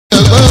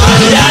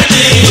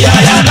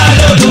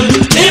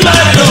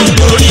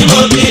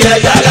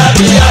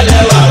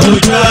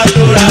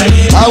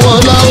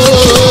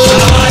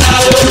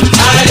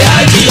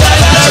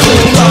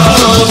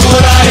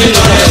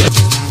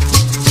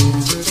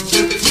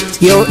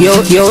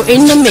You're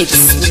in the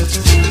mix.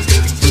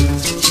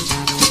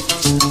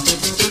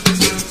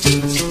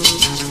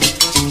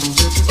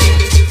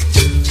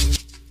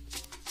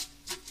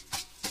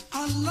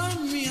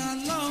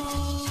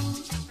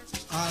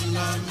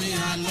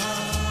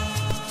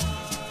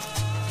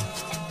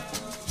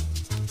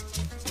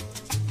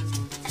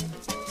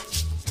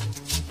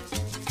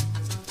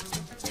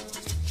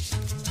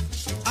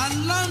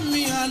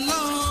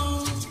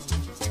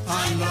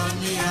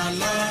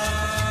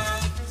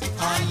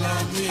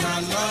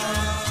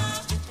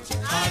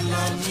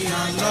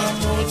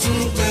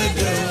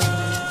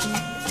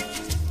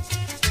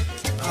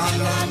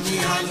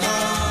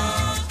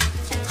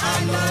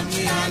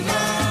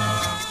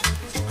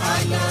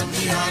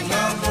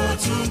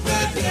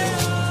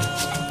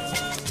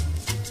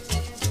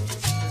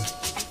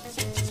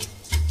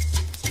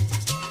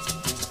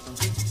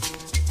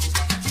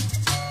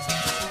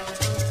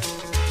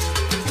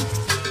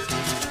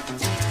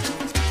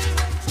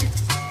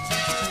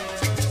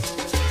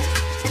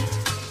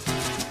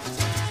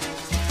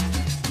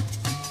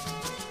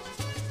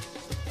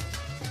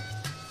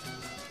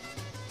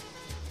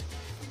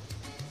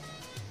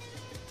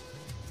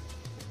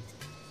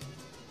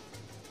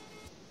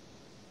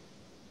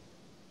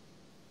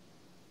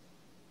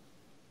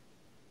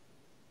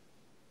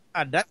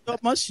 Adájọ́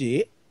mọ̀ ṣe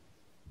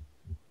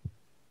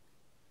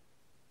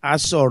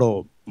asọ̀rọ̀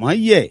mọ́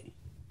yẹ̀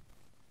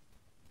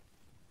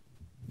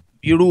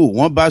irú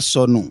wọn bá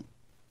sọnù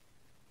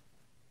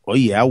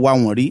ọyẹ á wá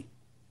wọn rí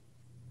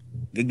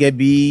gẹ́gẹ́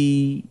bí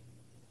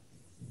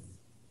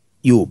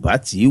Yorùbá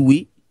tí wí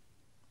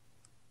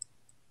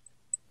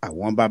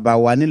àwọn bàbá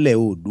wa nílẹ̀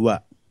Oòduà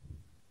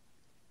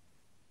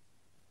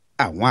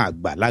àwọn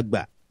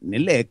àgbàlagbà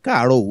nílẹ̀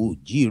Káàárọ̀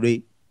Oòjíire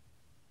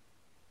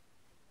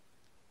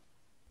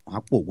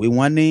wọn pòwe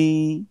wọn ní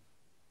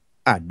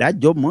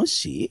adájọ́ mọ̀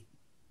ṣe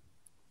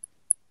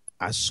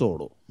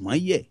asọ̀rọ̀ mọ́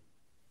yẹ̀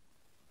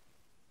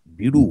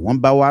bírú wọn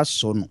bá wá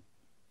sọnù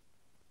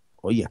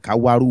ó yẹ ká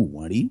wárú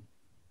wọn rí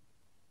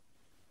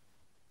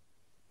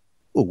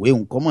òwe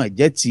nǹkan mọ̀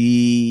jẹ́ ti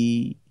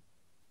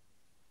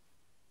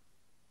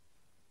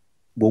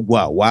gbogbo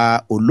àwa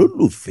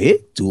olólùfẹ́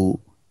tó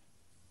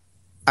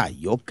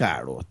Àyọkà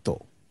Àrà Ọ̀tọ̀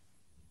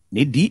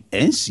ní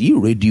DNC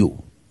rédíò.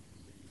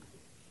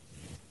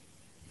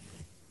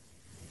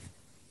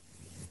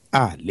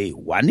 A lè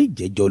wá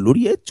níjẹjọ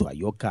lórí ètò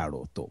Àyọkà Àrà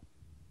Ọ̀tọ̀.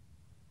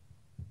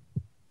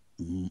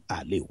 A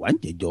lè wá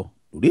níjẹjọ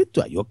lórí ètò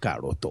Àyọkà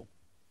Àrà Ọ̀tọ̀.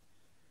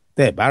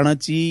 Tẹ́ ẹ bá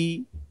rántí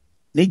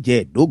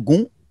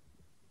níjẹ̀ẹ́dógún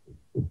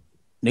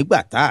nígbà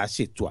tá a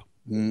ṣètò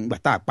nígbà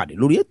tá a pàdé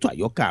lórí ètò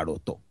Àyọkà Àrà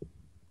Ọ̀tọ̀.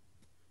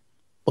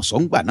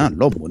 Ọ̀sángbà náà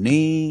lọ́mọ ní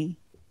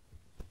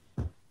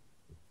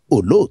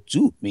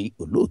olóòtú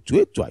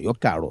ètò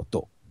Àyọkà Àrà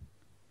Ọ̀tọ̀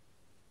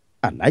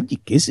Alhaji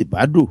Kesi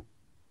Badru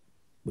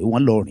pé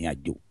wọ́n lọ rìn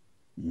àjò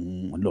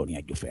wọ́n lọ rìn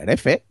àjò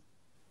fẹ́rẹ́fẹ́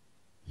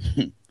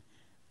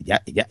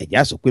ẹ̀já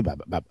sọ pé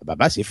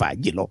bàbá ṣe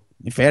fàájì lọ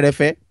ní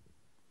fẹ́rẹ́fẹ́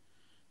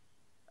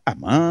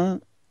àmọ́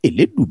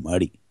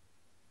Elédùmarè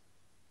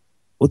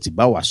ó ti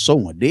bá wa sọ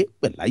wọ́n dé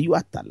pẹ̀láyọ̀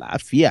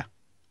àtàlàáfíà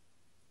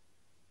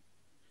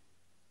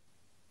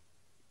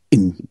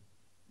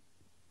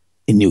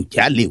ẹni ò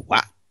já lè wá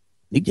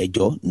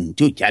níjẹjọ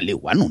tí ò já lè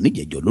wá nù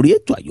níjẹjọ lórí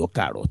ètò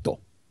Àyọkà Àrà Ọ̀tọ̀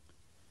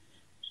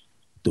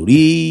torí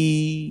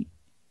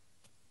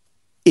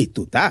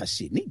ètò tá a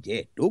ṣe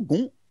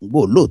níjẹ̀ẹ́dógún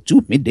gbọ́ olóòtú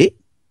mi dé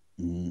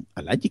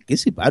Alhaji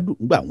Kesi Badru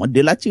ńgbà wọ́n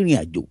dé láti rìn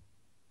àjò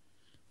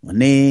wọ́n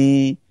ní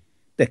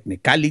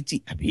technicality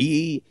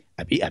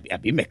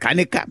àbí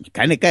mẹkáníkà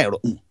ẹ̀rọ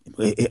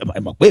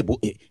mọ̀ pé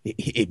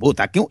èbó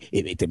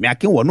tèmi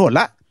akínwọ̀ náà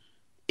lá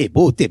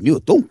èbó tèmi ò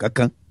tó nǹkan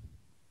kan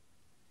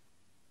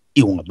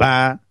ìwọ̀nba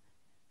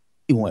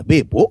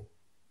èbó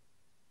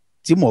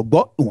tí mo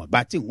gbọ́ ìwọ̀nba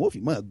tí n ò fi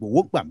mọ́ gbowó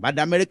gbàǹbá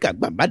dá Amẹ́ríkà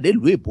gbàǹbá dé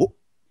ìlú èbó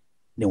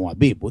níwọ̀n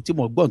bí èbó tí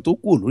mo gbọ́n tó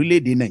kù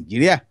lórílẹ̀‐èdè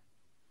Nàìjíríà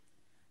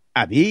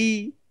àbí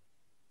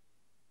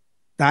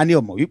ta ni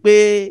ọmọ wípé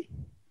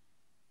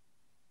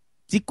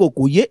tí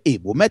kòkòyé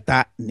èbó mẹ́ta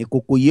ní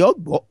kòkòyé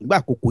ọgbọ́ nígbà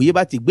kòkòyé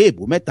bá ti gbé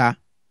èbó mẹ́ta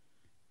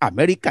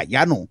Amẹ́ríkà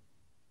yánu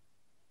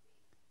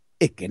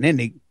èkínní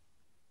ni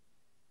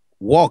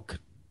work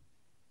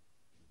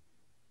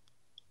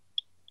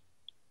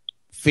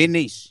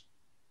finish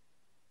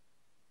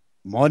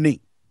money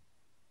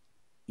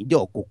ìjọ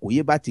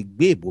kòkòyé bá ti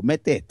gbé èbó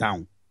mẹ́tẹ̀ẹ̀ta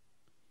hùn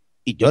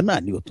ìjọ náà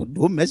ni òtún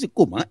dó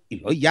Mẹ́síkò mọ́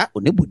ìlọ́yà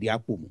oníbùdí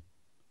àpòmù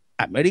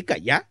Amẹ́ríkà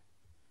yá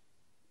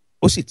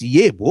ó sì ti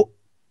yé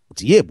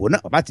èbó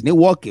náà bàbá ti ní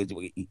wọ́ọ̀kì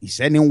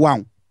ìṣẹ́ ní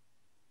wáhùn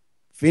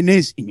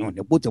finish ìyọ̀n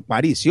nípò ti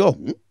parí iṣẹ́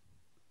ọ̀hún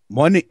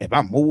mọ́nì ẹ̀ bá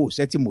mọ́wọ́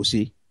iṣẹ́ tí mo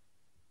ṣe.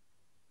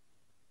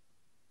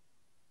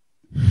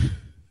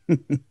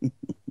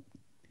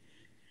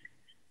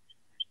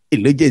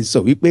 ìlójẹ́ ń sọ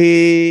wípé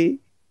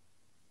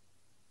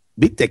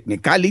bí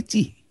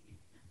technicality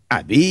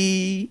àbí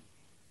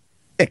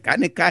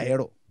ẹ̀káníkà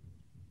ẹ̀rọ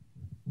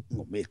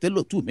mo mètè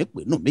lòtú mi pè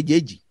nù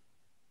méjèèjì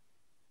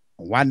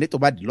wọn á ní tó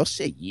bá di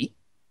lọ́sẹ̀ yìí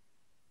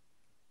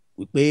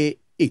wípé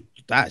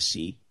ètò tá a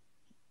ṣe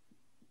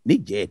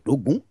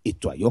níjẹ̀ẹ́dógún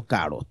ètò Àyọkà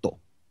Àrà Ọ̀tọ̀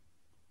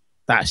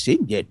tá a ṣe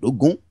ń jẹ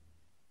ẹ̀dógún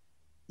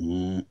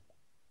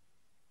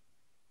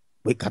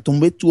pé ká tún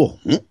mẹ́tù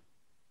ọ̀hún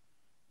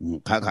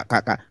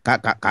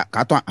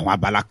ká tún àwọn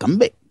abala kan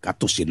bẹ̀ ká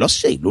tó ṣe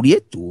lọ́sẹ̀ lórí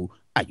ètò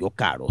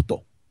Àyọkà Àrà Ọ̀tọ̀.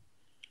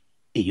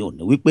 èyí ò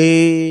ní wípé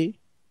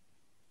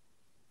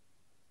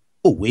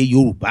òwe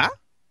Yorùbá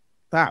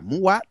tá a mú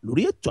wá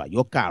lórí ètò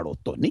Àyọkà Àrà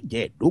Ọ̀tọ̀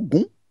níjẹ̀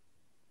ẹ̀dógún,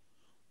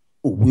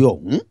 òwe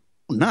ọ̀hún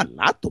náà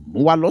látò mú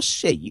wá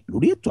lọ́sẹ̀ yìí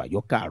lórí ètò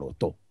Àyọkà Àrà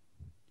Ọ̀tọ̀.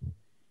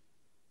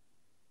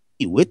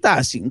 ìwé tá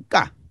a sì ń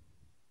kà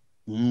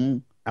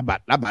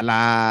lábala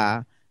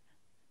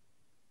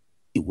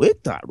ìwé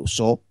ìtàn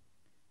àròsọ,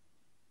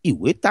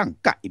 ìwé tá a ń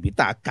kà ibi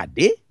tá a kà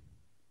dé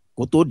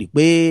kó tó di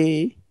pé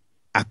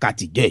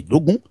àkàtìjẹ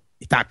ẹ̀dógún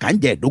ìta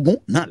àkànjẹ ẹ̀dógún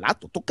náà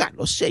látò tó kà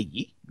lọ́sẹ̀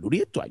yìí lórí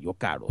ètò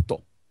Àyọkà Àrà Ọ̀tọ̀.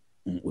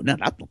 òun náà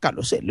látò kà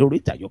lọ́sẹ̀ lórí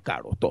ètò Àyọkà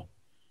Àrà Ọ̀tọ̀.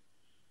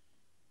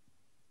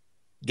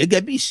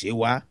 gẹ́gẹ́ bí ìṣe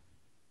wa,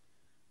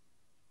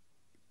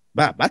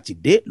 bá a bá ti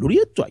dé lórí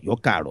ètò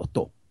Àyọkà Àrà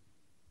Ọ̀tọ̀,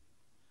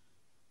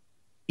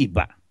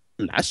 ìbà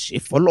là á ṣe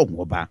fọ́lọ́run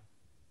ọba,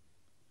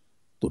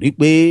 torí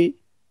pé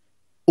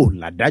òun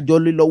làdájọ́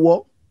lé lọ́wọ́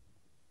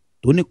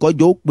tó ní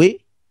kọjọ́ ó pé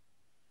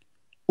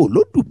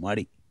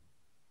Olódùmarè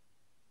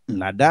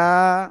ńlá dá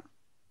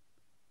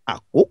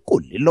àkókò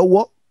lé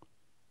lọ́wọ́,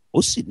 ó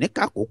sì ní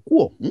kákòókò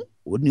ọ̀hún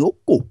ó ní ó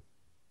kò,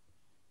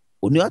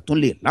 ó ní àtún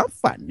lè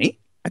láǹfààní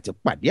àti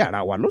pàdé ara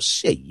wa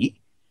lọ́sẹ̀ yìí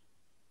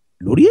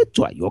lórí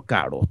ètò Àyọkà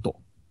Àrà Ọ̀tọ̀.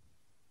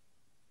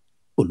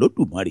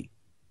 Olódùmarè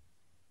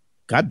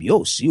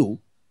kábíyèsí o,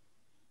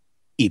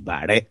 ìbà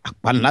rẹ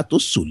àpá ńlá tó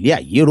sòlé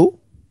àyérò,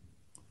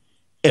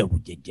 ẹ̀rù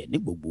jẹ̀jẹ̀ ní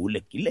gbogbo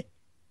lẹ́kílẹ̀.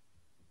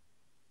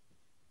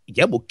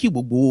 ìjẹ́ mo kí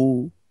gbogbo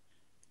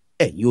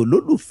ẹ̀yin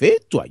olólùfẹ́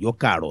ètò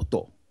Àyọkà Àrà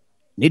Ọ̀tọ̀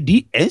ní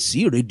DNC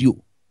rédíò,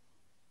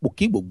 mo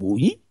kí gbogbo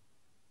yín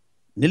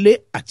nílé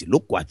àti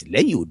lóko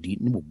àtìlẹ́yìn òdì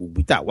ní gbogbo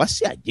ibi tá a wá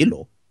sí àjẹ́ lọ.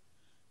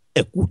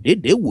 ẹ kú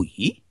déédéé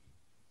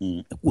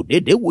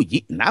wòyí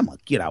ńlá mọ̀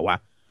kíra wa,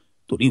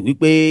 torí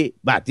wípé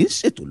bá a ti ń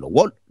ṣètò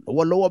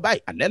lọ́wọ́lọ́wọ́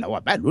báyìí, alẹ́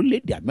làwọn báyìí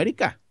lórílẹ̀‐èdè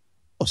Amẹ́ríkà,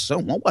 ọ̀sán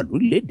wọn wà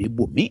lórílẹ̀‐èdè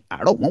ibòmí,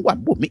 àárọ̀ wọn wà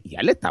ibòmí,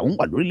 ìyálẹ̀ta wọn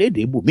wà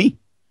lórílẹ̀‐èdè ibòmí.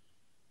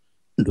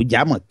 lójà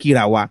mọ̀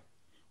kíra wa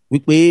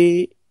wípé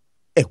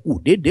ẹ kú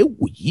déédéé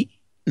wòyí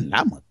ńlá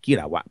mọ̀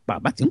kíra wa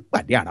bàbá ti ń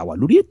pàdé ara wa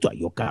lórí ètò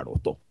Àyọkà Àrà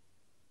Ọ̀tọ̀.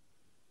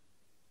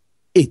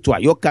 ètò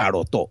Àyọkà Àrà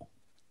Ọ̀tọ̀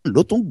ló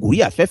tún gòrí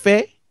afẹ́fẹ́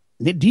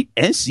ní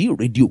DNC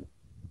rédíò.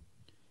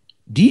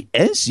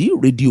 DNC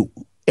rédíò,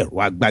 ẹ̀rọ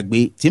agbágbé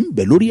tí ń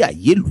bẹ lórí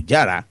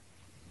ayélujára,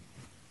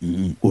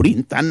 orí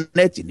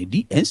íńtánẹ́ẹ̀tì ní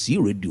DNC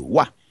rédíò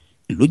wà,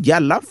 ló jẹ́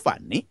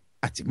aláǹfààní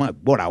àti máa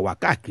gbọ́ra wa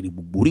káàkiri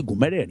gbogbo orígun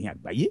mẹ́rẹ̀ẹ̀rin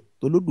àgbáyé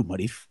tó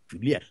lódùmarè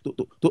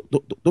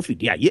tó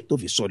fìdí ayé tó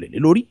fi sọlẹ̀ lé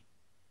lórí.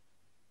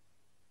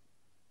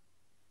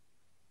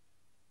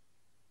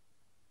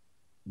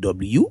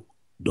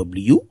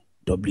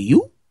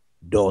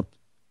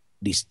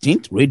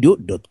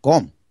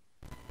 www.distinctradio.com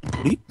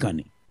orí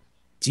ìkànnì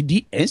tí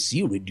DNC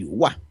rédíò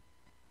wà,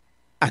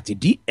 àti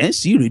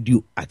DNC rédíò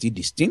àti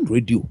Distinct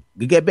rédíò,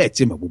 gẹ́gẹ́ bẹ́ẹ̀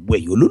tí mọ̀ gbogbo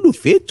ẹ̀yin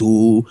olólùfẹ́ ètò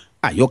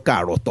Àyọkà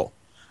Àrà Ọ̀tọ̀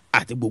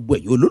àti gbogbo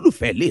ẹ̀yin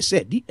olólùfẹ́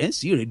iléeṣẹ́ DNC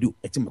rédíò,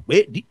 ẹ ti mọ̀ pé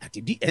àti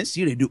DNC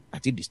rédíò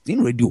àti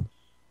Distinct rédíò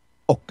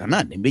ọ̀kan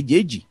náà ní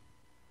méjèèjì.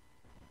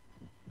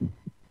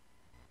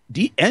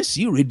 DNC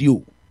rédíò,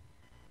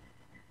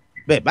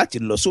 bẹ́ẹ̀ bá ti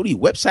lọ sórí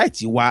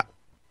wẹ́bsáìtì wa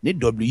ní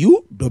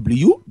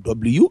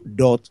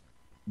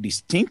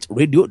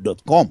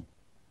www.distinctradio.com,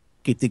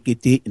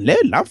 kétékété ńlẹ́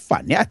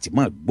láǹfààní àti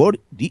máa gbọ́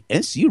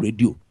DNC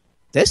rédíò,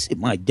 tẹ́sí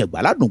máa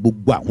jẹ̀gbáládùn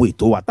gbogbo àwọn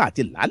ètò wa tá a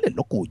ti làálẹ̀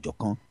lọ́kan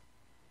òjọ̀kan.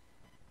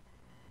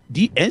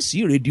 DNC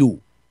rédíò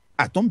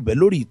àtúnbẹ̀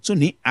lórí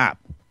TuneIn app,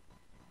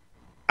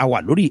 a wà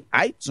lórí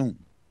iTunes,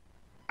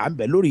 à ń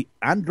bẹ lórí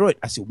Android,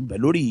 a sì ń bẹ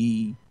lórí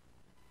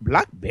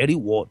BlackBerry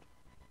World.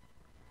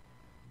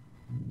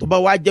 tó bá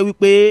wá jẹ́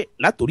wípé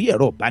látòrí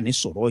ẹ̀rọ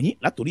ìbánisọ̀rọ̀ yín,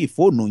 látòrí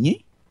fóònù yín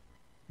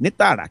ní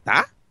tààràtà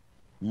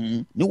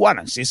ní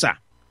wàràǹṣeṣà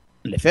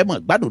lẹ fẹ́ mọ̀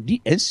gbádùn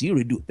DNC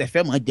rédíò, tẹ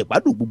fẹ́ mọ̀ jẹ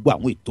gbádùn gbogbo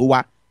àwọn ètò wa,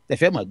 tẹ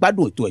fẹ́ mọ̀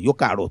gbádùn ètò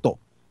Àyọkà Àrà Ọ̀tọ̀.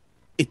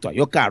 ètò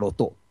Àyọkà Àrà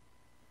Ọ̀tọ̀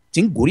tí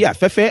ń gòrí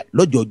afẹ́fẹ́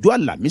lọ́jọ́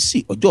àlàmísì,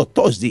 ọjọ́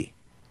Thursday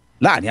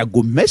láàrin aago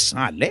 9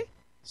 alẹ́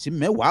sí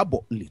 10 àbọ̀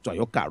lètò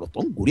Àyọkà Àrà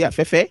Ọ̀tọ̀ ń gòrí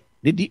afẹ́fẹ́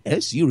ní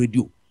DNC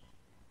rédíò.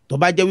 tó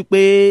bá jẹ́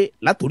wípé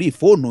látòrí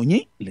fóònù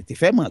yín lè ti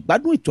fẹ́ mọ̀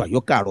gbádùn ètò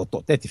Àyọkà Àrà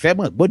Ọ̀tọ̀, tẹ́ ti fẹ́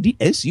mọ̀ gbọ́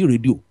DNC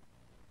rédíò,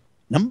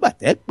 nọ́mbà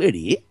tẹ́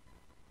pèrè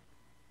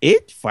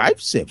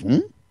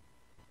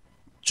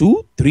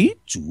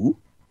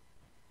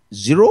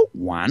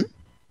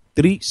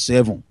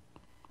 857-232-0137.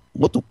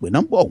 mo tún pè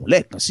nọ́mbà ọ̀hún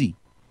lẹ́ẹ̀kan sí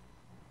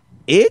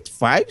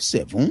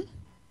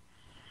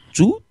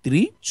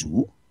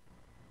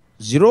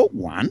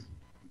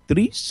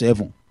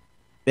 857-232-0137.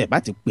 bẹ́ẹ̀ bá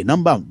ti pè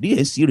nọ́mbà ọ̀hún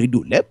DNC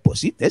rédíò lẹ́pọ̀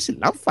sí, tẹ́sí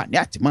láǹfààní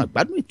àti máa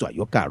gbádùn ètò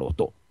Àyọkà Àrà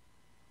Ọ̀tọ̀.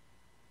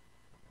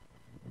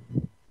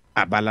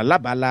 abala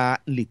lábala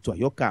lètò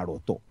Àyọkà Àrà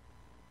Ọ̀tọ̀.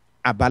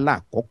 abala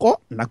àkọ́kọ́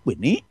la pè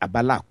ní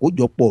abala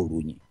àkójọpọ̀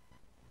ìròyìn.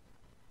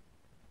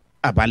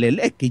 abala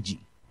ẹlẹ́ẹ̀kejì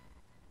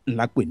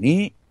la pè ní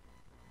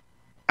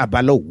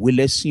abala òwe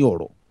lẹ́sìn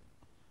ọ̀rọ̀.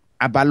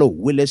 abala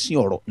òwe lẹ́sìn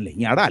ọ̀rọ̀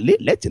lẹ́yìn aráàlú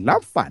lẹ́tì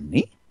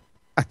láǹfààní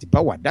àti bá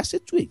wa dá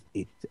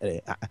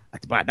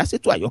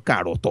ṣètò Àyọkà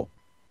Ara Ọ̀tọ̀.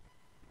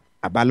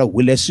 Abala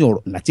òwe lẹ́sìn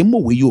ọ̀rọ̀ láti mú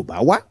òwe Yorùbá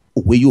wá,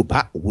 òwe Yorùbá,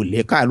 òwe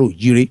ilẹ̀ káàárọ̀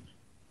oòjíire.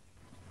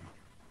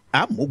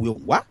 A mú òwe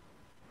ọ̀hún wá,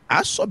 a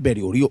sọ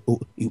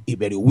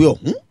ìbẹ̀rẹ̀ òwe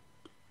ọ̀hún.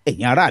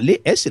 Ẹ̀yin aráalé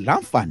ẹ sì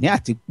láǹfààní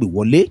àti pè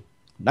wọlé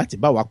láti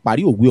bá wa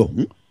parí òwe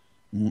ọ̀hún.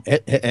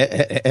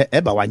 Ẹ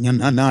bá wa yan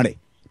nànà rẹ̀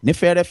ní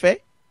fẹ́rẹ́fẹ́.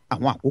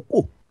 Àwọn àkókò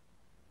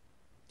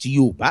tí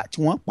Yorùbá tí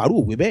wọ́n parú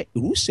òwe bẹ́ẹ̀,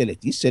 irú ìṣẹ̀lẹ̀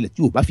tí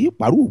Yorùbá fi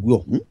parú òwe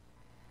ọ̀hún.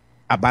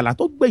 Abala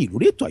tó gbẹ̀yìn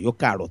lórí ètò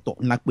Àyọkà Ara Ọ̀tọ̀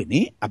ńlá pè ní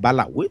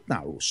abala òwe ìtàn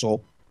àròsọ.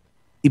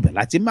 Ibẹ̀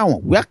láti máa wọn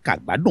ìwé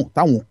àkàgbádùn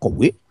táwọn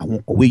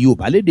kọ̀wé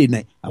Yorùbá lédè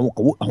náà, àwọn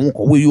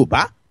kọ̀wé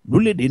Yorùbá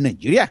lórílẹ̀‐èdè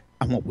Nàìjíríà,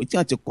 àwọn òwe tí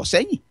wọ́n ti kọ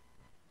sẹ́yìn.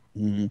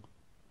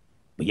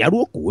 Bóyá ró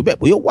kọ̀wé bẹ́ẹ̀,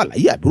 bóyá wà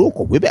láyé àbúrò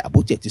kọ̀wé bẹ́ẹ̀,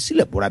 àbótiẹ̀ ti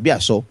sílẹ̀ bọ́ra bí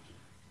aṣọ.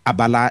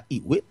 Abala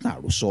ìwé ìtàn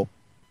àròsọ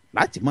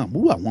láti máa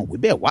múrò àwọn òwe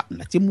bẹ́ẹ̀ wá,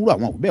 láti múrò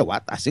àwọn òwe bẹ́ẹ̀ wá,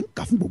 tá a sì ń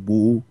kà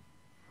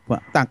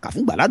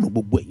fún gbàládùn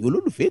gbogbo ẹ̀yin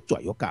olólùfẹ́ ètò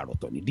Àyọkà Ara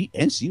Ọ̀tọ̀ ní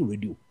DNC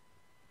rédíò.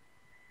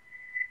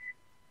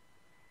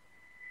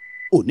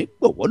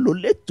 Onígbọ̀wọ́ ló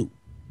lẹ́tò,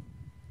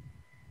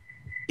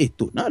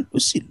 ètò náà ló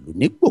sì lò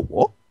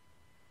nígbọ̀wọ́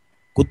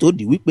kó tó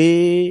di wípé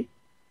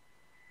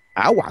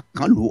àwa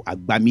kan lo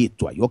àgbàmì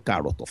ètò Àyọkà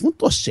Ara Ọ̀tọ̀ fún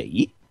tọ̀sẹ̀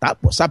yìí, tá a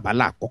bọ̀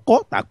sábàlá àkọ́kọ́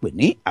tá a pè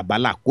ní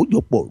abala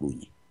àkójọpọ̀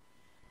ìròyìn.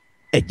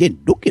 Ẹ jẹ́ ń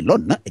dókè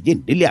lọ́nà, ẹ jẹ́ ń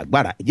délé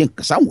agbára, ẹ jẹ́ ń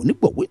kàn sáwọn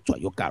onígbọ̀wọ́ ètò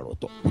Àyọkà Ara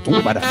Ọ̀tọ̀, mo tún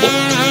padà bọ̀.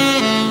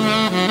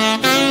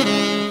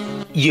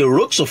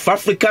 Yoruba of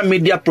Africa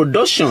Media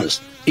Productions,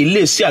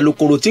 iléeṣẹ́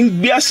alukoro tí ń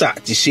gbé àṣà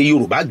àti ṣe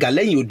Yorùbá ga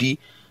lẹ́yìn odi.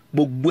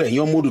 Gbogbo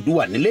ẹ̀yin ọmọ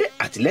Odùduwà nílé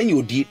àti lẹ́yìn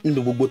odi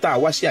nínú gbogbo tá a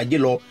wá sí ajé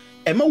lọ.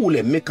 Ẹ má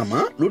wulẹ̀ mẹ́kàn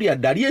mọ́ lórí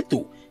adarí ètò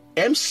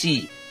MC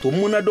tó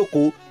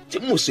múnádóko tí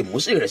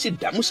mùsèmùsè rẹ̀ sì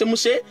dá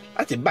músẹ́músẹ́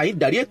láti bá yín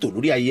darí ètò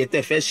lórí ayẹyẹ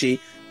tẹ́ fẹ́ ṣe.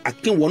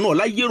 Akínwọ̀nà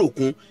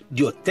Ọláyéròkun,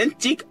 the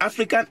authentic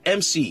African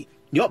MC,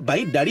 ni ó bá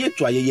yín darí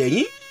ètò ayẹyẹ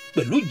yín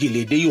pẹ̀lú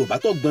ìjìnlẹ̀-èdè Yorùbá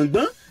tó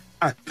gbọngbọ́n,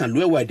 àkànlò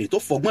ẹwà èdè tó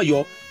fọgbọ́n yọ,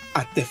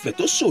 àtẹ̀fẹ̀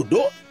tó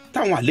sòdó,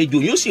 táwọn àlejò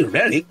yóò sì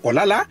rẹ́rìn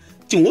kọ́lálá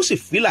tí wọ́n sì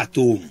fìlà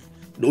tó òun.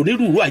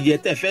 Onírúurú ayẹyẹ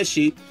tẹ́ fẹ́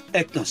ṣe,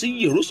 ẹ kàn sí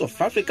Yoruba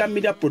of Africa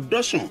Media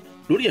Production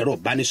lórí ẹ̀rọ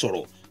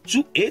ìbánisọ̀rọ̀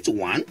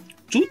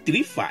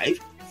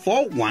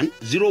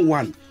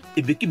 281-235-4101.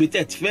 Ibikíbi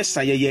tẹ́ ti fẹ́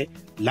ṣayẹyẹ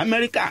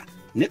l'Amẹ́ríkà,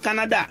 ní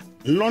Canada,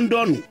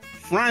 London,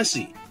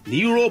 France, ní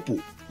Yúróòpù,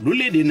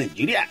 lórílẹ̀‐èdè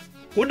Nàìjíríà,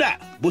 kódà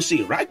bó ṣe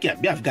Iraq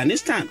àbí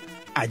Afghanistan,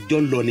 àjọ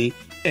lọ ni.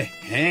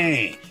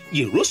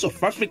 Yoruba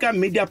of Africa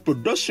Media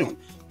Production,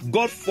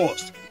 God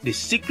first, the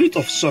secret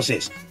of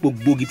success.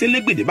 Gbogbo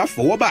gìtẹ́lẹ́gbèdè bá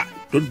fọwọ́ bà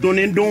tó dún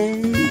ní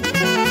dún.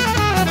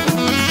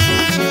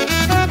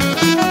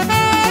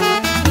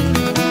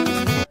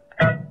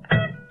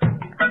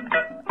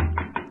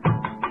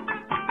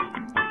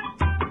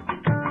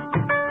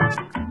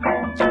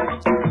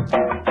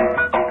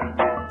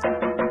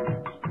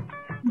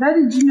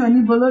 Daddy Junior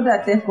níbo ló dà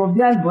tẹ́kọ̀ọ́ bí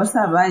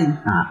àlùbọ́sà báyìí.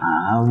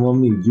 Àwọn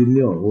mi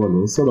Junior wọ́n ló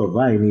ń sọ̀rọ̀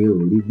báyìí ní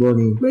orí gbọ́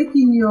ni. Pé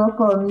kí ni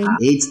ọkọ mi?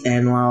 8th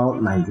annual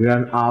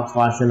Nigerian Art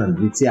Fashion and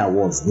Beauty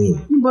Awards ni.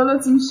 Níbo ló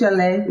ti ń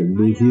ṣẹlẹ̀?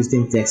 Ìlú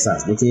Houston, Texas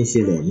ló ti ń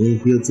ṣẹlẹ̀ ní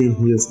Hilton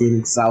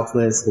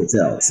Southwest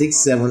Hotel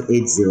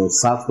 6780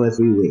 Southwest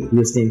Freeway,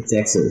 Houston,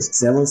 Texas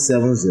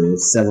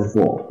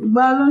 77074.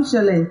 Ìgbà ló ń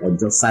ṣẹlẹ̀?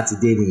 Ọjọ́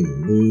Sátidé ní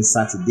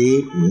Sátidé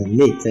ìyẹn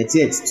May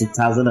 30th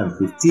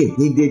 2015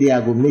 ní dédé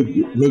aago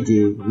méje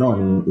náà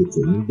ni ètò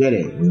yìí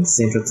bẹ̀rẹ̀ ní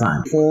Central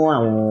Time. Fún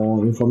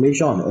àwọn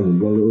information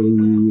ẹ̀rọ lórí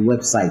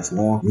website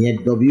wọn ìyẹn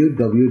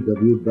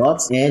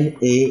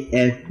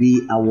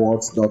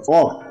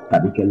www.nafbawards.org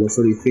tàbí kẹ́ lọ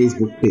sórí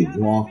Facebook page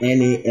wọn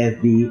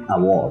NAFB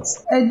Awards.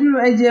 Ẹ dúró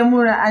ẹ jẹ́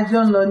múra àjọ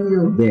ń lọ ni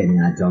o. Bẹ́ẹ̀ ni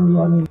àjọ ń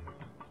lọ ni.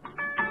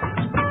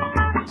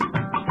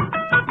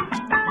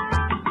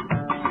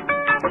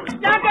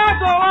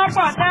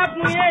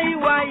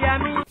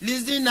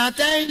 Listen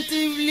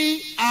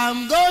attentively,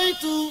 I'm going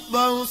to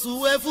bounce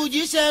away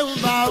Fuji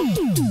Shemba.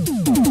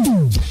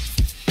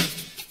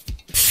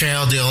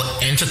 Fairdeal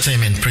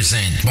Entertainment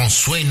present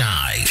Bonsway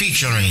Night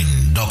featuring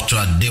Dr.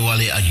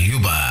 Adewale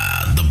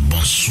Ayuba, the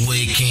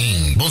Bonsway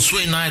King.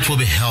 Bonsway Night will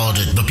be held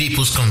at the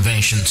People's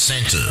Convention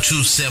Center,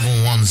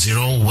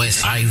 2710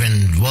 West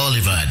Ivan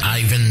Boulevard,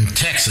 Ivan,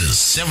 Texas,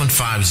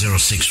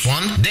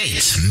 75061.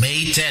 Date,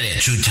 May 30th,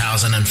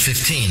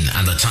 2015,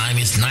 and the time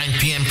is 9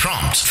 p.m.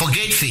 prompt. For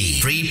gate fee,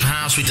 free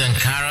pass with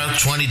Ankara,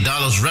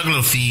 $20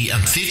 regular fee,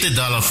 and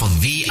 $50 for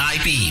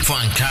VIP. For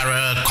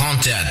Ankara,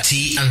 contact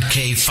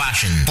T&K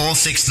Fashion,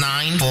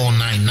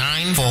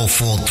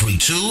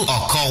 469-499-4432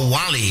 or call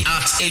Wally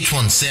at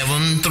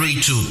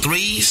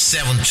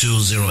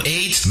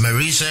 817-323-7208,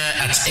 Marisa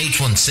at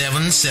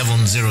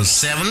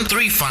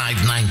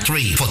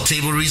 817-707-3593. For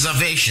table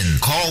reservation,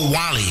 call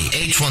Wally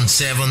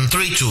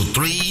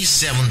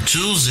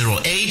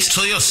 817-323-7208,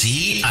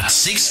 Toyosi at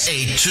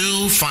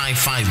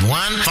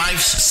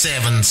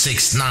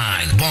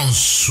 682-551-5769.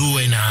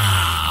 Bonsuena.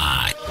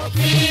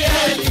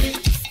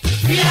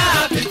 We are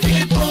happy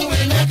people, we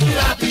make you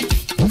happy.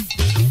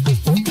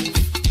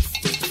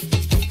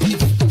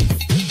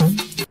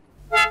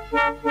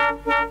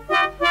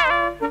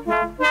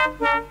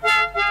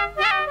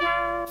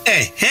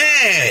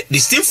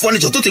 Distinct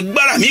furniture tó ti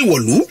gbára mi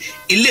wọ̀lú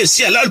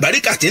iléeṣẹ́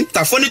alálùbáríkà tí ń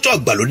ta furniture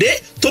gbàlódé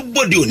tó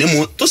bóde òní mu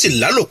tó sì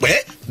lálòpẹ́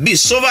bíi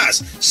sofas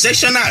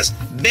sectionals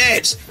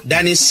beds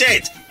dining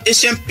set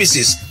asian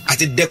pieces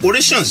àti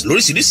decorations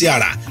lóríṣiríṣi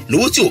àrà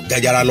lówó tí ò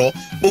gajara lọ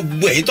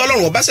gbogbo ẹ̀yin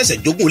tọ́lọ́run ọba ṣẹ̀ṣẹ̀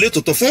jogún ilé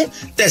tuntun fún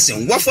tẹ̀sí ń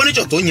wá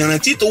furniture tó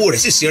yanrantí tówó rẹ̀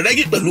sì ṣe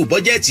rẹ́gí pẹ̀lú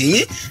bọ́jẹ́ẹ̀tì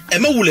yín ẹ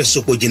má wulẹ̀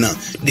sòpò jìnnà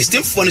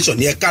distinct furniture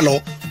ní ẹ ká lọ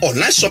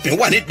online shopping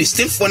wà ní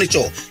distinct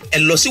furniture ẹ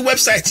lọ sí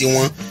wẹ́bsáìtì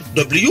wọn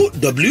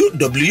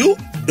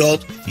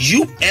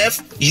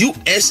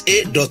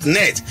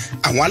www.ufusa.net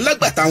àwọn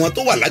alágbàtà wọn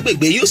tó wà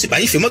lágbègbè yóò sì bá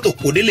yín fi mọ́tò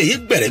kó délé yín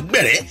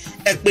gbẹ̀rẹ́gbẹ̀rẹ́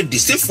ẹ pè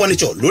distinct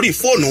furniture lórí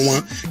fóònù wọn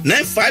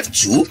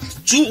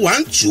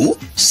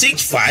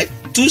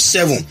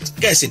 952-212-6527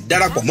 kẹ̀sì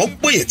darapọ̀ mọ́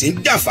gbòyè tí ń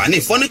jàǹfààní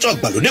furniture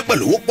gbàlódé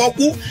pẹ̀lú owó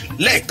pọ́ọ́kú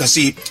lẹ́ẹ̀kan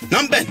sí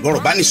nọ́mbà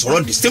ìgbọ́rọ̀ bá ní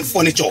sọ̀rọ̀ distinct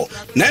furniture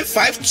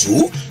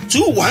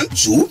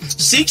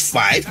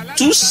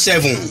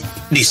 952-212-6527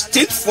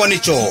 distinct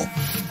furniture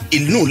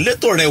inú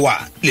létò rẹwà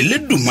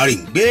lélẹ́dùmarè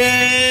ń gbé.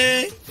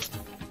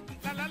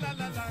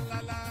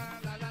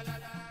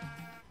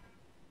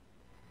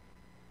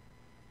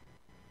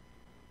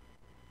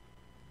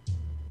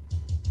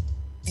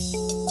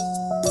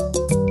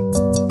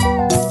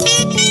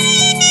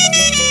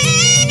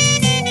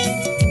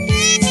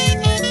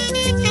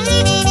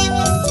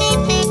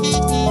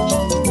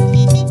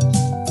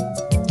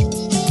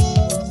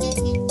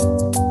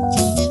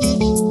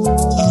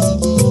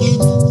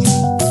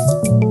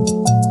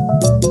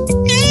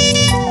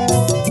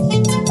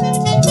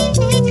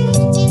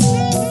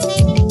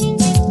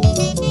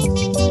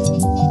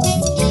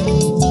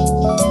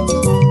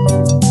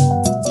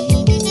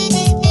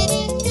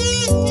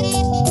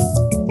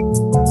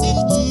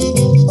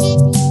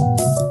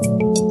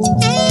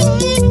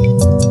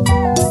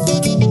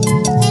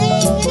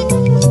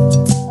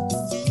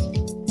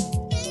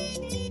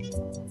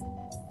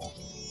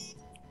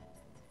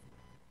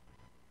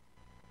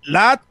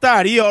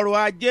 látàrí ọrọ̀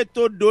ajé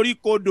tó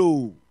doríkodò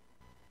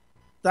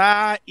ta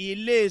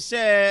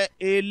iléeṣẹ́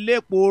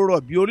elépo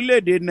rọ̀bì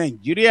orílẹ̀-èdè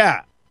nàìjíríà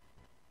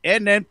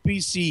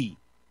nnpc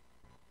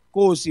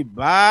kò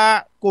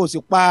sì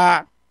pa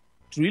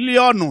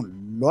tírílíọ̀nù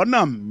lọ́nà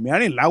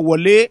 14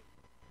 wọlé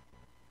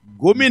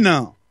gómìnà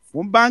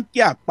fún báńkì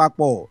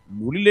àpapọ̀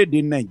lórílẹ̀-èdè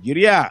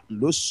nàìjíríà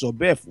ló sọ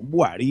bẹ́ẹ̀ fún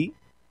buhari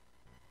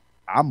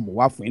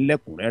àmúwá fún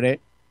ilẹ̀kùnrẹ́rẹ́.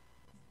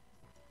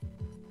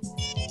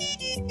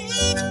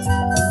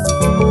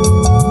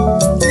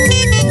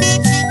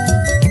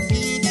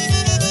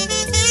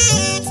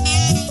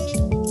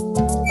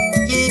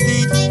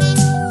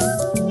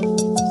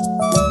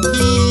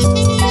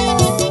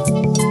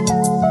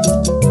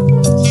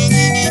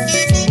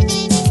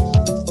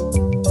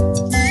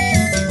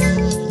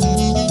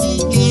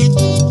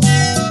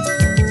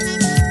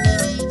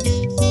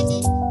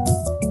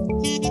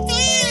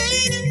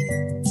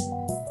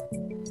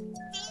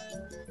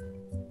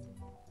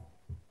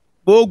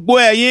 gbogbo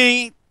ẹ̀yin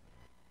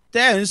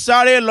tẹ́ ń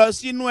sáré lọ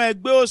sínú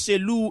ẹgbẹ́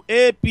òṣèlú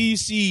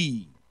apc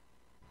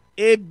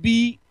ebi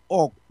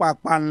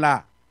ọ̀pàpàǹlà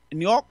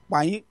ni ọ̀pá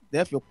yín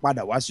tẹ́ fi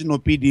padà wá sínú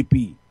pdp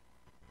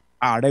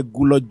ààrẹ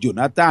Goodluck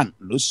Jonathan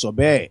ló sọ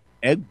bẹ́ẹ̀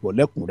ẹ gbọ́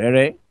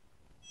lẹ́kùnrẹ́rẹ́.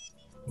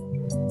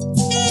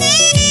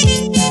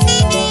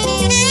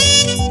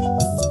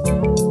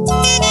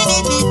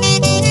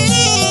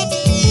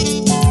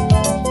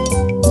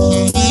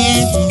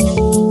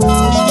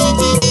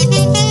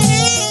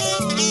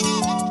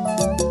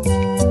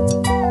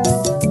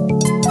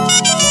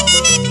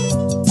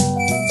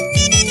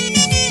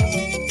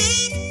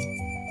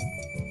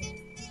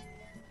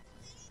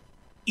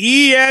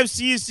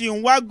 efcc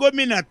ń wá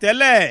gómìnà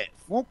tẹ́lẹ̀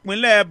fún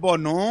ìpínlẹ̀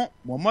borno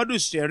muhammadu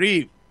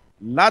sheriff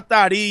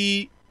látàrí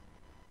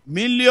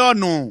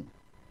mílíọ̀nù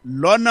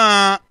lọ́nà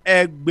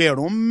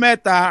ẹgbẹ̀rún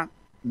 3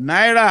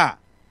 náírà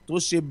tó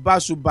ṣe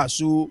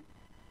báṣubàṣu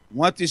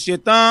wọ́n ti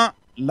ṣetán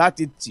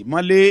láti tì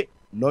mọ́lé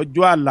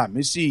lọ́jọ́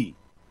àlàmísì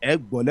ẹ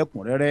gbọ́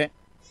lẹ́kùnrẹ́rẹ́.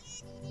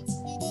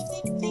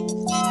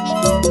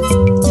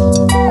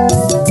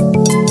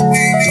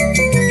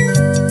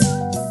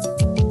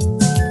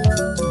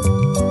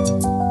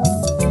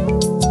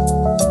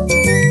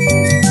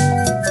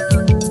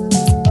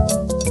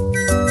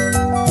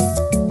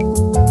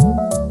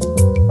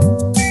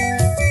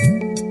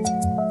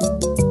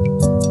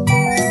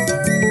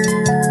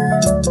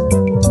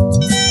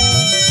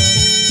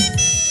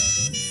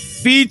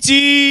 fi ti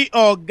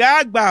ọ̀gá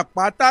àgbà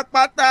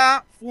pátápátá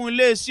fún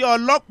iléeṣẹ́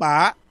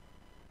ọlọ́pàá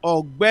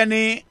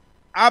ọ̀gbẹ́ni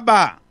abba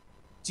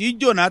tí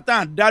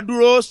Jonathan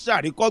dádúró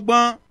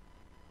ṣàríkọ́gbọ́n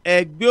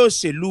ẹgbẹ́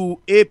òṣèlú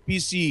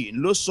apc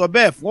ló sọ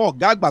bẹ́ẹ̀ fún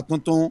ọ̀gá àgbà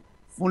tuntun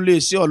fún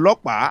iléeṣẹ́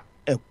ọlọ́pàá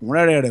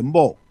ẹ̀kúnrẹ́rẹ́ rẹ̀ ń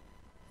bọ̀.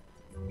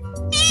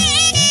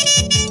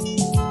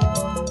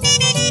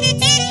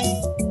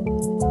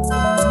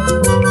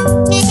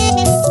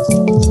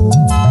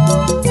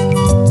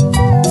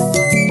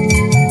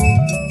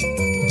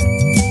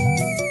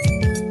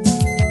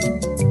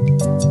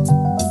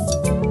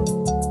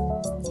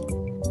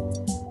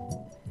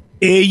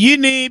 èyí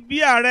ni bí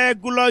ààrẹ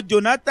Goodluck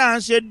Jonathan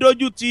ṣe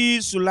dójú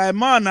ti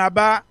Sulaiman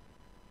Abba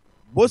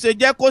bó ṣe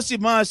jẹ́ kó sì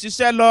máa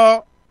ṣiṣẹ́ lọ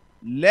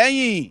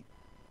lẹ́yìn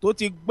tó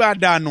ti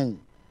gbàdànù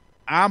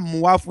á mú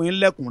wá fún yín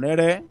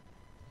lẹ́kùnrẹ́rẹ́.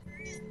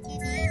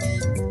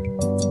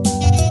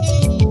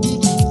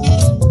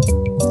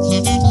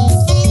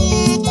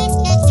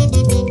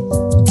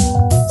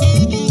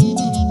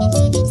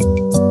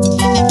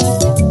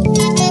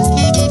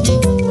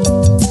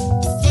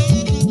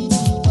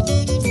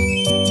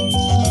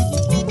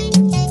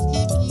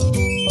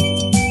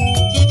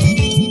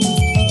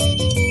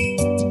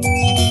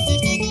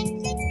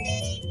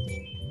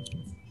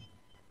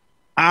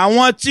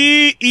 àwọn tí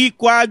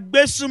ikọ̀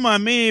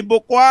agbésùmọ̀mí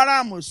Boko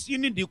Haram sí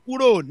nídìí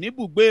kúrò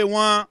níbùgbé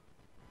wọn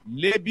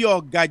lé bí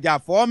ọ̀gàjà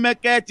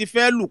fọ́mẹ́kẹ́ ti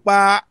fẹ́ lù pa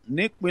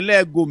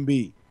nípínlẹ̀ Gombe.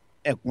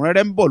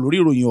 ẹ̀kúnrẹ́rẹ́ ń bọ̀ lórí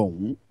ìròyìn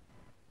ọ̀hún.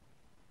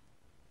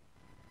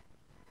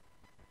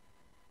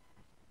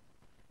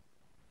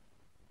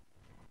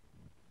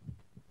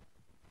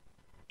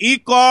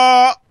 ikọ̀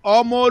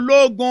ọmọ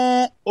ológun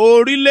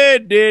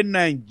orílẹ̀-èdè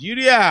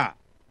Nàìjíríà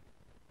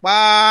pa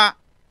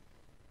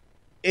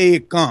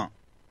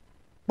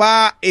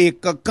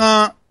èèkàn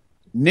kan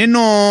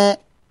nínú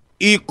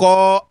ikọ̀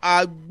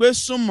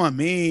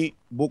agbésùmọ̀mí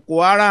Boko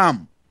Haram.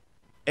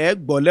 ẹ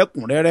gbọ́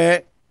lẹ́kùnrẹ́rẹ́.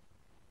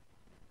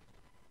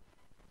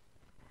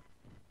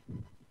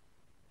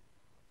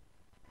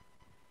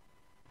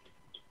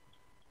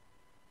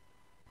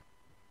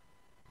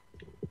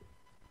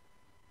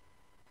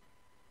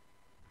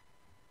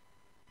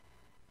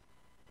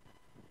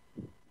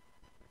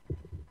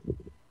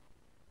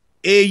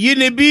 èyí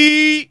ni bí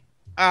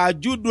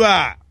àjùdùà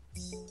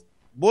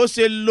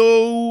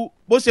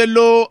bó ṣe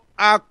lo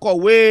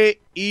akọ̀wé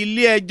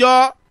ilé-ẹjọ́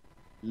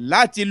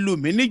láti lù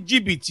mí ní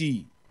jìbìtì.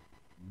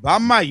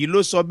 bámà yìí ló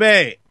sọ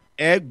bẹ́ẹ̀.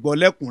 ẹ gbọ́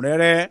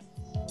lẹ́kùnrẹ́rẹ́.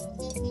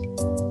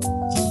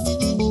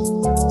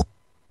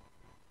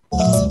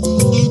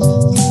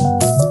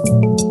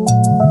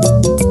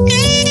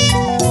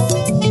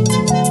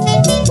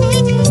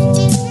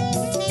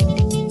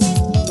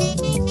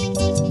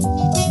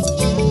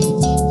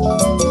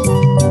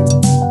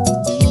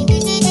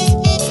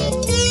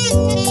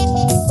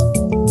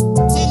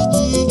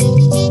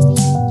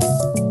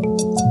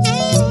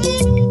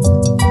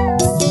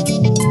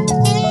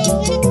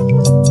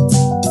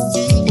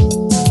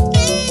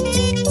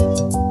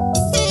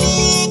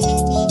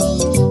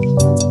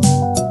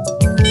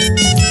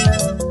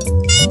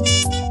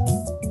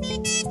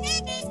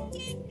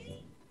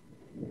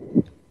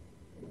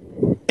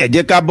 ẹ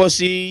jẹ́ ká bọ́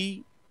sí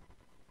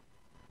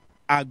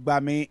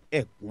agbami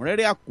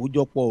ẹ̀kúnrẹ́rẹ́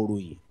àkójọpọ̀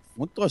ìròyìn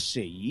fún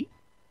tọ̀sẹ̀ yìí.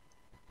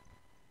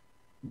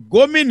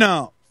 gómìnà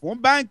fún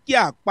báńkì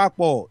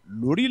àpapọ̀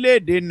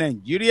lórílẹ̀‐èdè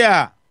Nàìjíríà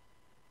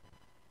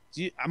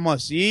tí a mọ̀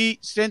sí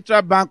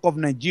Central Bank of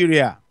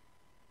Nigeria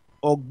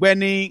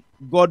ọ̀gbẹ́ni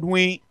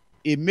Godwin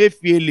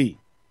Emefiele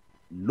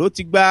ló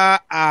ti gba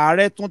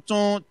ààrẹ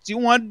tuntun tí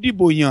wọ́n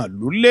dìbò yàn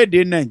lórílẹ̀‐èdè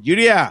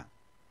Nàìjíríà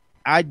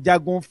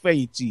ajagun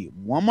fẹ̀yìntì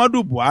Muhammadu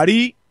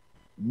Buhari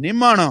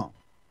nímọ̀ràn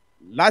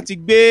láti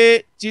gbé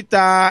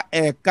títa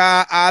ẹ̀ka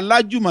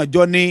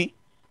alájùmọ̀jọni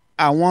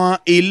àwọn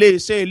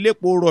iléeṣẹ́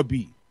elépo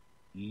rọ̀bì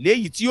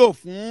léyìí tí yóò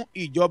fún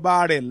ìjọba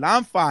rẹ̀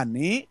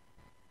láǹfààní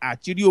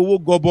àti rí owó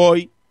gọbọi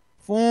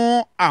fún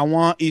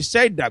àwọn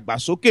iṣẹ́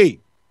ìdàgbàsókè.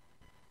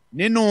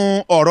 nínú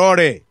ọ̀rọ̀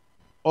rẹ̀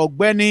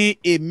ọ̀gbẹ́ni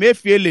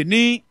Emefiele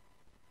ní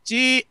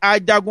tí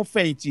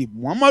ajagunfẹ̀yìntì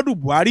Muhammadu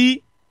Buhari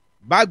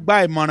bá gba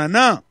ìmọ̀ràn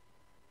náà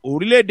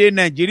orílẹ̀-èdè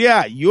Nàìjíríà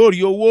yóò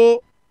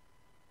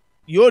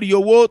rí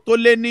owó tó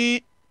lé ní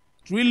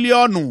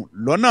tírílíọ̀nù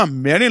lọ́nà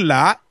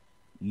 14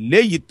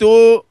 léyìí tó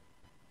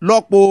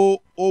lọ́pọ̀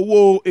owó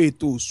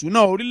ètò ìṣúná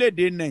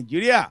orílẹ̀-èdè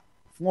Nàìjíríà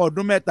fún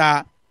ọdún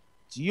 3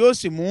 tí yóò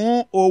sì mú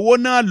owó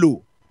náà lò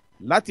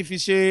láti fi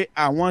ṣe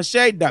àwọn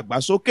iṣẹ́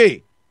ìdàgbàsókè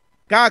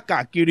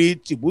káàkiri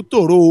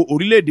tìbútòrò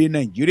orílẹ̀-èdè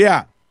Nàìjíríà.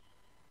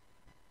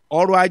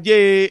 ọrọ̀ ajé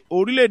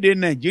orílẹ̀-èdè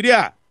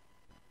Nàìjíríà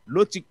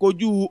ló ti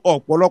kojú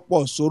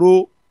ọ̀pọ̀lọpọ̀ ṣòro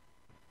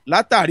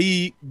látàrí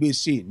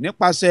gbèsè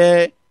nípasẹ̀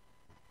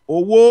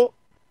owó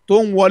tó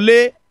ń wọlé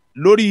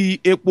lórí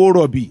epo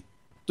rọ̀bì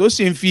tó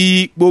sì ń fi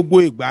gbogbo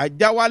ìgbà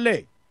já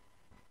wálẹ̀.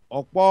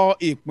 ọ̀pọ̀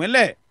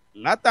ìpínlẹ̀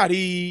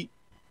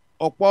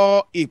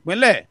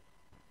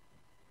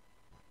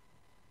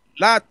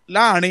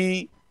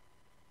láàrin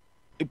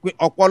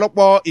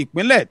ọ̀pọ̀lọpọ̀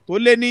ìpínlẹ̀ tó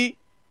lé ní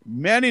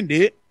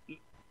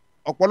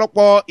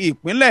ọ̀pọ̀lọpọ̀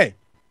ìpínlẹ̀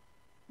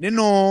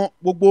nínú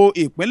gbogbo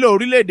ìpínlẹ̀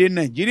orílẹ̀-èdè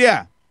Nàìjíríà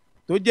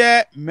tó jẹ́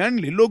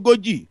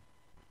 44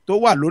 tó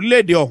wà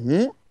lórílẹ̀-èdè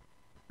ọ̀hún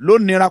ló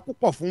nira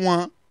púpọ̀ fún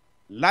wọn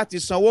láti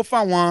sanwó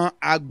fáwọn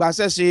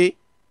agbaṣẹ́ṣe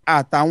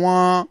àtàwọn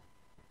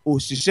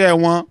òṣìṣẹ́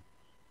wọn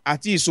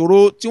àti ìṣòro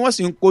tí wọ́n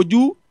sì ń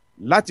kojú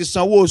láti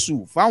sanwó oṣù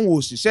fáwọn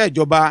òṣìṣẹ́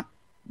ìjọba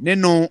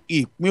nínú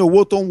ìpín owó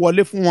tó ń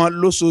wọlé fún wọn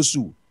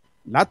lóṣooṣù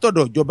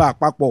látọ̀dọ̀ ìjọba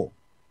àpapọ̀.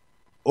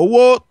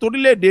 owó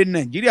torílẹ̀-èdè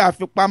Nàìjíríà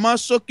fi pamọ́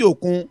sókè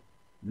òkun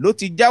ló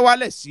ti já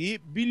wálẹ̀ sí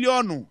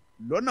bílíọ̀nù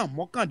lọ́nà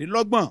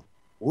 29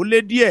 ó lé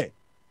díẹ̀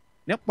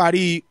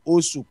níparí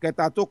oṣù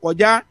kẹta tó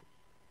kọjá.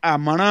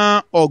 àmọ̀ràn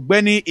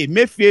ọ̀gbẹ́ni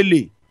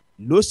Emefiele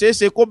ló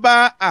ṣeéṣe kó bá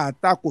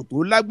àtakò tó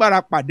lágbára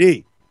pàdé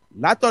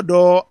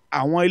látọ̀dọ̀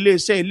àwọn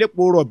iléeṣẹ́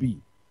elépo rọ̀bì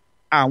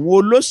àwọn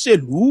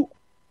olóṣèlú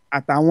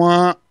àtàwọn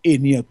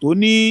ènìyàn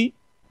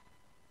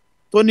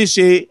tó ní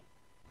ṣe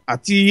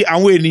àti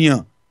àwọn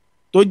ènìyàn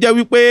tó jẹ́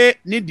wípé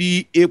nídìí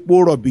epo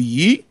rọ̀bì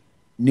yìí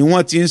ni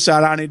wọ́n ti ń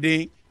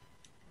sararindin.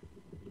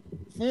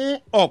 Fún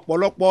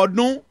ọ̀pọ̀lọpọ̀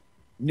ọdún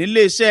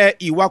níléeṣẹ́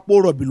ìwapò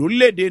rọ̀bì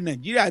lórílẹ̀‐èdè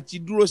Nàìjíríà ti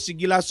dúró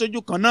sigila sójú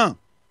kan náà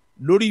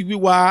lórí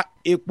wíwa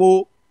epo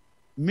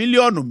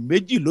mílíọ̀nù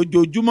 2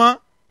 lójoojúmọ́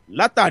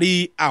látàrí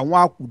àwọn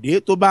akùdé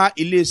tó bá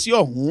iléeṣẹ́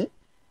ọ̀hún,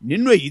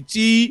 nínú èyí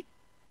tí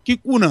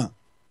kíkùnà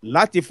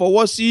láti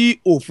fọwọ́ sí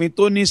òfin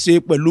tó ní ṣe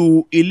pẹ̀lú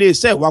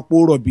iléeṣẹ́ ìwapò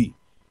rọ̀bì.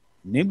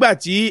 Nígbà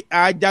tí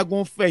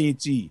ajagun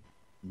fẹ̀yìntì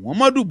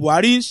Muhammadu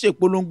Buhari ń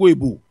ṣèpolongo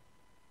ìbò,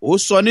 ó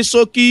sọ ní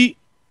ṣókí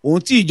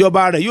ohun tí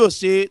ìjọba rẹ̀ yóò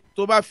ṣe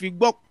tó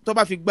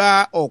bá ti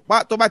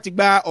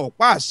gba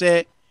ọ̀pá àṣẹ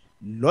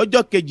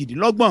lọ́jọ́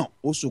 28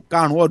 oṣù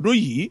karùn-ún ọdún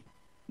yìí,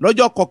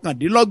 lọ́jọ́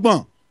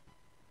 29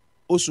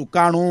 oṣù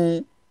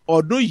karùn-ún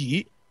ọdún yìí.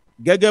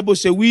 Gẹ́gẹ́ bó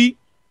ṣe wí,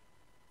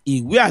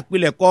 ìwé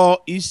àpilẹ̀kọ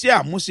iṣẹ́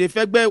àmúṣe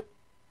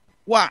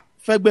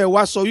fẹ́gbẹ́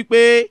wa sọ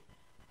wípé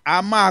a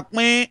máa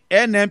pín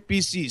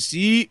NNPC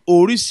sí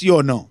oríṣi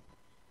ọ̀nà.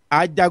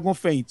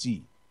 Ajagunfẹ̀yìntì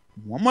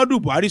Muhammadu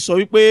Buhari sọ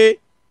wípé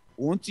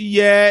ohun tí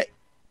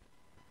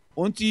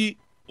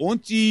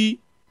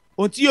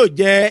yóò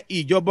jẹ́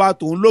ìjọba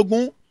tòun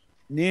lógún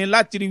ní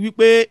láti rí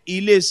wípé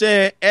iléeṣẹ́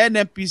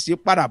NNPC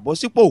padà bọ́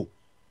sípò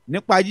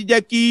nípa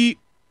jíjẹ́ kí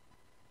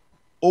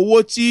owó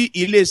tí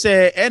iléeṣẹ́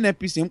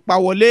NNPC ń pa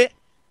wọlé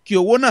kí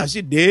owó náà sì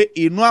dé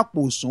inú àpò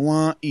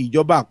òṣùwọ̀n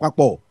ìjọba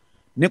àpapọ̀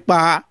nípa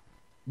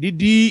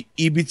dídí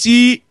ibi tí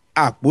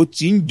àpò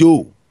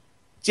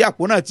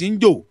náà ti ń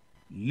jò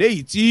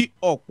léyìí tí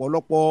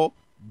ọ̀pọ̀lọpọ̀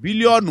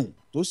bílíọ̀nù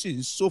tó sì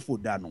ń ṣòfò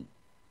dànù.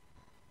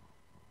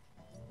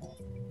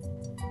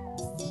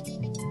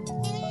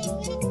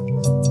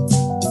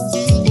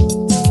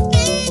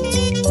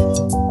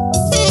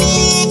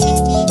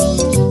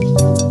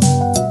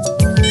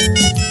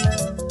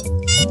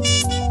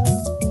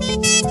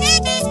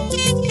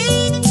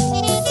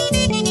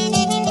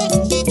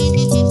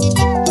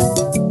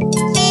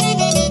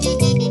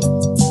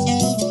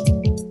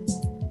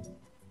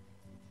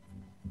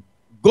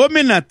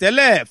 Gómìnà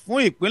tẹ́lẹ̀ fún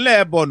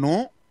ìpínlẹ̀ Borno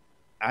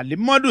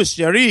Alimadu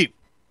Sheriff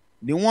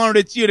ni wọ́n ń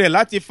retí rẹ̀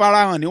láti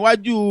farahàn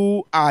níwájú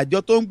àjọ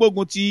tó ń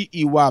gbógun ti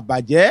ìwà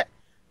àbàjẹ́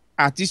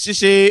àti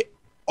ṣíṣe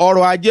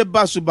ọrọ̀ ajé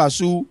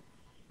báṣubàṣu.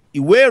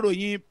 Ìwé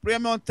ìròyìn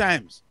Premium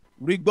Times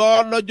rí gbọ́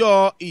lọ́jọ́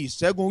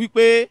Ìṣẹ́gun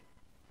wípé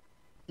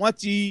wọ́n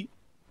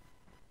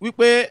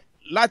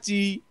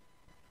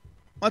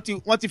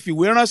ti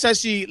fìwé ránṣẹ́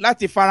sí i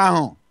láti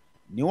farahàn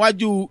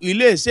níwájú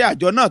iléeṣẹ́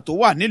àjọ náà tó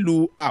wà nílùú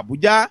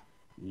Àbújá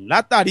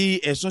látàrí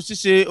ẹ̀sùn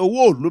ṣíṣe owó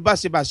òlú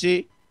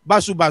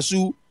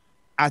báṣubàṣu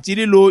àti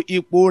lílo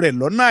ipò rẹ̀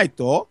lọ́nà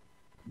àìtọ́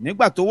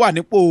nígbà tó wà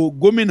nípò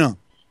gómìnà.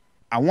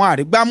 Àwọn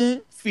àrígbámú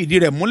fìdí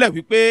rẹ̀ múlẹ̀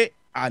wípé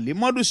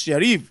Alimadu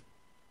Sheriff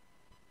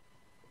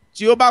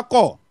tí ó bá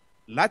kọ̀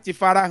láti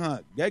farahàn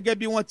gẹ́gẹ́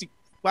bí wọ́n ti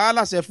pa á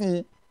láṣẹ fún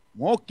un,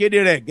 wọ́n ó kéde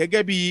rẹ̀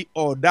gẹ́gẹ́ bí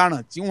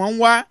ọ̀daràn tí wọ́n ń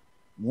wá,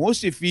 wọ́n ó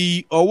sì fi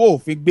ọwọ́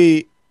òfin gbé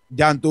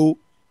janto.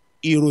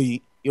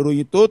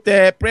 Ìròyìn tó tẹ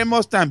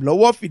Premium Times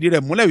lọ́wọ́ fìdí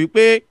rẹ̀ múlẹ̀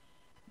wípé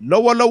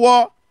lọ́wọ́lọ́wọ́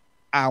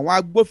àwọn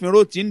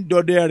agbófinró ti ń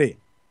dọdẹ rẹ̀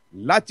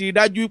láti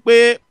dájú pé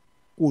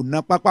kò ná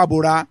pápá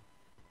bora.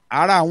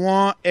 Ara àwọn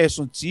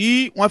ẹ̀sùn tí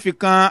wọ́n fi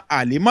kan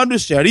Alimadu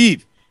Sheriff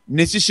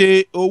ní ṣíṣe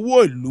owó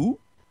ìlú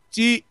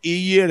tí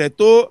iye rẹ̀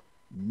tó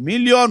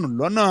mílíọ̀nù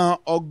lọ́nà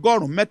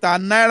 103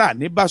 náírà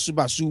ní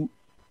báṣubàṣu,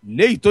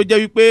 léyìí tó jẹ́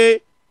wípé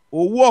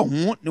owó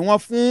ọ̀hún ni wọ́n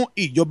fún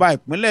ìjọba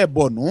ìpínlẹ̀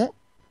Borno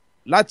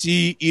láti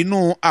inú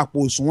àpò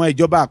òṣùwọ̀n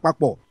ìjọba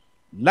àpapọ̀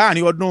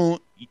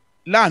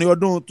láàrin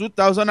ọdún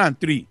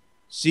 2003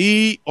 sí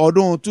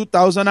ọdún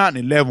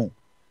 2011.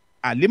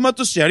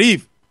 Alimadu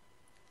Sheriff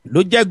ló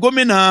jẹ́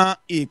gómìnà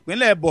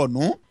ìpínlẹ̀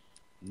Borno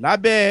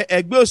lábẹ́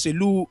ẹgbẹ́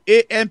òṣèlú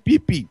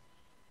ANPP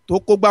tó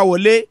kógbá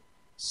wọlé.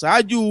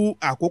 Ṣáájú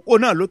àkókò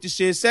náà ló ti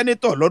ṣe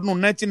sẹ́nítọ̀ lọ́dún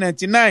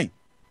 1999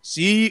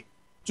 sí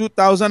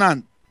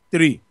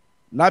 2003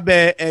 lábẹ́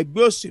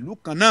ẹgbẹ́ òṣèlú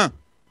kan náà.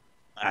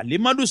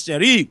 Alimadu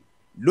Sheriff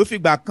ló fi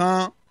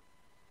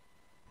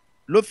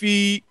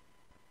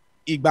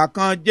ìgbà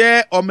kan jẹ́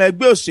ọmọ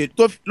ẹgbẹ́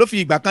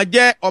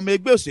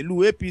òṣèlú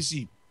APC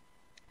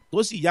tó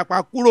sì yapa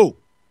kúrò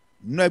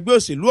nínú ẹgbẹ́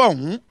òṣèlú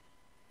ọ̀hún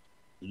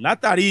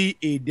látàrí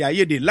èdè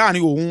àìyedè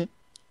láàrin òun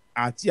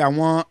àti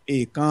àwọn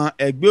èèkàn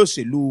ẹgbẹ́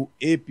òṣèlú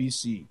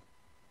APC.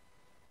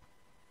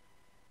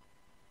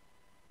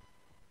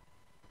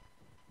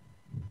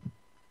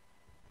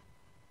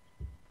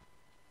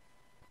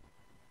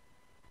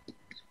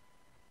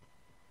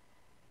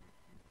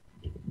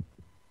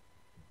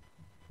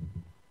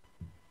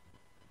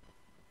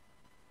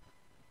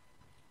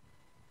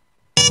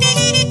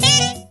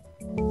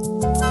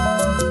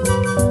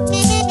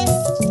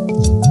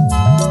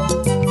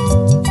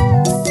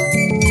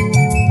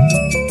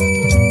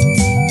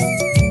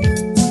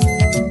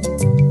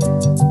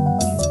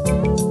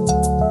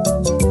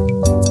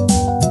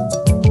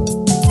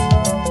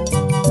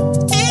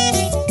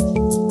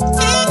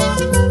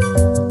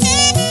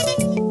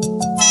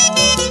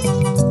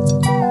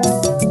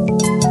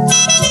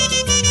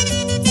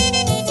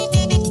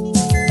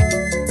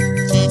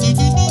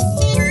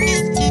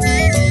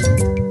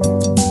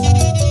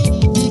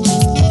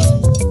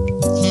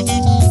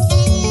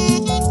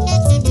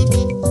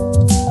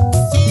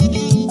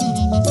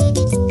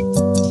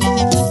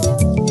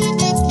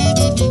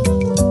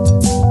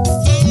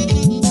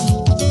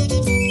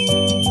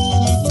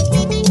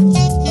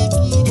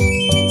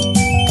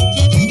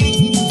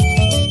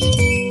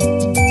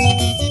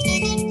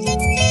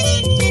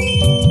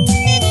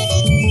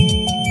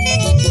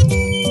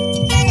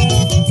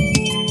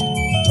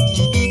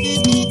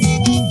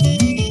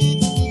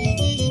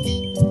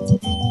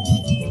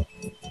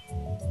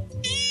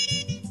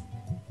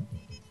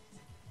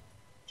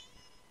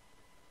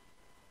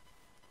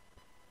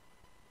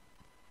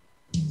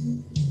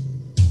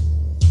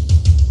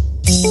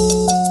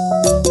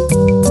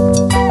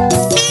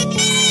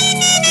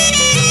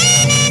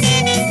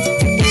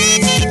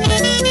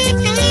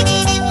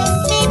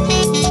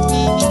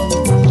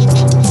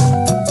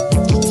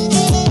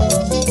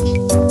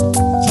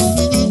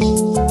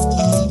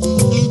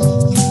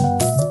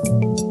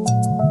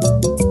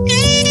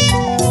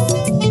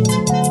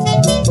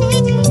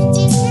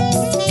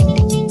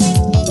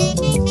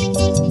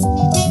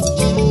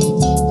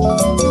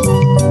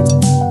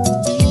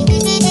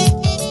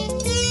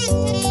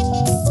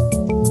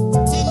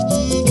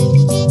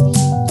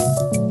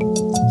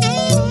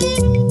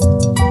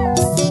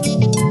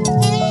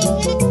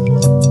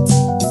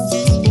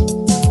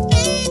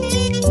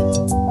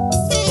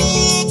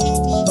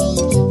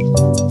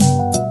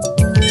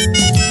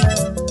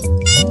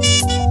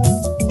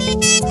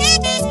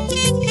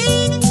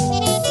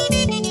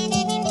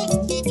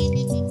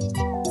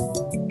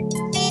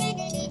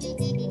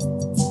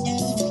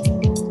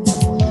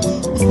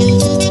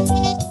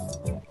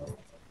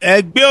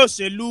 ẹgbẹ́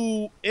òṣèlú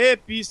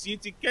APC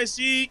ti ké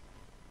sí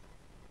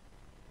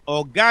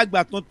ọ̀gá àgbà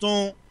tuntun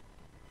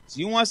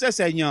tí wọ́n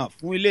ṣẹ̀ṣẹ̀ yàn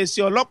fún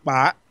iléeṣẹ́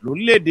ọlọ́pàá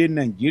lórílẹ̀‐èdè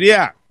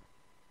Nàìjíríà.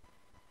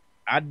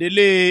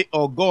 Adelé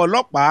ọ̀gá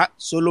ọlọ́pàá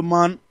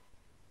Solomon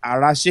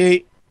Arase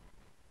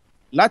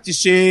láti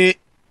ṣe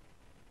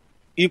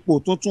ipò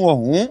tuntun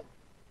ọ̀hún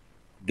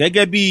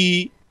gẹ́gẹ́ bí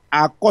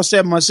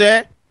akọ́ṣẹ́mọṣẹ́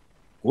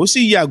kó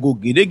sì yàgò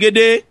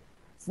gédégédé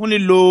fún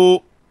lílo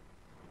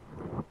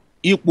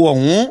ipò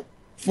ọ̀hún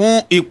fún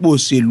ipò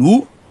òṣèlú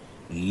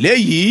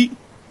léyìí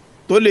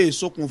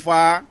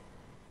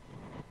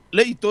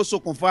tó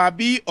ṣokùnfà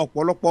bí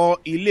ọ̀pọ̀lọpọ̀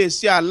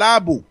iléeṣẹ́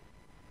aláàbò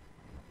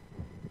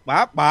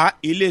pàápàá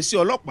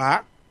iléeṣẹ́ ọlọ́pàá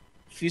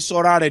fi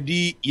sọra rẹ̀ di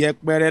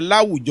yẹpẹrẹ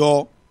láwùjọ.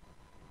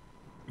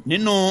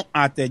 Nínú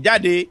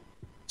àtẹ̀jáde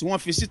tí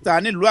wọ́n fi síta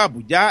nílùú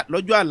Àbújá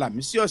lọ́jọ́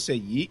Àlàmísì ọ̀sẹ̀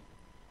yìí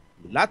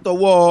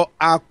látọwọ́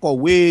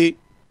akọ̀wé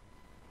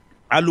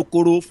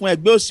alukoro fún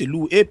ẹgbẹ́ òṣèlú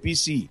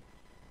APC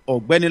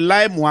ọ̀gbẹ́ni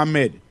Lai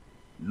Muhammed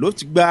ló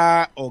ti gba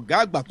ọ̀gá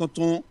àgbà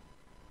tuntun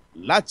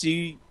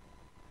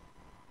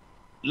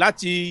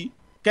láti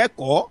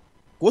kẹ́kọ̀ọ́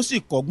kó sì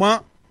kọ́gbọ́n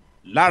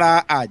lára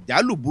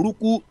àjálù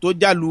burúkú tó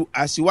jálu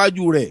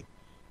aṣíwájú rẹ̀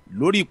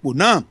lórí ipò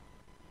náà,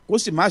 kó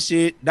sì má ṣe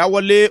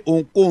dáwọ́lé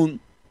ohunkóhun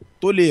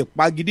tó lè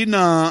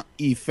pagidínà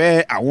ìfẹ́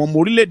àwọn ọmọ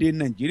orílẹ̀-èdè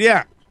Nàìjíríà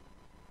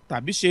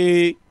tàbí ṣe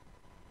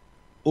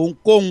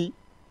ohunkóhun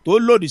tó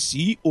lòdì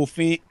sí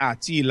òfin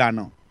àti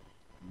ìlànà.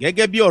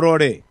 Gẹ́gẹ́ bí ọ̀rọ̀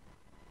rẹ̀,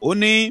 ó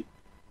ní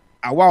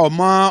àwa ò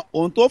mọ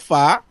ohun tó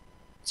fà á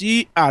tí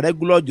ààrẹ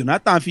Goodluck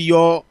Jonathan fi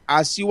yọ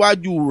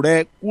aṣíwájú rẹ̀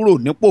kúrò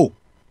nípò,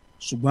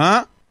 ṣùgbọ́n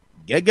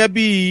gẹ́gẹ́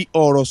bí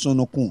ọ̀rọ̀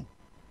sùnùkùn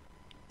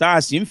tá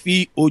a sì ń fi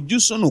ojú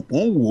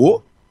sùnùkùn wò ó,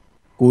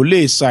 kò lè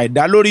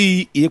ṣàìdá lórí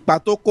ipa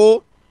tó kó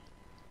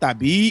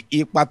tàbí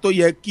ipa tó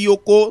yẹ kí ó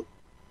kó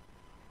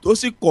tó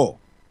sì kọ̀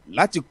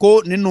láti kó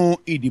nínú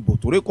ìdìbò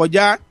tó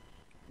rékọjá.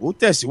 Ó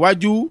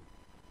tẹ̀síwájú,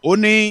 ó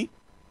ní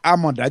a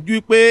mọ̀ dájú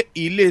pé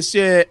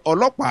iléeṣẹ́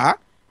ọlọ́pàá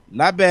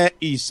lábẹ́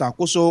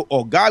ìṣàkóso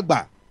ọ̀gá àgbà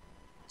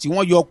tí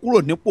wọ́n yọ kúrò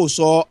nípò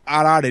sọ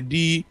ara rẹ̀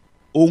di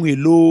ohun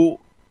èlò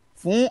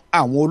fún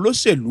àwọn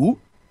olóṣèlú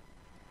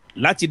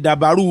láti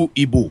dàbàrú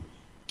ìbò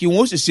kí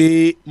wọ́n sì ṣe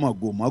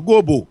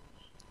mọ̀gòmọ́gòbò.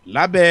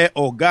 Lábẹ́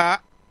ọ̀gá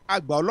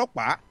àgbà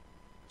ọlọ́pàá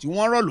tí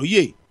wọ́n rọ̀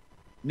lóyè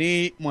ní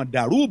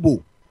mọ̀dàrúbò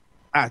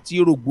àti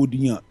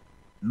rògbòdìyàn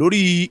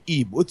lórí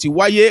ìbò ti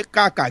wáyé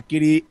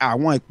káàkiri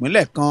àwọn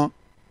ìpínlẹ̀ kan,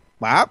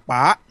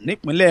 pàápàá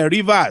nípínlẹ̀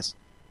Rivers,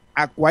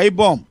 Akwa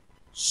Ibom,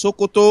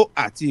 Sokoto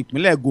àti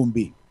ìpínlẹ̀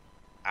Gombe.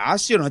 A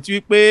sì rántí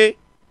wípé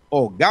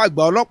ọ̀gá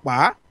àgbà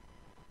ọlọ́pàá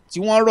tí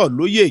wọ́n rọ̀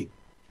lóyè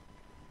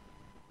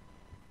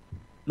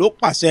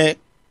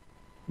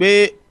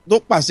ló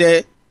pàṣẹ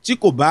tí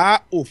kò bá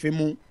òfin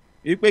mu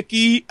wípé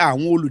kí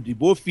àwọn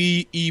olùdìbò fi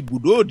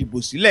ibùdó òdìbò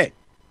sílẹ̀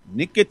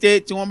ní kété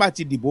tí wọ́n bá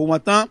ti dìbò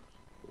wọn tán.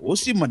 Ó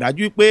sì mọ̀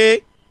dájú pé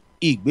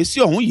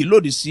ìgbésẹ̀ ọ̀hún yìí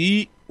lòdì sí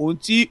ohun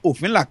tí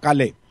òfin là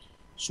kalẹ̀,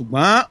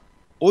 ṣùgbọ́n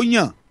ó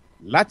yàn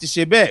láti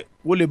ṣe bẹ́ẹ̀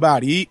kó lè bá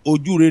rí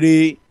ojú rere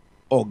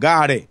ọ̀gá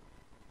rẹ̀.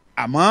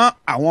 Àmọ́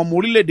àwọn ọmọ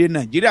orílẹ̀-èdè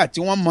Nàìjíríà tí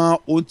wọ́n mọ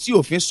ohun tí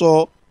òfin sọ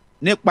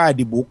nípa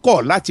ìdìbò kọ̀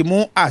láti mú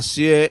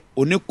àṣẹ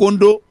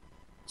oníkóńdó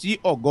tí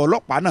ọ̀gá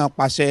ọlọ́pàá náà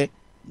pàṣẹ.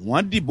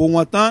 Wọ́n dìbò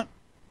wọn tán,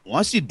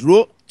 wọ́n sì dúró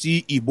ti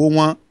ìbò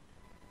wọn.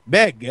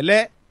 Bẹ́ẹ̀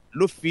gẹ́lẹ́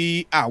ló fi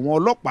àwọn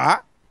ọlọ́pàá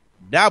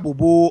dáàbò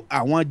bo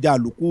àwọn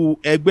jàǹdùkú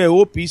ẹgbẹ́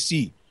OPC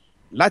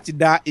láti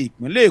da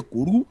ìpínlẹ̀ Èkó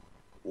rú.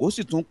 Ó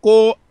sì tún kó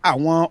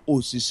àwọn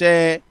òṣìṣẹ́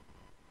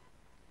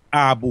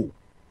ààbò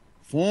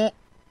fún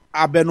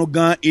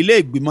abẹnugan ilé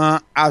ìgbìmọ̀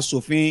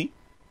asòfin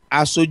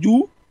aṣojú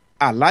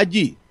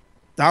Alhaji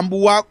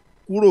Tambuwa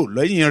kúrò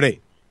lẹ́yìn rẹ̀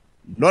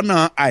lọ́nà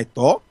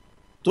àìtọ́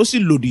tó sì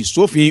lòdì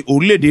sófin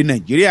orílẹ̀-èdè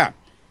Nàìjíríà.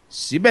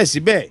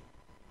 Síbẹ̀síbẹ̀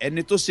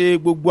ẹni tó ṣe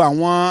gbogbo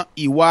àwọn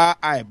ìwà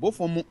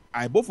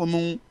àìbófinmu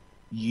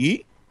yìí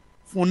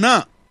fún náà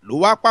ló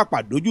wá pàpà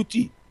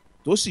dójútì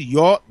tó sì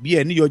yọ bí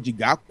ẹni yọ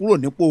jìgá kúrò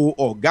nípò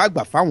ọ̀gá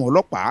àgbà fáwọn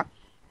ọlọ́pàá.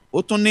 Ó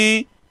tún ní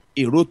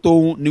èrò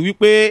tóun ni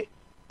wípé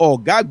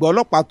ọ̀gá àgbà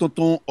ọlọ́pàá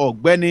tuntun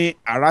ọ̀gbẹ́ni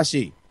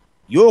Arase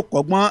yóò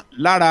kọ́gbọ́n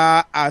lára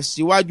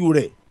aṣíwájú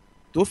rẹ̀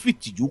tó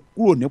fìtìjú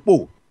kúrò nípò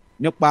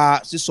nípa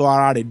sísọ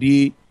ara rẹ̀ di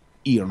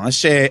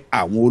ìránṣẹ́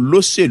àwọn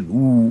olóṣèlú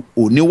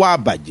oníwà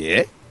àbàjẹ́.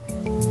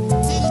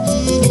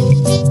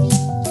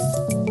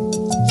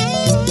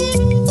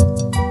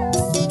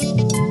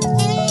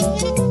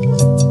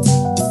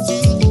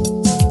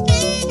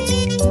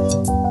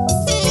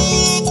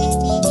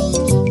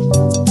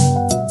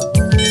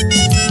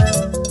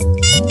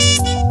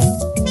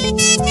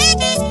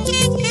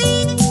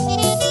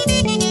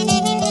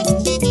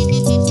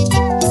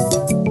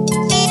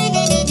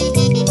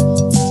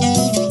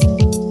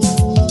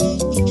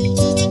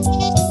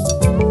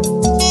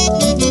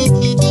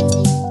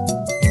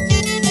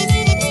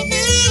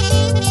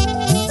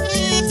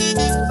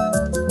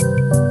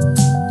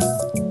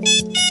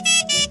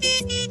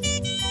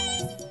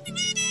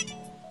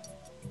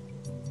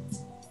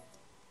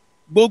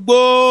 Gbogbo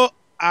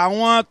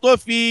àwọn tó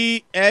fi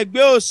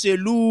ẹgbẹ́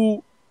òṣèlú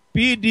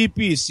PDP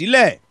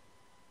sílẹ̀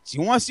tí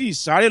wọ́n sì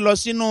sáré lọ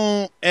sínú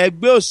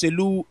ẹgbẹ́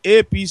òṣèlú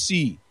APC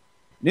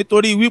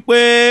nítorí wípé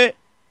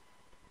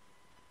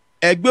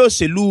ẹgbẹ́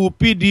òṣèlú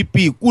PDP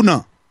kùnà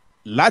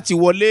láti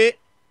wọlé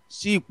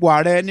sí ipò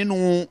ààrẹ nínú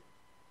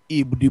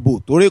ìdìbò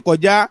tó ré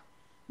kọjá.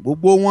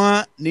 Gbogbo wọn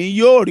ni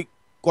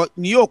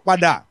yóò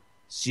padà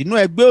sínú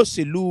ẹgbẹ́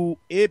òṣèlú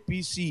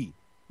APC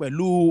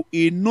pẹ̀lú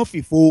inú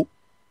fìfo.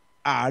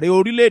 Ààrẹ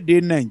orílẹ̀-èdè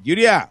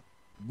Nàìjíríà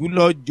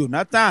Goodluck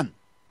Jonathan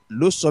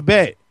ló sọ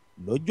bẹ́ẹ̀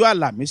lọ́jọ́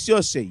Àlàmísì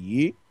ọ̀sẹ̀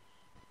yìí.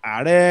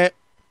 Ààrẹ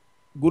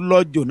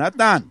Goodluck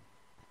Jonathan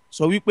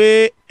sọ wípé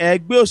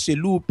ẹgbẹ́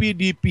òṣèlú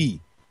PDP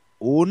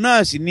òun náà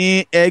sì ni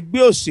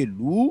ẹgbẹ́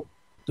òṣèlú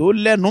tó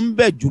lẹ́nu ń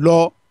bẹ̀ jùlọ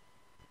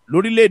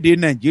lórílẹ̀‐èdè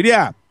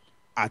Nàìjíríà,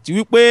 àti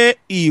wípé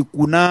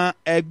ìkùnà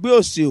ẹgbẹ́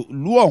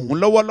òṣèlú ọ̀hún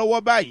lọ́wọ́lọ́wọ́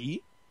báyìí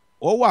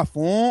ó wà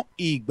fún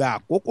ìgbà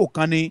àkókò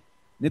kan ni,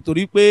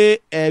 nítorí pé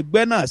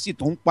ẹgbẹ́ náà sì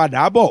tún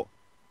padà bọ̀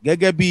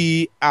gẹ́gẹ́ bí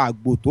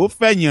àgbò tó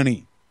fẹ̀yìn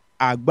rìn,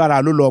 agbára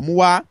ló lọ mú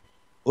wá.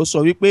 Ó sọ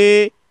wípé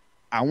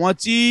àwọn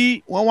tí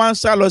wọ́n wá ń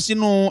sá lọ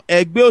sínú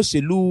ẹgbẹ́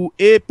òṣèlú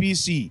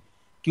APC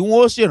kí wọ́n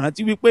ó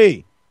ṣèrántí wípé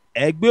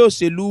ẹgbẹ́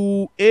òṣèlú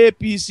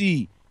APC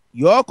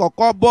yóò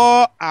kọ́kọ́ bọ́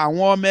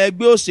àwọn ọmọ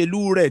ẹgbẹ́ òṣèlú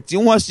rẹ̀ tí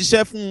wọ́n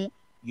ṣiṣẹ́ fún,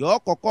 yóò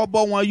kọ́kọ́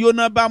bọ́ wọn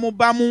yóná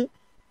bámúbámú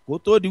kó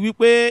tó di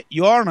wípé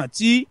yóò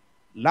rántí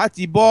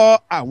láti bọ́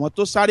àwọn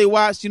tó sáré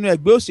wá sínú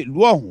ẹgbẹ́ òṣèlú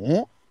ọ̀hún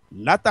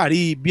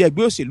látàrí bí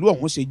ẹgbẹ́ òṣèlú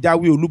ọ̀hún ṣe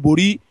jáwé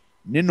olúborí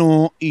nínú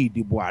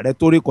ìdìbò ààrẹ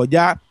tó ré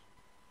kọjá.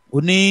 Ó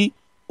ní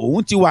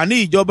òun ti wà ní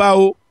ìjọba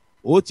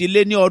ó ti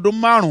lé ní ọdún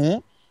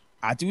 5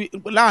 àti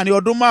láàrin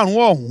ọdún 5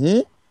 ọ̀hún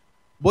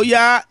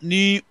bóyá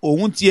ni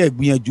òun tiẹ̀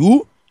gbìyànjú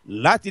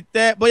láti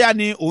bóyá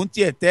ni òun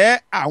tiẹ̀ tẹ́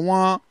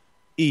àwọn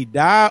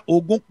ìdá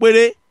 20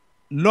 péré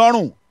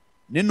lọ́rùn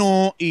nínú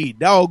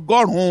ìdá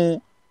 100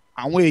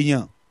 àwọn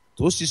èèyàn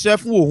tó ṣiṣẹ́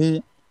fún òun.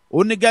 Ó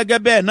ní gẹ́gẹ́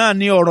bẹ́ẹ̀ náà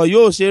ni ọ̀rọ̀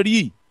yóò ṣe rí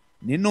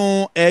nínú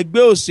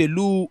ẹgbẹ́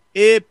òṣèlú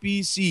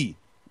APC,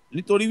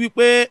 nítorí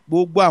wípé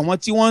gbogbo àwọn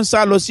tí wọ́n ń sá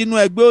lọ sínú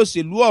ẹgbẹ́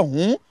òṣèlú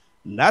ọ̀hún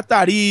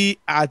látàrí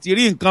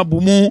àtirí nǹkan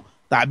bùmú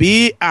tàbí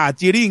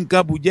àtirí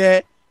nǹkan bùjẹ,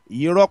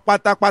 irọ́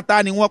pátápátá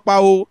ni wọ́n pa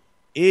o.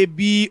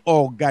 Ebi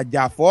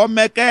ọ̀gàjàfọ́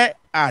mẹ́kẹ́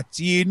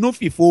àti inú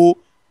fìfo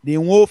ni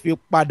wọ́n fi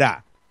padà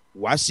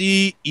wá sí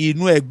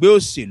inú ẹgbẹ́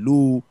òṣèlú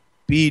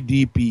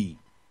PDP.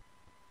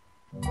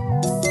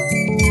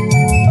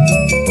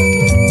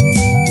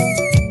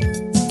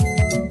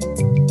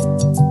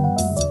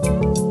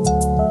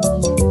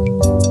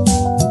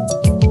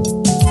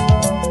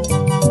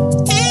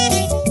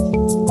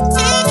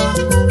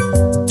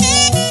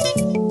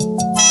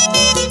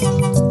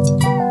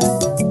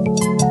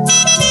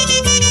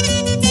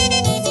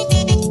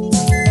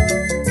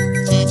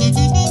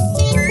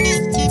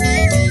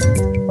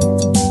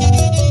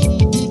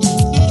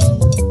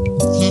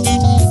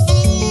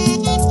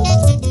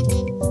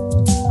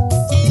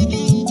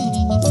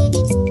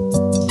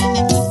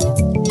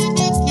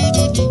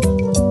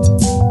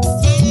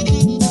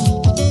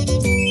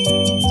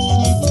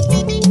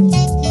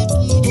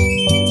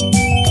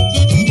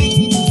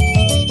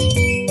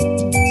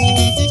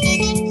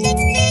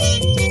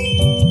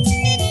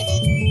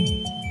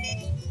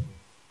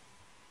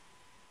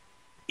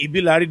 Ibi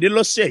lárídé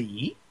lọ́sẹ̀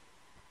yìí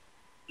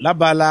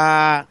lábala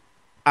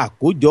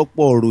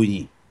àkójọpọ̀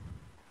òròyìn.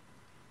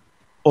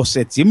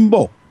 Ọ̀sẹ̀ tí ń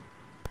bọ̀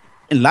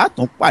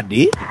látún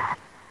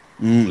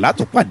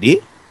pàdé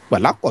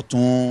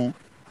pàlákọ̀tún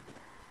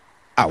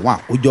àwọn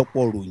àkójọpọ̀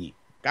òròyìn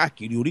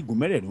káàkiri orígun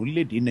mẹ́rẹ̀ẹ̀rin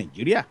orílẹ̀-èdè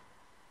Nàìjíríà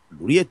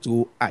lórí ètò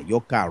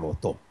Àyọkà Ara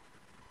Ọ̀tọ̀.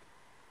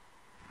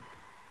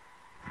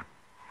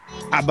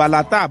 Abala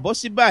tá a bọ́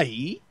sí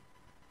báyìí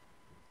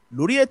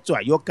lórí ètò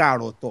Àyọkà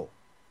Ara Ọ̀tọ̀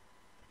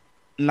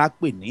la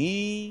pè ní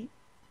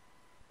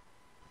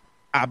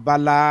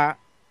abala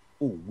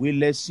òwe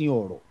lẹ́sìn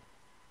ọ̀rọ̀.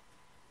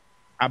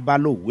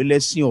 Abala òwe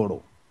lẹ́sìn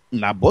ọ̀rọ̀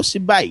la bọ́ sí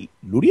báyìí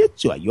lórí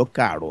ètò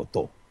Àyọkà Ara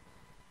Ọ̀tọ̀.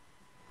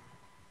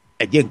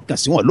 Ẹ jẹ́ nǹkan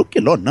sí wọn lókè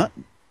lọ́nà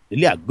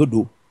nílé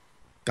àgọ́dọ̀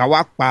ká wá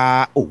pa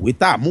òwe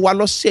tá a mú wá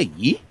lọ́sẹ̀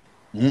yìí.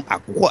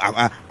 Àkókò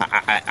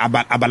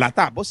abala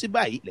tá a bọ́ sí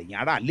báyìí lẹ́yìn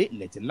aráalé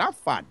lẹ́tì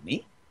láǹfààní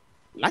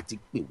láti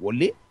pè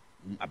wọlé.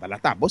 Abala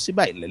tá a bọ́ sí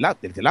báyìí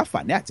lẹ́tì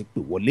láǹfààní àti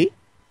pè wọlé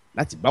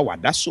láti bá wa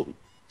dá sọ̀rọ̀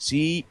sí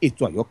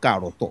ètò Àyọkà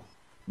Ara Ọ̀tọ̀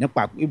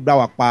nípa bá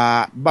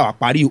wa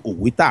parí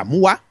òwe tá a mú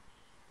wá.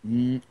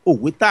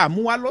 Òwe tá a mú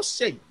wá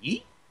lọ́sẹ̀ yìí,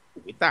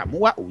 òwe tá a mú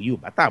wá, òwe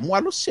Yorùbá tá a mú wá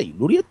lọ́sẹ̀ yìí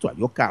lórí ètò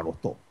Àyọkà Ara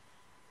Ọ̀tọ̀.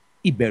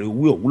 Ìbẹ̀rẹ̀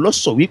òwe ọ̀hún ló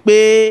sọ wípé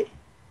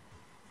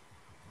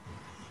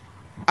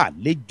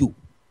àlejò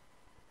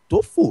tó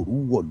fòru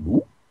wọ̀lú,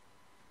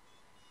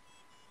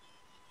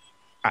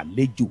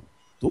 àlejò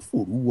tó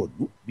fòru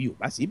wọ̀lú bí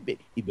Yorùbá sì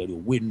ìbẹ̀rẹ̀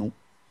òwe nu.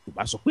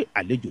 Yorùbá sọ pé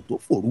àlejò tó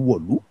fòru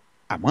wọ̀lú,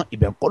 àmọ́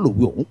ibẹ̀ ń kọ́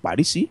lòwe ọ̀hún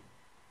parí sí.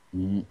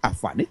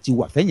 Àǹfààní ti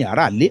wà fẹ́yìn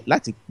aráalé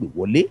láti pè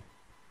wọlé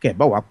kẹ́ ẹ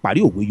bá wa parí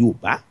òwe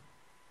Yorùbá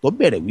tó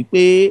bẹ̀rẹ̀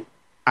wípé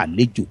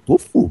àlejò tó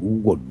fòru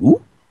wọ̀lú.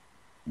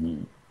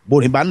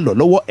 Bórin bá ń lọ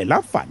lọ́wọ́ ẹ̀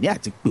láǹfààní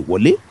àti pè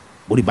wọlé,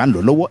 bórin bá ń lọ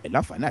lọ́wọ́ ẹ̀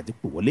láǹfààní àti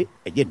pè wọlé.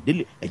 Ẹ̀jẹ̀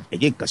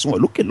nǹkan sí wọn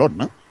lókè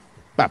lọ́nà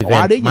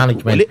Event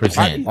Management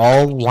present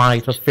All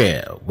White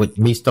Affair with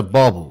Mr.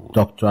 Bubble,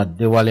 Dr.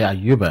 Adewale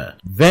Ayuba.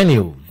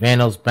 Venue,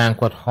 Venus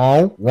Banquet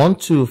Hall,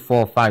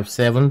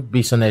 12457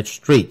 Bisonet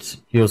Street,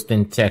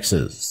 Houston,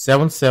 Texas,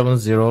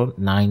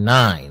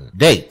 77099.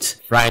 Date,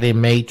 Friday,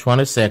 May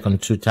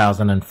 22nd,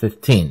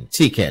 2015.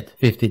 Ticket,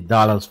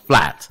 $50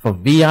 flat. For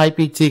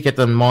VIP ticket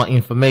and more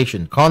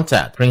information,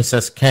 contact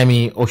Princess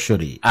Kemi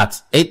Oshodi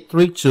at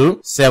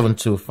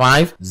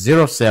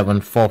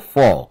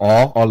 832-725-0744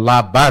 or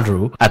Ola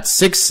Badru at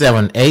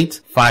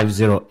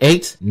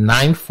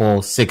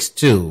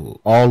 678-508-9462.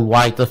 All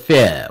White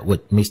Affair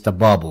with Mr.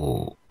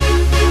 Bubble.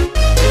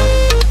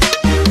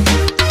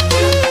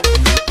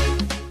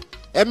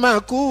 ẹ máa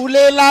kú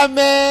lé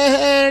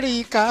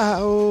l'Amẹ́ríkà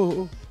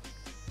o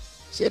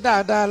ṣé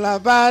dáadáa la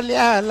bá lé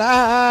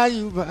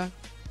Aláyùbá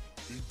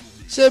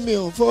ṣé mi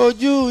ò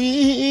fojú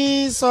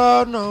yín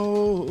sọ́nà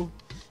o.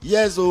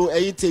 yes o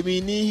ẹ̀yin tèmi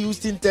ní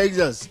Houston,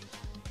 Texas.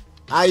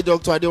 Hi,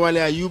 Dr.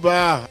 Adewale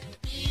Ayuba.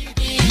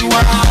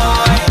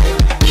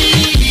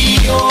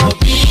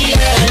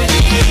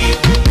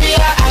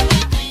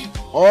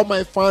 All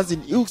my fans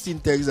in Houston,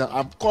 Texas,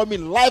 I'm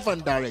coming live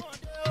and direct.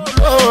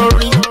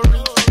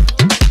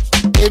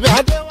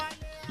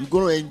 You're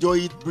going to enjoy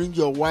it. Bring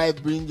your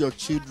wife, bring your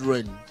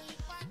children.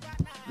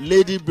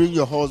 Lady, bring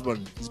your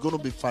husband. It's going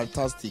to be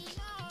fantastic.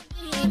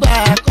 We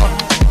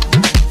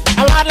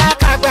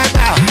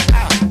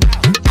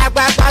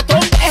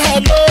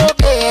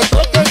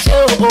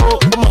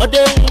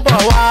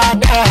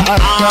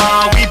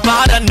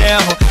bother now.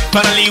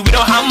 Finally, we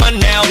don't hammer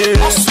now.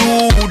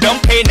 Sue,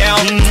 don't pay now.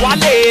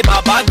 Wale,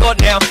 Baba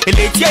God now.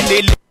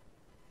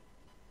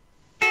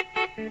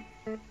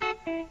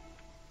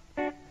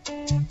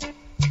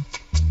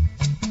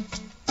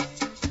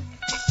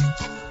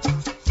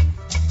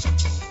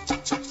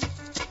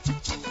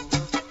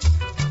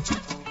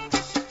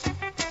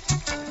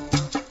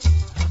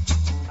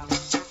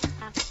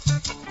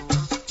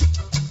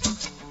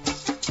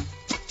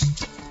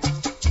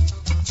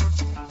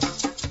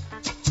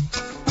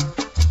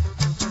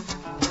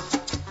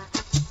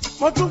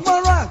 mo tún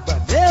gbọ́rọ̀ àgbà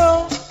dé o.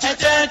 ẹ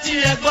jẹ́ tí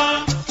ẹ gbọ́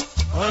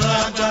ọ̀rọ̀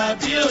àgbà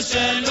bí ó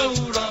ṣe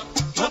lówùrọ̀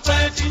mo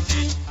pẹ́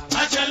títí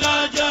àṣẹ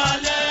lọ́jọ́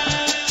alẹ́.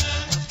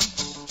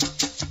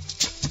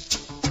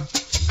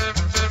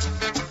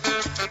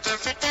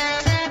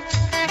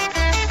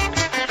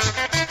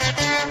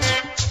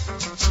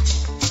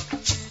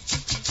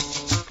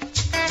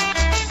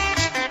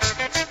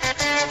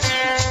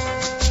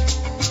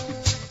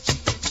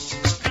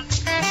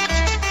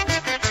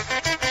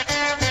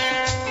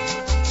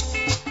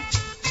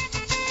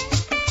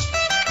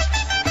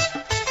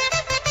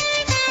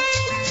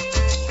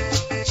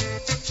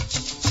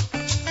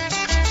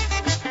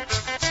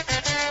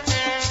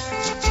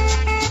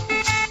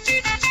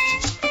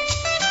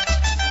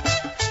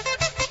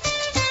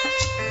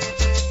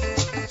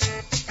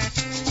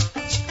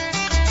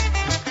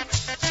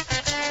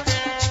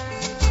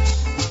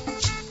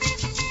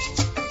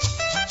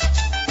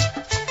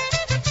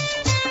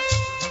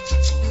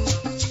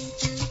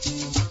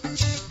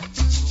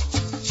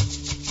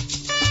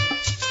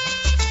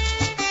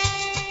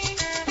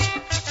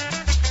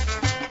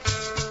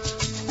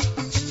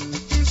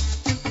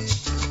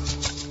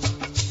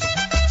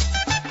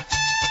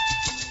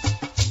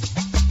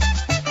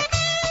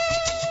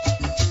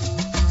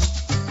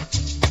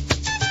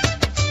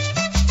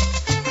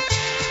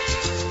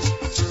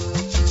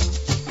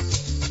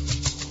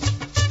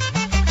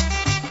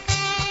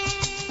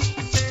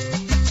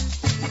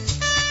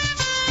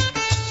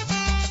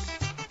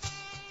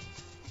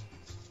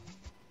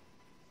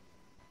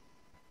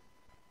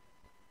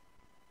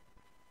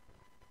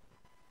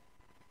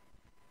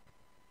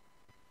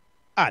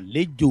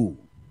 àlejò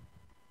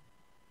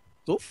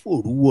tó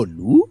fòru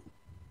wọ̀lú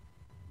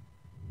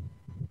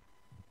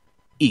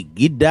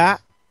ìgídá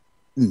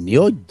ní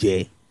ọ̀jẹ̀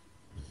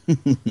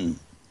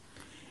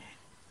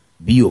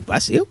bí Yorùbá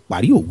ṣe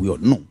parí òwe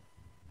ọ̀nà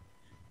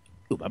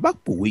Yorùbá bá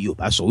pòwe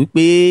Yorùbá sọ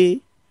wípé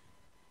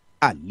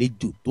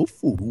àlejò tó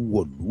fòru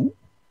wọ̀lú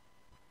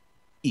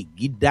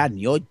ìgídá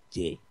ní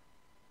ọ̀jẹ̀.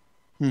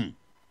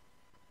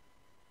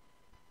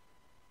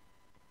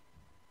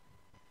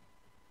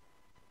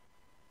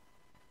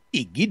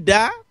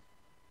 Ìgídá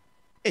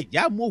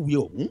ẹ̀já mọ̀wé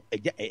ọ̀hún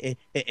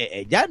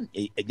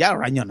ẹ̀já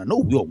ranyànnà náà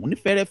òwe ọ̀hún ní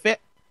fẹ́rẹ́fẹ́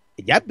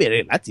ẹ̀já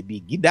bẹ̀rẹ̀ láti bí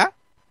ìgídá.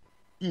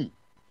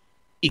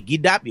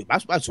 Ìgídá bí bá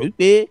sọ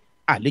wípé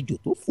àlejò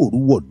tó fòru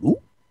wọ̀lú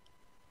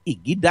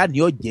ìgídá ni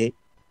ó jẹ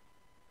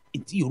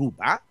ti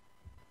Yorùbá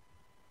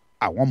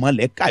àwọn ọmọ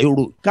ilẹ̀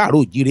káàró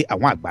òjíire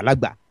àwọn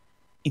àgbàlagbà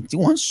tí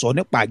wọ́n ń sọ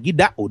nípa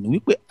ìgídá òní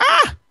wípé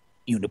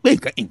ìyọ̀n ní pé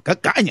nǹkan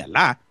káàyàn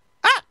láà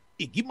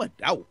ìgímọ̀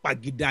dá o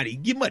pagídá rẹ̀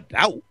ìgímọ̀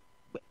dá o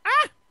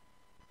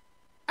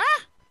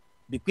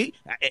bí pé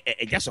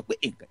ẹ̀já sọ pé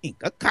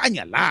nǹkan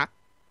káàyàn láà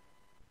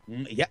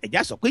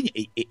ẹ̀já sọ pé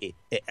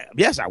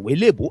bí àṣà àwọn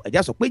eléèbó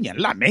ẹ̀já sọ pé èèyàn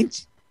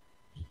làmẹ́ǹtì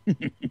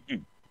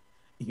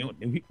ìyọ̀n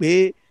ní wípé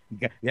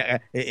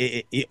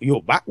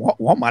Yorùbá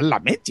wọ́n máa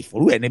làmẹ́ǹtì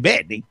fúnrú ẹni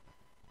bẹ́ẹ̀ ni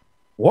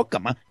wọ́n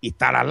kàn máa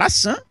ìtara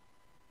lásán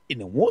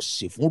ni wọ́n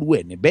ṣe fúnrú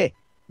ẹni bẹ́ẹ̀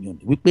yàn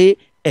ní wípé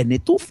ẹni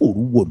tó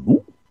fòru wọ̀lú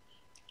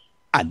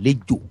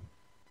àlejò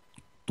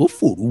tó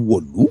fòru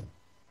wọ̀lú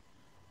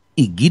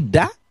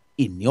ìgídá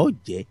ìní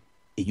ọ̀jẹ̀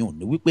èyàn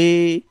ní wípé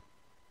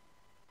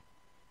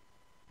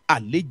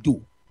àlejò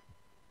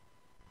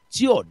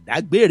tí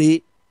ọ̀dágbére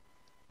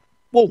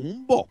pòun ń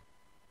bọ̀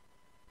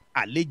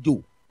àlejò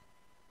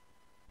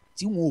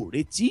tí wọn ò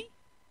retí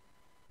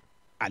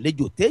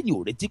àlejò tẹ́yìn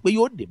ò retí pé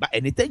yóò dé bá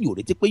ẹni tẹ́yìn ò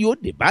retí pé yóò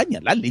dé bá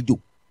yàn lálejò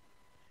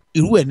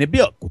irú ẹni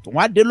bẹ́ẹ̀ kò tún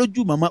wá dé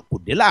lójú mọ́mọ́ kò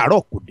dé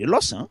láàárọ̀ kò dé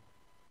lọ́sàn-án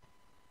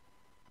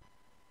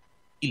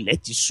ilẹ̀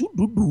ti ṣú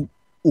dúdú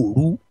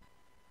òru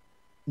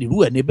irú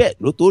ẹni bẹ́ẹ̀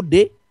ló tó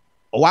dé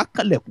ọwọ́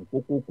akànlẹ̀kùn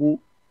kókókó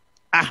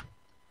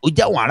ó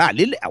já àwọn ará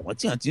àlélẹ̀ àwọn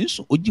tí wọ́n ti ń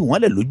sùn ó jí wọ́n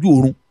lẹ̀ lójú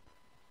oorun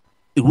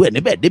irú ẹni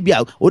bẹ́ẹ̀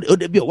ó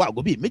débi ọwọ́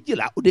àgọ́ bíi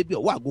 12 ó débi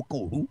ọwọ́ àgọ́ kan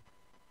òru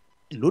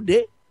lóde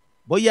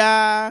bóyá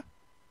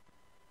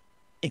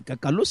nǹkan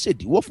kan ló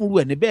ṣèdíwọ́ fúnrú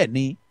ẹni bẹ́ẹ̀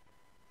ni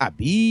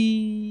àbí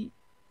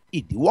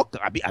ìdíwọ́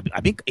kan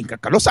àbí nǹkan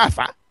kan ló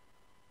ṣàfà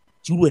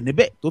tírú ẹni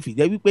bẹ́ẹ̀ tó fi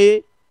jẹ́ wípé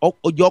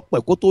ọjọ́ pẹ́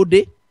kó tó dé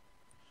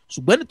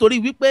ṣùgbọ́n nítorí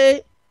wípé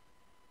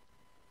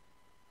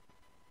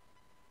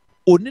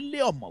onílé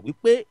ọmọ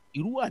wípé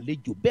irú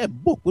àlejò bẹ́ẹ̀ ń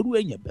bọ̀ pẹ̀lú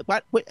èèyàn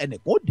bẹ́ẹ̀ pé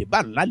ẹnìkan ó dé bá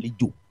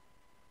lálejò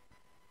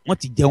wọ́n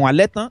ti jẹun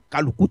alẹ́ tán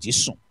kálukú ti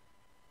sùn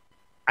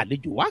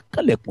àlejò wa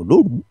kànlẹ̀kùn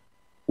lóru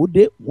ó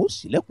dé wọ́n ó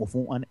ṣílẹ̀kùn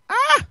fún wọn ni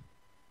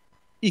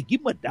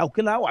ìgímọ̀ dá o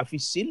kí láwà fi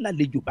ṣe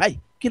lálejò báyìí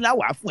kí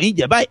láwà fún yín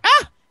jẹ báyìí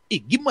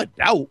ìgímọ̀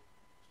dá o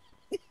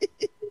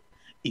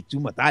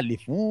ìtumọ̀ tá a lè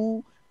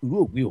fún irú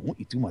òwe ọ̀hún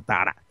ìtumọ̀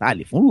tààrà tá a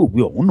lè fún irú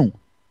òwe ọ̀hún nù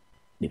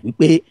ní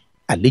wípé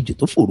àlejò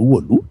tó fòru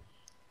wọ̀lú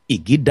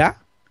ìgídá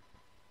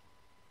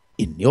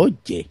ìní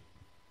ọ̀jẹ̀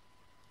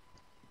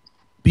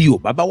bí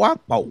Yorùbá bá wá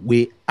pa òwe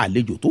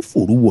àlejò tó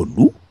fòru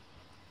wọ̀lú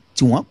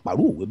tí wọ́n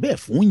pàrọ̀ òwe bẹ́ẹ̀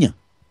fún yàn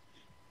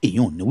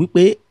èèyàn ní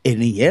wípé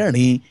ẹni yẹn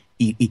rìn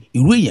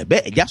irú èèyàn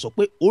bẹ́ẹ̀ ẹ̀já sọ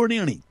pé ó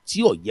rìnrìn tí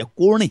ò yẹ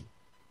kó rìn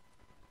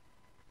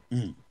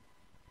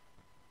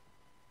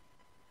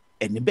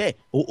ẹni bẹ́ẹ̀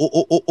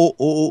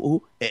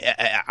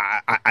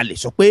a lè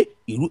sọ pé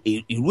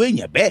irú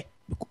èèyàn bẹ́ẹ̀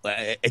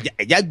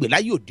ẹ̀já gbé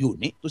láyé òde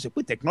òní tó ṣe pé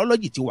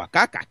tẹkinọ́lọ́jì ti wà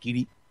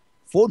káàkiri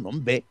fóònù ń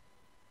bẹ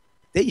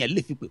téèyàn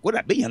lè fi pè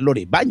kódà béèyàn lọ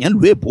rè báyàn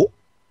lu èbó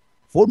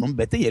fóònù ń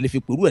bẹ téèyàn lè fi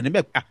pè irú ẹni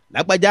bẹ́ẹ̀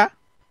lágbájá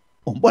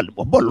mò ń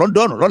bọ̀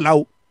London lọ́la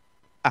o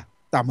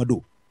tàmọ̀dò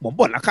mò ń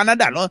bọ̀ lá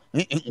Canada lọ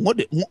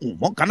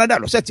mò ń Canada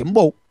lọ́sẹ̀ tí ń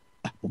bọ̀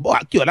mò ń bọ̀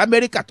kí ọ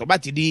lamẹ́ríkà tó bá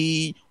ti di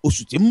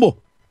oṣù tí ń bọ̀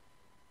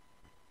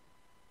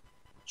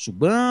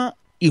ṣùgbọ́n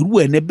irú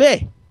ẹni bẹ́ẹ̀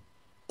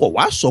kò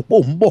wá sọ pé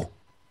òun bọ̀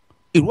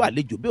irú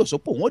àlejò bẹ́ẹ̀ sọ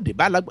pé òun ò dé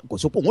bá kò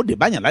sọ pé òun ò dé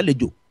bá yàn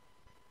lálejò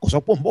kò sọ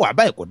pé òun bọ̀ wá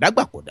báyìí kò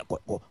dágbà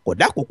kò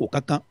dá kòkò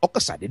kankan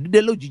ọkàn sàdédé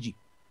lójijì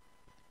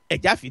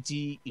ẹ̀já fi ti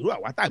irú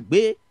àwa tá à ń gbé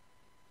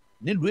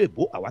nílùú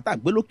èbó àwa tá à ń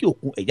gbé lókè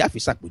òkun ẹ̀já fi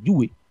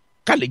ṣàpèjúwe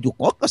kálejò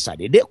kan ọkàn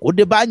sàdédé kò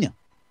dé bá yàn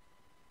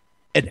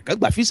ẹnìkan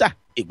gba físà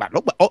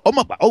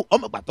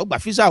ọmọgbà tó gba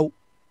físà o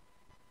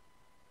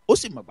ó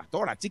sì mọ̀gbà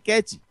tó ra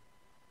tíkẹ́ẹ̀tì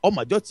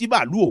ọmọjọ́ tí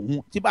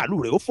bàálù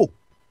rẹ̀ ó fò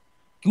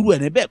kírú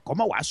ẹni bẹ́ẹ̀ kọ́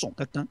mọ̀ wàá sùn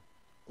kankan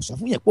kò sọ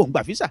fún yẹn pé òun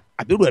gba físà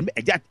àbí irú ẹni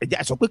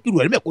ẹ̀já sọ pé kírú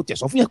ẹni bẹ́ẹ̀ kò tẹ̀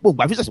sọ fún yẹn pé òun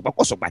gba físà ṣùgbọ́n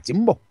kò sọ̀gbà tí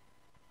ń bọ̀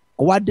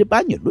kó wá dé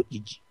báyẹn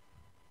lójijì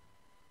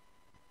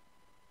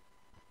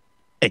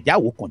ẹ̀já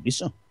wo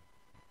condition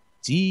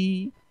tí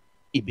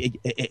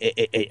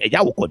ẹ̀já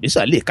wo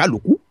condition lè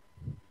kálukú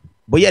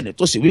bóyá ẹni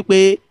tó ṣe wípé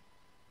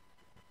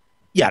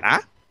yàrá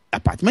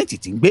apàtímẹ́ǹtì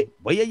tí ń gbé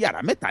bóyá yàrá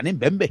 3 ní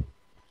bẹ́ẹ̀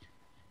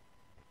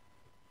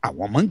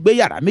àwọn ọmọ ń gbé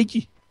yàrá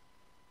 2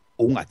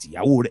 òun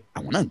àtìyàwó rẹ̀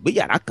àwọn náà ń gbé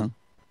yàrá kan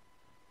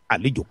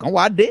àlejò kan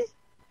wá dé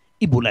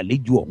ibo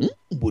làlejò ọ̀hún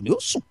ibo ni ó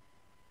sùn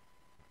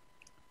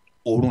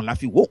oorun la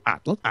fi wo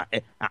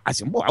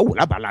àsìnbọ̀ àwò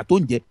lábala tó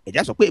ń jẹ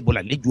ẹ̀já sọ pé ibo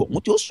làlejò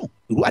ọ̀hún tí ó sùn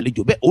irú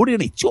àlejò bẹ́ẹ̀ ó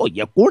rìnrìn tí ò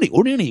yẹ kó rìn ó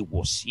rìnrìn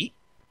ìwọ̀sí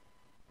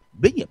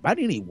béèyàn bá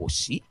rìnrìn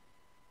ìwọ̀sí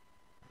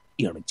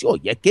ìrìn tí ò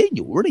yẹ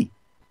kéèyàn ó rìn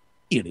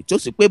ìrìn tó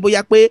sì pé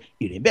bóyá pé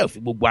ìrìn bẹ́ẹ̀ fi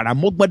gbogbo ara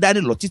mọ́gbọ́n dání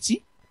lọ títí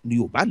ni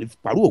Yorùbá lè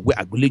parọ́ òwe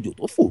àgbélejò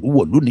tó fòru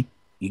wọ̀lú ni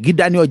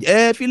ìgídá ní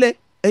ọjà filẹ̀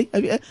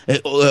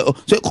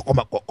ṣé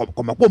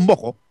kọ̀mọ̀pọ̀ ń bọ̀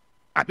kọ́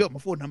àbí ọmọ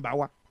fóònù nọ́mbà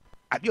wa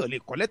àbí ó lè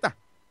kọ lẹ́tà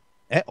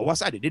ọwọ́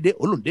sáà dédé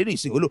olóńdé ní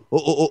ìsìn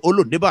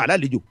olóńdé bá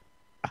àlejò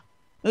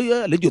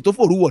àlejò tó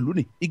fòru wọ̀lú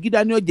ni ìgídá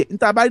ní ọjà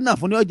níta bá rí náà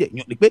fún ní ọjà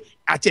yàn ní pé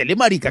àti ẹ̀ lè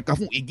má rí kankan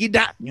fún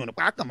ìgídá yàn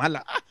nípa àkàmá la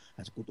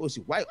àsìkò tó sì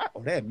wáyé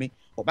ọ̀rẹ́ mi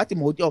ọba ti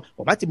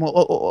mọ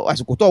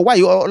àsìkò tó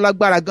wáyé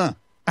ọlágbára gan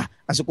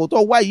àsìkò tó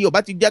wáyé ọba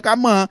ti jẹ́ ká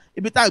mọ̀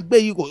ibi tá a gbé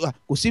yìí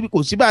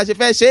kò sí bá a ṣe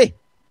fẹ́ ṣe.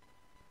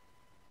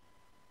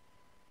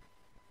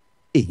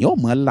 èèyàn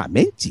mọ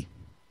làmẹ́ǹtì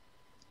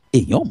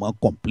èèyàn mọ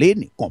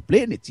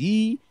kọ̀ǹpléènì tí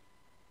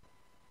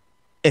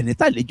ẹni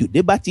tá àlejò dé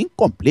bá ti ń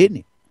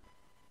kọ̀ǹpléènì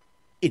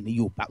èni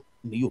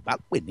Yorùbá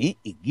pè ní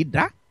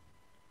ìgídá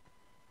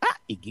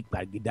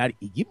ìgígbàgídá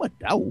ìgímọ̀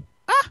dá o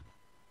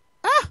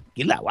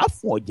kí là wá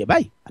fún ọjẹ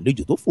báyìí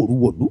àlejò tó fòru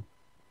wọ̀lú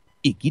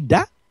ìgídá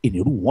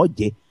ènìrú wọn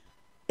jẹ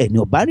ẹni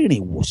ọba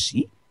rìnrìn ìwọ̀sí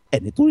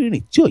ẹni tó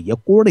rìnrìn tí ò yẹ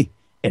kó rìn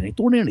ẹni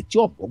tó rìnrìn tí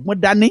ọ̀bọ̀gbọ́n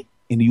dání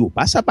ẹni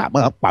Yorùbá sábà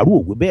máa parú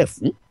òwe bẹ́ẹ̀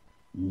fún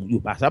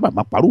Yorùbá sábà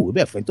máa parọ́ òwe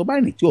bẹ́ẹ̀ fẹ́ tó bá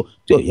rìn tí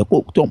ò yẹ kó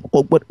tí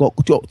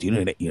ò tí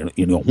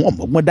ìrìn ọ̀hún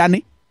ọ̀mọ́gbọ́n dání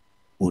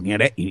òní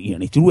rẹ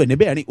ìrìn tírú ẹni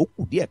bẹ́ẹ̀ rìn ó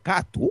kù díẹ̀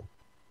káàtó.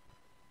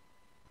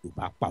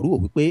 Yorùbá parọ́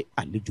òwe pé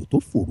àlejò tó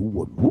fòru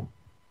wọ̀lú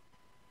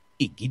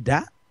ìgídá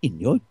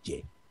ìní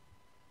ọ̀jẹ̀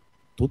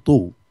tó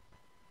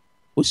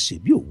ó ṣe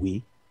bí òwe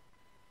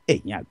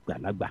ẹ̀yin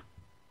àgbàlagbà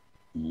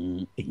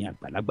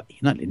èyí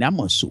náà lẹ́ni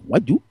àmọ́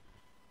sòwájú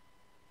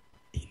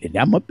èyí lẹ́ni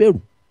àmọ́ bẹ̀rù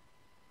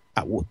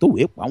àwọn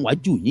òtòwé pa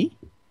wájú yín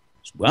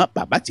ṣùgbọ́n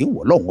bàbá tí ń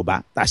wọ̀ lọ́wọ́n ọba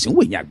tá a sì ń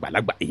wò ẹ̀yin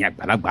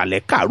àgbàlagbà lẹ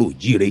káàárọ̀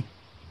òjíire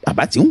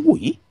bàbá tí ń wò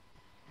yín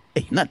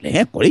ẹ̀yin náà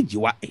lẹ́yìn ẹ̀kọ́rẹ́jì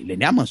wa èyí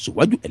lẹ́ni àmọ́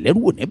sòwájú ẹlẹ́rú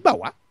ò ní bà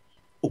wá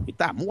òwe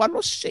tá a mú wá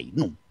lọ́sẹ̀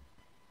inú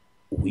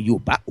òwe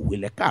Yorùbá òwe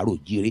lẹ káàárọ̀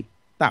òjíire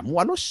tá a mú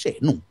wá lọ́sẹ̀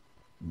inú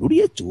lórí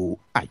ètò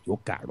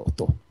Àyọkà Ara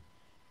Ọ̀tọ̀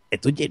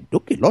ètò jẹ́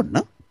ìdókè lọ́nà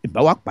ìbá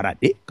wa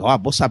paradé káwa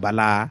bọ́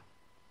sábàlá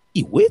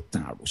ìwé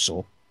ìtàn àròsọ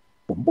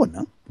pọ̀ ń bọ̀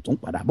náà tó ń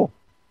padà bọ̀.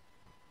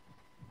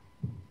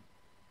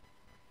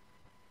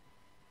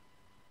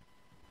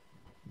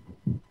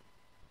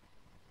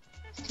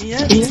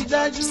 ìyẹn ti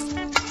dájú.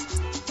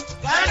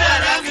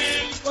 kádàrá mi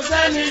kò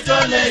sẹ́ni tó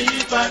lè yí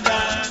padà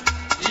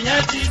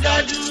ìyẹn ti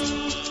dájú.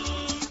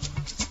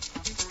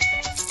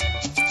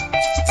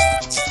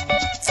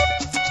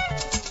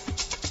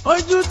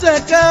 ojú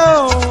tẹ̀kẹ́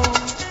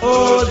o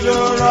òjò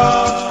rọ̀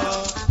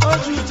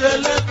ojú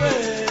tẹlẹ́pẹ̀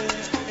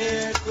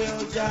èpè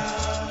ọjà.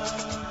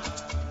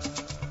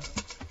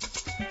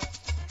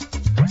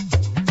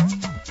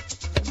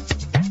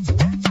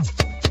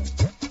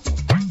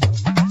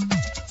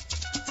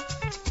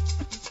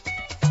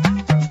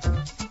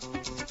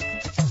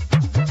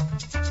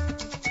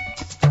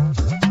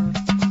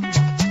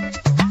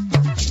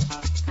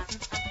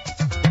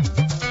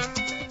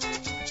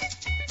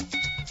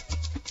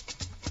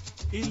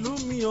 ìlú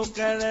mi ò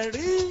kẹ̀rẹ̀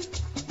rí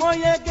mo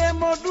yege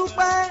mo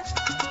dúpẹ́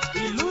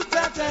ìlú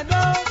tẹ̀tẹ̀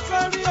lọ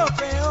sórí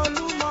òkè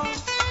Olúmọ.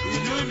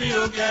 ìlú mi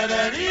ò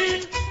kẹ̀rẹ̀ rí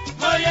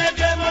mo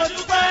yege mo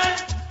dúpẹ́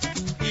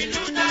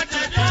ìlú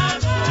tẹ̀tẹ̀ lọ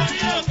sórí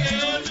òkè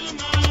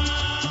Olúmọ.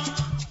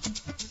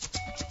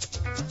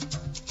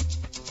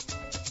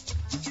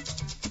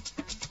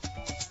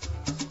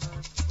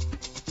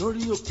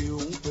 lórí òkè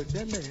òun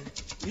pẹ̀tẹ́lẹ̀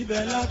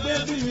ibẹ̀ la gbé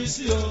bí mi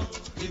sí o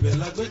ibẹ̀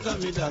la gbé tọ́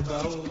mi dàgbà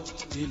o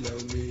ilẹ̀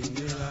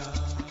òmìnira.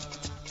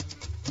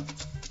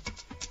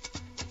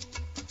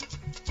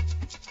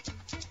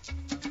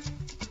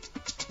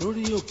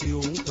 lórí òkè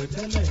òun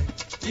pẹ̀tẹ́lẹ̀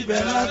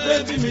ibẹ̀ la gbé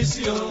bí mi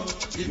sí o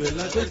ibẹ̀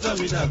la gbé tọ́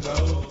mi dàgbà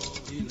o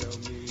ilẹ̀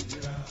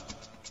òmìnira.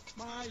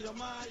 máyọ̀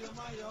máyọ̀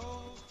máyọ̀ o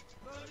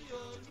lórí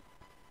olú.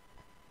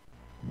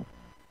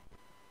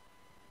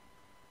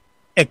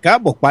 Ẹ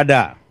káàbọ̀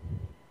padà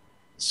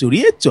sórí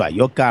ètò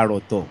Àyọkà Ara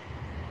Ọ̀tọ̀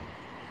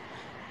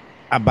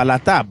abala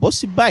tá a bọ́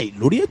sí báyìí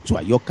lórí ètò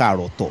Àyọkà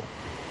Ara Ọ̀tọ̀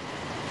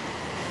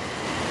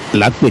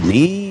la pè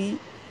ní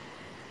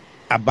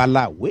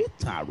abala ìwé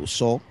ìtàn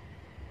àròsọ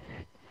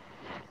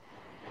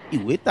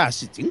ìwé tá a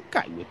sì ti ń kà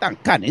ìwé tá a ń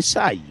kà ní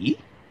sáà yìí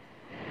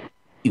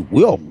ìwé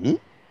ọ̀hún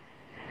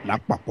la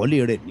pàkọ́lé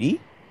rẹ̀ ní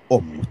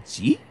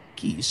ọ̀mùtí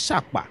kì í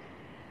ṣàpà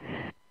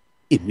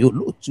èmi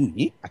olóòtú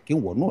yín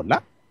Akínwọ̀núọlá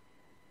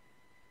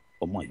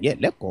ọmọ ìyá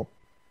ẹlẹ́kọ̀ọ́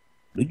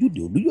lójúde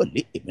Olúyọ̀lé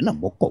èmi náà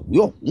mọ kọ̀wé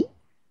ọ̀hún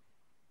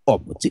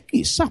ọ̀mùtí kì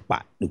í ṣàpà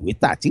ìwé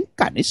tá a ti ń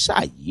kà ní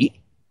sáà yìí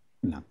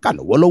là ń kà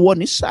lọ́wọ́lọ́wọ́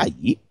ní sáà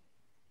yìí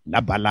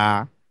lábala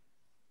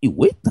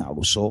ìwé ìtàn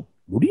àròsọ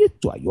lórí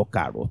ètò Àyọkà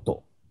Ara Ọ̀tọ̀.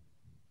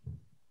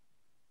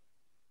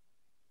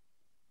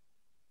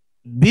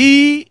 Bí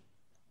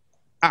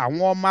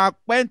àwọn ọmọ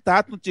apẹ́ǹta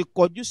tún ti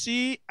kọjú sí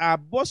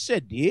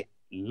Abọ́sẹ̀dé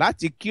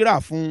láti kíra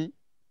fún un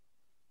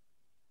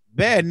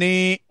bẹ́ẹ̀ ni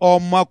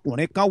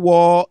ọmọkùnrin kan wọ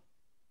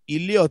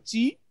ilé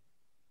ọtí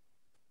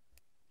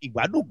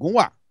ìgbádùngún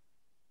wà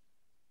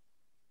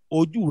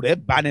ojú rẹ̀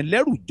bani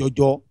lẹ́rù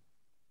jọjọ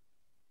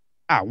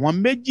àwọn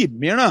méjì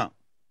mìíràn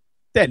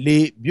tẹ̀lé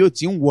bí ó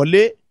ti ń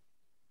wọlé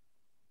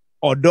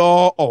ọ̀dọ̀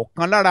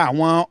ọ̀kan lára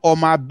àwọn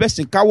ọmọ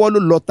abẹ́sìnkáwọ́ ló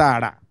lọ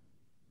tààrà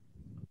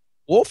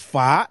ó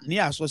fà á ní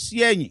aṣọ sí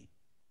ẹ̀yìn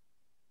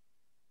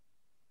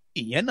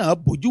ìyẹn náà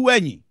bójú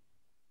wẹ̀yìn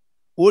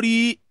ó rí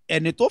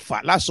ẹni tó fà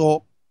á láṣọ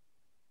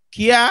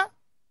kíá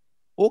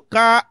ó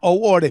ká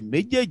ọwọ́ rẹ̀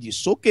méjèèjì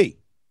sókè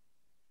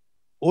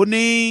ó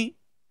ní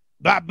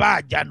bàbá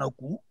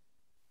àjànàkú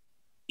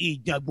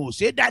ìjàngbọ̀n ò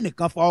ṣe é dá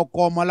nìkan fa ọkọ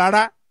ọmọ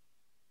lára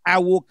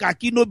àwo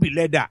kakínóbì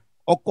lẹ́dà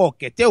ọkọ̀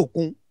kẹ̀tẹ́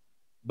òkun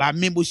bá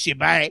mi mo ṣe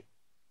báyìí.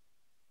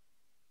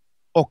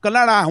 ọ̀kan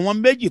lára àwọn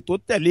méjì tó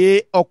tẹ̀lé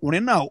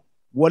ọkùnrin náà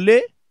wọlé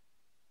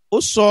ó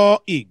sọ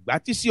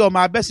ìgbátí sí ọmọ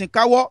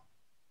abẹ́sìnkáwọ́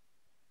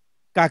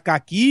kàkà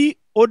kí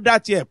ó dá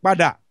tiẹ̀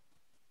padà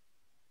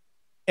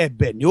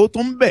ẹ̀bẹ̀ ni ó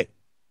tún bẹ̀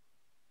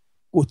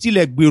kò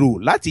tilẹ̀ gbèrò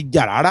láti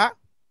jà rárá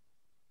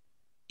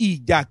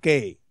ìjà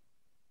kẹ̀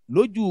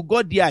lójú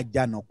gọ́dí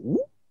àjànàkú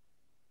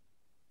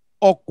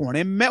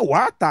ọkùnrin mẹ́wàá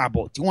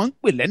àtààbọ̀ tí wọ́n ń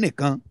pè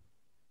lẹ́nìkan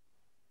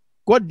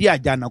gọ́dí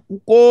àjànàkú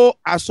kó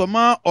aṣọ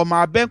mọ́ ọmọ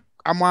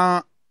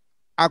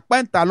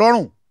apẹ́ǹta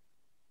lọ́rùn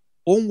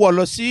ó ń wọ̀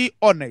lọ sí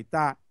ọ̀nà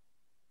ìta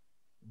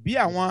bí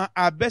àwọn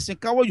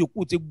abẹ́sìnkáwọ́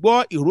yòókù ti gbọ́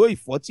ìró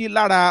ìfọ́tí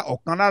lára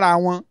ọ̀kan lára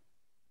wọn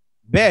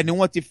bẹ́ẹ̀ ni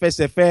wọ́n ti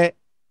fẹsẹ̀ fẹ́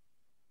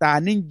ta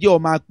ní jẹ́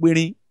ọmọ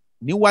apẹ̀rin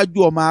níwájú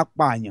ọmọ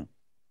apààyàn.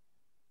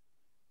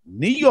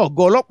 Níyì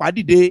ọ̀gá ọlọ́pàá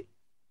dìde,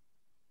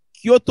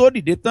 kí ó tó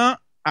dìde tán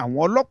àwọn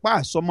ọlọ́pàá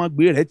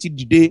àsọmọgbé rẹ̀ ti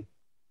dìde.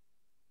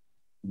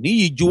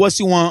 Níyì juwọ́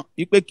sí wọn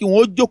wípé kí wọ́n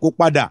ó jókòó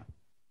padà.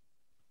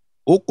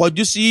 Ó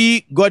kọjú sí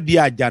Gọ́dì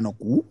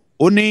Àjànàkú,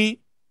 ó ní,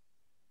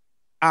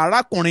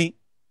 arákùnrin,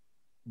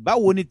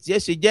 báwo ni tiẹ̀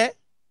ṣe jẹ́,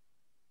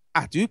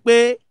 àti wípé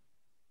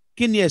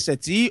kí ni ẹ̀ṣẹ̀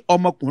tí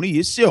ọmọkùnrin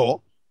yìí ṣẹ̀ ọ́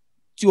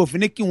tí ó fi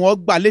ní kí wọ́n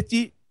gbá létí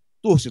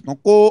tó sì tún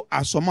kó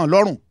aṣọ mọ́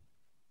lọ́rùn.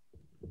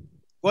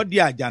 Gọ́dì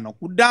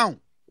Àjànàkú dáhùn,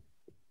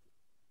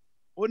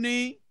 ó ní,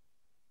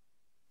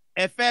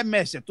 ẹ fẹ́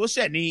mẹ̀ṣẹ̀ tó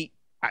ṣẹ̀ ni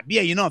àbí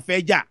ẹ̀yin náà fẹ́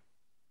jà?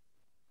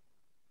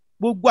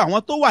 Gbogbo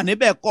àwọn tó wà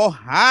níbẹ̀ kọ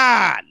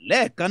háà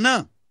lẹ́ẹ̀kan náà.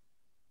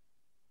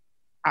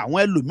 Àwọn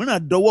ẹlòmíràn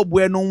dọwọ́ bo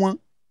ẹnu wọn,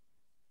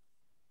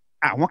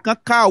 àwọn kan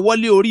ká ọwọ́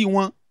lé orí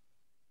wọn,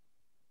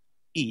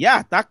 ìyá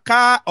àtà ká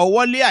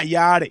ọwọ́ lé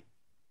àyà rẹ̀.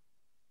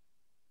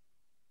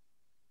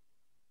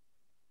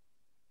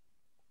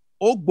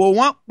 Ó gbó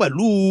wọn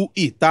pẹ̀lú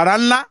ìtara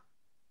ńlá,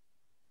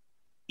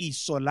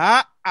 ìṣọ̀lá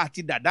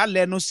àti dàdá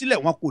lẹ́nu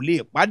sílẹ̀ wọn kò lè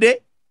pàdé.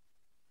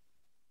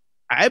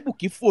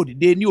 Àìbùkí fò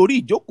dìde ní orí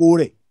ìjókòó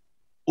rẹ̀,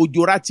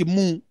 òjòra ti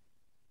mú un.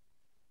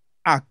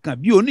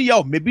 Àkànbí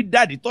oníyàwó mẹ́bí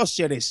dàdí tọ̀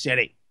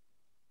ṣẹ̀rẹ̀ṣẹ̀rẹ̀.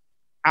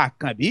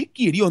 Àkànbí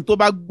kì í rí ohun tó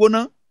bá gbóná,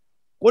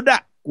 kódà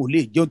kò lè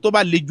jẹ ohun tó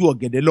bá le ju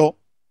ọ̀gẹ̀dẹ̀ lọ.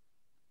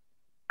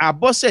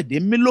 Abọ́sẹ̀dé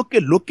mí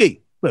lókèlókè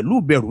pẹ̀lú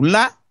ìbẹ̀rù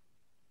ńlá.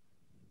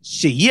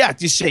 Ṣèyí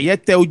àti Ṣẹ̀yẹ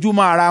tẹ ojú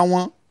mọ́ ara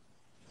wọn,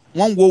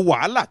 wọ́n ń wo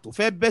wàhálà tó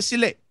fẹ́ bẹ́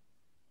sílẹ̀.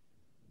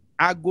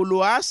 Agolo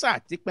àṣà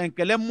àti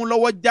pẹ̀ǹkẹ̀lẹ́ mú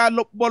lọ́wọ́ já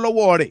bọ́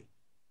lọ́wọ́ rẹ̀.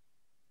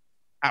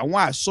 Àwọn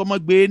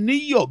àsọmọgbé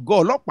Níyì ọ̀gá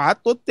ọlọ́pàá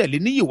tó tẹ̀lé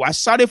Níyì wá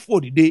sáré fò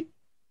dìde.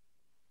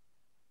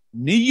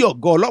 Níyì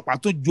ọ̀gá ọlọ́pàá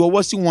tó ju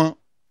ọwọ́ sí wọn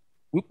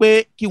wípé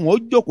kí wọ́n ó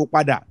jókòó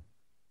padà.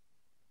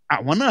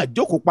 Àwọn náà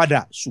jókòó padà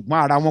ṣùgbọ́n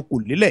ara wọn kò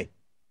lélẹ̀.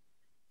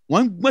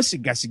 Wọ́n ń gbọ̀n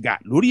sìgàsìgà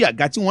lórí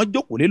àga tí wọ́n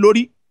jókòó lé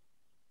lórí.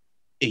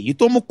 Èyí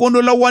tó mú kóńdó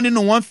lọ́wọ́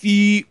nínú wọn fi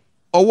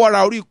ọwọ́ ra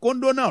orí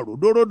kóńdó náà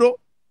ródóródó.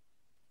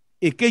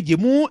 Èkejì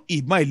mú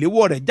ìbọn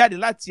ìléwọ́ rẹ̀ jáde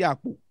láti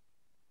àpò.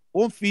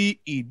 Ó ń fi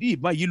ìdí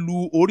ìbọn yìí lu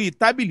orí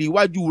tábìlì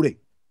iwájú rẹ̀.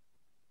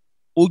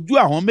 Ojú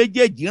àwọn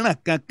méjèèjì ràn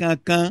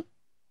kankankan.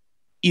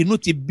 Inú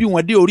ti bí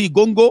wọn dé orí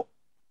góńgó.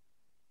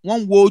 Wọ́n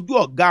ń wo ojú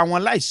ọ̀gá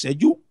wọn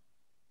láìṣẹ́jú.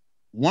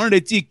 Wọ́n ń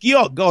retí kí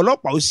ọ̀gá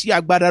ọlọ́pàá ó ṣí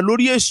agbada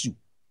lórí èṣù.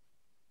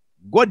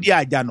 Gọ́dì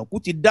Àjànàkú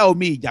ti dá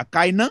omi ìjà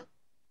ka iná.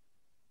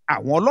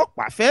 Àwọn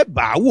ọlọ́pàá fẹ́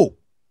bà á wò.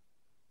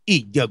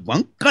 Ìjàngbọ̀n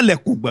ń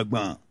kànlẹ̀kùn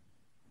gbọ̀ngbọ̀n.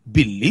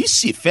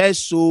 Bìlísì fẹ́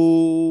so.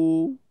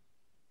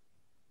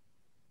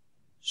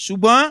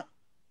 Ṣùgbọ́n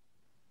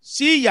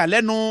sí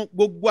ìyàlẹ́nu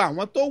gbogbo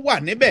àwọn tó wà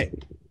níbẹ̀,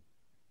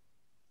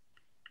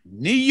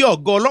 Níyì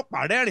ọ̀gá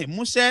ọlọ́pàá rẹ́rìn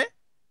músẹ́.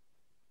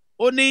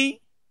 Ó ní,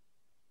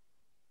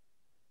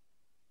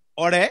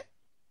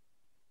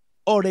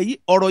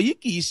 ọ̀rọ̀ yìí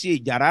kì í ṣe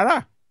ìjà rárá.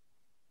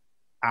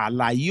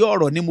 Àlàyé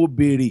ọ̀rọ̀ ni mo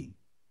béèrè.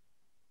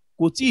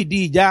 Kò tí ì di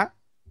ìjà.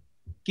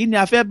 Kí ni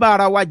a fẹ́ bá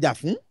ara wa jà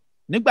fún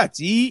nígbà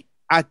tí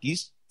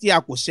a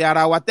kò ṣe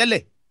ara wa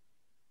tẹ́lẹ̀?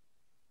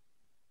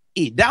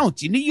 Ìdáhùn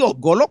tí Níyì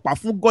ọ̀gá ọlọ́pàá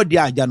fún Gọ́dì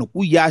Àjànàkú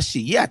ya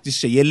Ṣèyí àti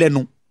Ṣẹ̀yẹ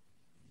lẹ́nu.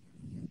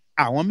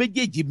 Àwọn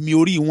méjèèjì mi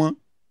orí wọn,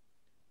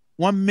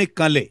 wọ́n mí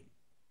kanlẹ̀.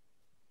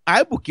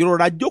 Àìbùkí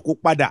rọra jókòó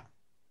padà.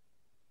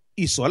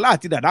 Ìṣọ̀lá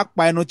àti dàdá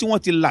pa ẹnu tí wọ́n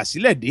ti là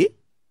sílẹ̀ dé.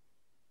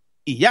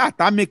 Ìyá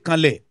àtà mí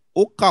kanlẹ̀,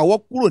 ó ká ọwọ́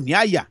kúrò ní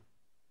àyà.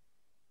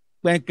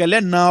 Pẹ̀ǹkẹ̀lẹ́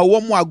na ọwọ́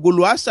mú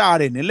agolo àṣà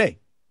rẹ̀ nílẹ̀.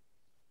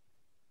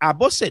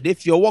 Abọ́sẹ̀dé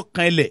fi ọwọ́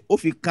kan ilẹ̀, ó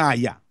fi kan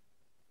àyà.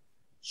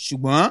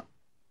 Ṣùgbọ́n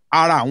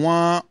ara àwọn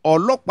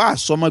ọlọ́pàá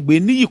àsọmọgbé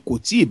Níyì kò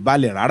tí ì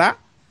balẹ̀ rárá.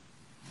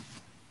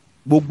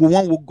 Gbogbo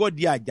wọn wo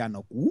Gọ́dì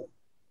Àjànàkú,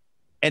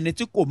 ẹni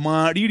tí kò mọ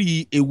rírì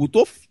ewu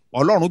tó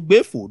Ọlọ́run gbé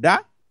fò dá.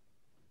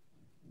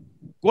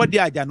 Gọ́dì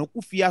Àjànàkú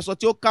fi aṣọ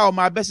tí ó ká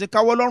ọmọ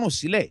abẹ́sìnkáwọ́ lọ́rùn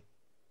sílẹ̀.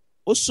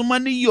 Ó súnmọ́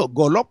Níyì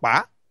ọ̀gá ọlọ́pàá,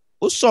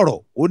 ó sọ̀rọ̀,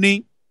 ó ní,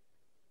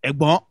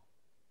 ẹ̀gbọ́n,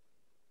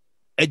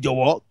 ẹ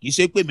jọ̀wọ́, kì í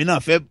ṣe pé mi náà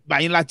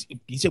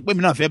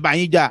fẹ́ bá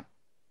yín jà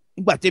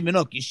nígbà tèmi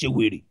náà kì í ṣe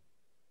wèrè.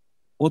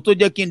 Ohun tó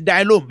jẹ́ kí n dá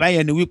ẹ lóhùn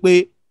báyẹn ni wípé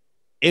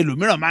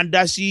ẹlòmíràn máa ń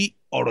dá sí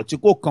ọ̀rọ̀ tí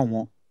kò kàn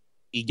wọ́n,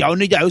 ìjà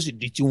oníjà yóò sì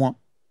di tiwọn.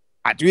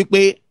 Àti wípé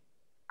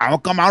àwọn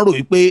kan máa ń rò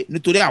wípé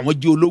nítorí àwọn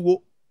jí olówó,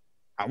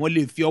 àwọn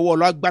lè fi ọwọ́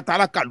ọlọ́ gbá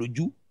tálákà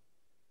lójú.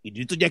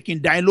 Ìdí tó jẹ́ kí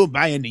n dá ẹ lóhùn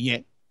báyẹn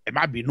nìyẹn, ẹ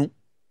má bínú.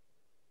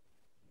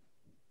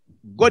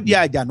 Gọ́dì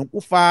Àjànàkú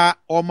fa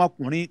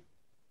ọmọkùnrin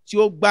tí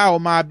ó gbá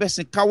ọmọ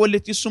abẹ́sìnkáwọ́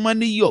létí súnmọ́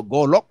Níyì ọ̀gá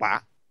ọlọ́pàá.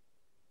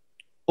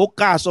 Ó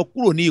ká aṣọ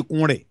kúrò ní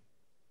ikùn rẹ̀.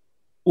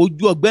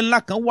 Ojú ọgbẹ́ ńlá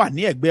kan wà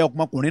ní ẹ̀gbẹ́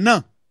ọmọkùnrin náà.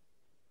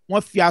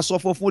 Wọ́n fi aṣọ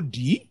funfun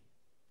dì í.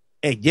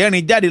 Ẹ̀jẹ̀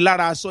rin jáde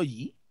lára aṣọ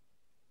yìí.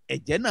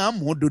 Ẹ̀jẹ̀ náà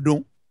mú dundun.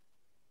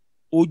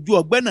 Ojú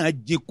ọgbẹ́ náà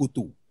jìn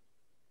kòtò.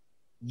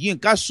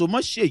 Yínká so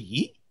mọ́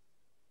Ṣèyí.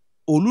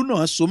 Olú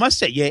náà so mọ́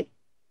Ṣẹ̀yẹ.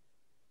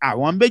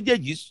 Àwọn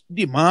méjèèjì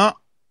dì mọ́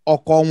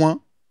ọkọ wọn.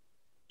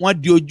 Wọ́n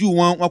di ojú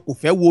wọn, wọn kò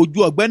fẹ́ wo ojú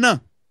ọgbẹ́ náà.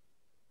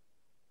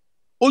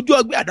 ojú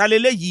ọgbẹ́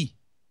àdálélé yìí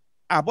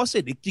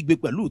Abọ́sẹ̀dé kígbe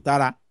pẹ̀lú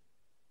ìtara.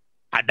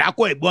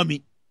 Àdákọ́ ẹ̀gbọ́n mi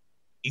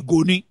ìgò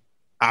ni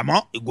àmọ́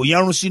ìgò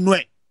yẹn rún sínú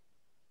ẹ̀.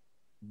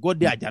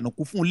 Gọ́dẹ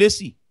Àjànàkú fún un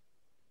lésì.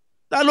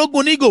 Ta ló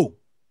gún nígò?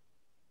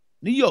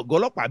 Níyì ọ̀gá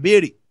ọlọ́pàá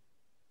béèrè.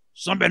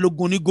 Sànbẹ̀ ló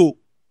gún nígò.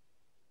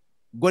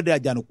 Gọ́dẹ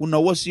Àjànàkú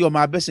nawọ́ sí ọmọ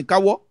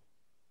Abẹ́sìnkáwọ́.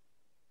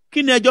 Kí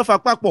ni ẹjọ́ fà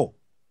papọ̀?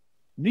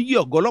 Níyì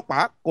ọ̀gá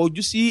ọlọ́pàá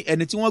kọjú sí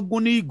ẹni tí wọ́n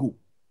gún ní ìgò.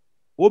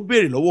 Ó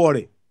béèrè lọ́wọ́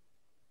rẹ̀.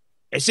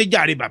 Ẹ ṣé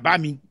jàre bàbá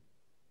mi.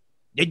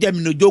 Jẹ́jẹ́ mi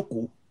ló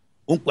jókòó.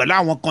 Òun pẹ̀lú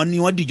àwọn kan ni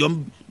wọ́n dìjọ́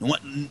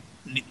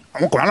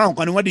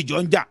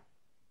ń jà.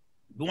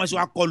 Bí wọ́n ṣe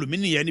wá kọlù mí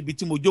nìyẹn níbi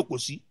tí mo jókòó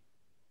sí.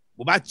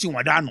 Bó bá tì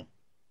wọ́n dànù.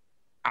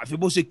 Àfi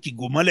bó ṣe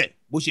kìgò mọ́lẹ̀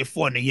bó ṣe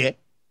fọ́ nìyẹn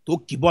tó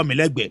kì bọ́ mi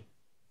lẹ́gbẹ̀ẹ́.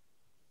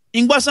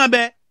 Ìgbọ́sán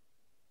bẹ́ẹ̀.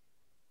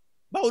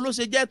 Báwo ló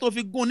ṣe jẹ́ tó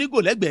fi gún nígò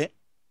lẹ́gbẹ̀ẹ́?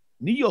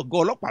 Níyì ọ̀gá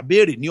ọlọ́pàá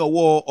béèrè ní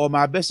ọwọ́ ọmọ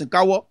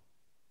Abẹ́sìnkáwọ́.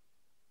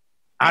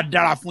 Á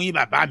dára fún yín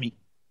bàbá mi.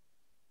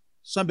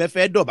 Sànbẹ̀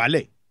fẹ́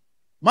dọ̀bálẹ̀.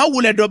 Má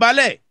wulẹ̀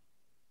dọ̀bálẹ̀.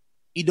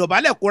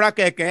 Ìdọ̀bálẹ̀ kóra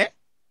kẹ̀kẹ́.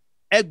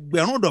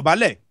 Ẹgbẹ̀rún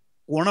dọ̀bálẹ̀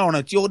kò ran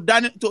ọ̀ràn tí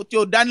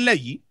ó dá nílẹ̀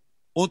yìí.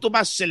 Ohun tó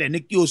bá ṣẹlẹ̀ ní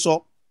kí o sọ.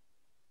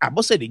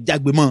 Abọ́sẹ̀dé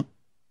jágbe mọ́.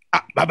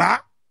 Bàbá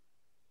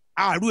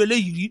àrú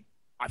eléyìí rí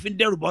àfi ń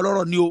dẹ́rù bọ́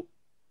lọ́rọ̀ ni o.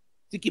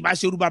 Tí kì bá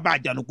ṣerú bàbá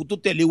Àjànàkú tó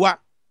tẹ̀lé wa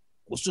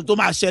kò sún tó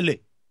máa ṣẹlẹ̀.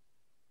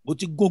 Mo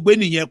ti gún gbé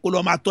nìyẹn kó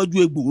lọ́ọ́ máa tọ́jú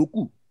egbò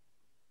òkú.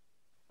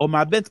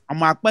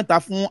 Ọmọ apẹ́ta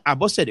fún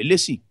Abọ́sẹ̀dé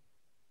lésì.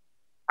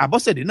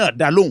 Abọ́sẹ̀dé náà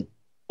dá lóhùn.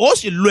 Ó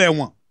sì lọ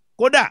ẹ̀wọ̀n.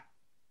 Kódà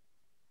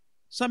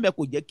Sànbẹ̀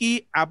kò jẹ́ kí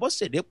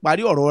Abọ́sẹ̀dé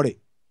parí ọ̀rọ̀ rẹ̀.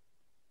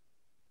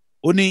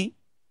 Ó ní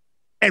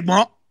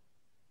ẹ̀gbọ́n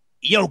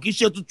ìyẹn ò kì í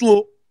ṣe tuntun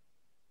o.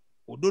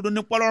 Òdodo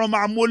ní pọ́lọ́run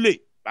máa mólè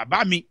bàbá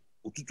mi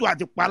òtútù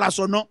àti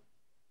palásọ náà.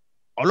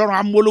 Ọlọ́run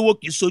amólówó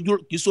kì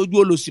í sojú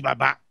olòṣì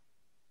bàbá.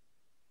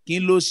 Kí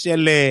ló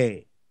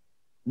ṣẹlẹ̀?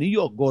 Níyì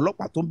ọ̀gá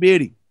ọlọ́pàá tó ń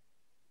béèrè.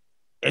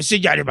 Ẹ ṣé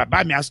jàre bàbá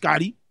mi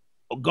askari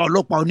ọ̀gá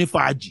ọlọ́pàá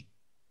onífàájì.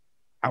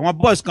 Àwọn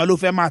boys kan ló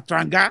fẹ́ máa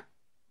tranga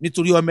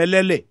nítorí ọmọ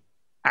ẹlẹ́lẹ̀.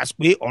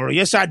 Àsìpé ọ̀rọ̀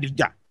yẹn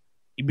ṣàdìjà.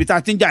 Ibi tá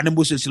a ti ń jà ní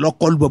mo ṣèṣì lọ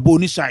kọlù bọ̀bọ̀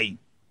oníṣàyí.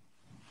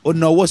 Ó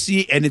nawọ́ sí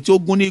ẹni tí ó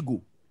gún ní ìgò.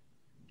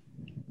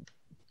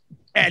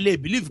 Ẹ lè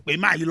bìlíìfù pé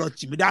máa yí lọ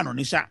tì mí dànù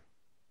ní sá.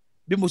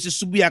 Bí mo ṣe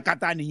ṣubú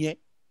yakata nìyẹn.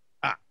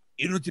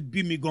 Inú ti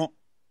bí mi gan.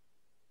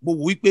 Mo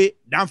wò wípé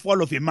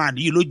downfall of a man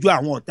yìí lójú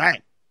àwọn ọ̀tá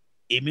ẹ̀.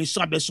 Èmi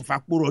Sànbẹ̀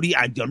Sùfàpòrò rí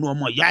àjẹnú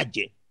ọmọ ìyá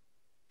àjẹ́.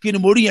 Kí ni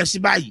mo rí yẹn sí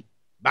báyìí?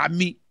 Bá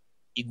mi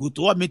ìgò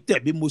tó wọ́ mi tẹ̀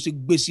bí mo ṣe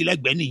gbé sí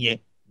lẹ́gbẹ̀ẹ́ nìyẹn.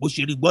 Bó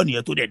ṣe rí gbọ́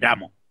nìyẹn tó dẹ̀ dà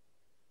mọ́.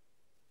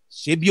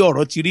 Ṣé bí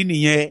ọ̀rọ̀ ti rí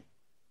nìyẹn?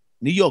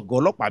 Níyì ọ̀gá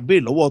ọlọ́pàá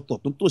béèrè lọ́wọ́ ọ̀tọ̀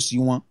tó tòsí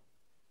wọn.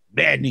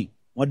 Bẹ́ẹ̀ ni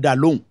wọ́n dá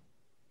lóhùn.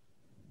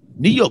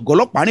 Níyì ọ̀gá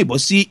ọlọ́pàá rìn bọ́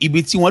sí ibi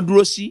tí wọ́n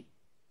dúró sí.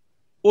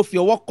 Ó fi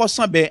ọwọ́ kọ́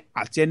Sànbẹ̀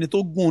àti ẹni tó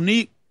gún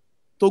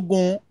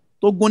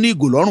ní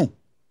ìgò lọ́rùn.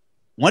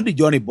 Wọ́n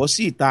dìjọ rìn bọ́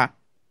sí ìta.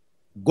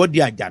 Gọ́dẹ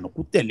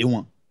Àjànàkú tẹ̀lé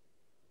wọn.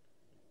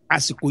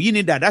 Àsìkò yìí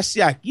ni dàdá ṣe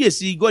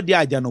àkíyèsí Gọ́dẹ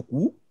Àjànàkú.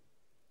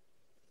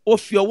 Ó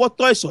fi ọwọ́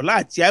tọ́ Ìṣọ̀lá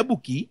àti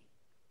Àìbùkí.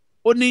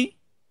 Ó ní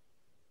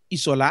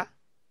Ìṣọ̀lá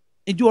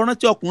ìjọ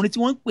rántí ọkùnrin tí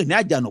wọ́n ń pè ní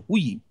Àjànàkú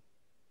yìí.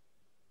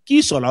 Kí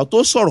Ìṣọ̀lá tó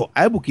sọ̀rọ̀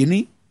Àìbùkí ní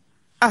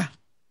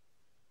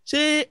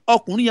ṣé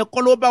ọkùnrin yẹn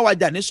kọ́ ló bá wa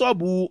jà ní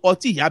ṣọ́ọ̀bù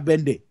ọtí ìyá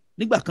bẹ́ndẹ̀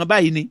nígbà kan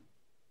báyìí ni?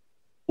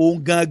 Òun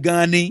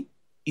gangan ni.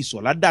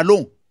 Ìṣọ̀lá dá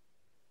lóhùn.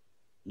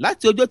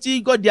 Láti ọjọ́ tí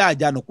Gọ́dẹ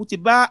Àjànàkú ti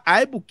bá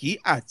Àìbùkí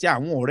àti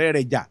àwọn ọ̀rẹ́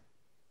rẹ̀ jà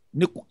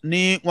ni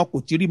wọn kò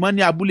ti rí mọ́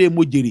ní abúlé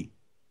Mojèrè.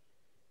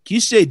 Kì í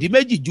ṣe ìdí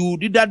méjì ju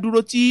dídá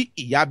dúró tí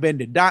ìyá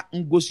bẹ́ndẹ̀ dá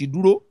Ngosi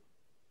dúró.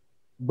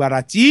 Gbàrà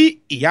tí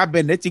ìyá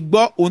bẹ́ndẹ̀ ti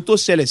gbọ́ ohun tó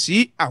ṣẹlẹ̀ sí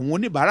àwọn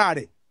oníbàárà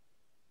rẹ̀,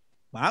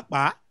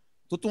 pàápàá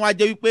tó tún wá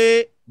jẹ́ wípé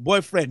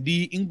boyfriend di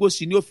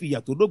Ngosi ni ó fi ìyà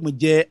tó dógbin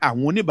jẹ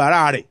àwọn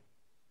oníbàárà rẹ̀.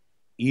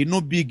 Inú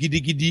bí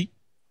gidigidi.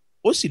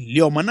 Ó sì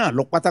lé ọmọ náà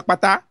lọ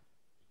pátápátá.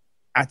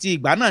 Àti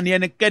ìgbà náà ni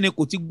ẹnikẹ́ni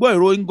kò ti gbọ́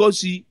ìró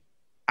Ngosi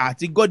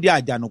àti Gọ́dẹ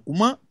Àjànàkú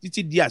mọ́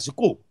títí di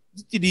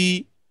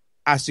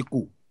àsìkò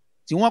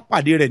tí wọ́n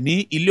pàdé rẹ̀ ní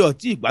ilé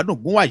ọtí ìgbádùn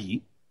gúnwà yìí.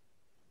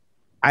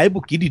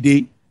 Àìbùkí dìde.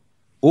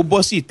 Ó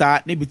bọ́ sí ìta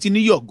níbi tí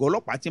níyì ọ̀gá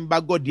ọlọ́pàá ti ń bá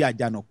Gọ́dẹ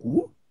Àjànàkú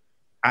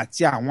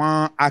àti àwọn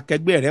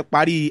akẹgbẹ́ rẹ̀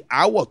parí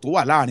aáwọ̀ tó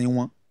wà láàrin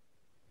wọn.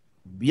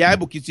 Bí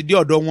Àìbùkí ti dé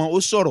ọ̀dọ̀ wọn ó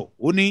sọ̀rọ̀.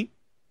 Ó ní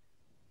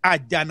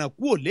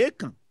Àjànàkú ò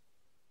léèkàn.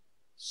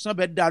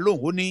 Sànbẹ̀ dá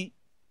lóhùn. Ó ní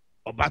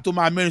ọba tó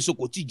máa mẹ́rin so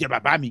kò tí ì jẹ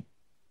bàbá mi.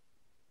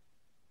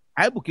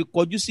 Àìbùkí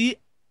kọjú sí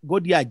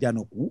Gọ́dẹ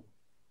Àjànàkú.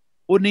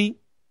 Ó ní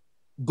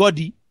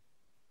Gọ́dẹ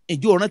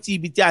ǹjẹ́ o rántí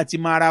ibi tí a ti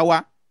máa ra wa?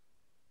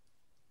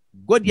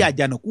 Gọ́dẹ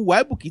Àjànàkú wá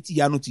Àìbùkí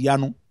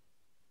tìyanu.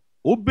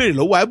 Ó béèrè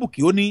lọ́wọ́ Àìbùkí.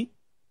 Ó ní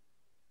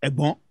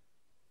ẹ̀gbọ́n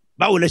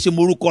báwo lẹ ṣe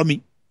morúkọ mi?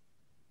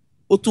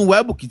 Ó tún wá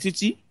Àìbùkí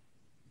títí.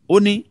 Ó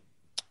ní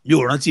mi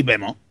ò rántí bẹ̀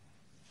mọ́.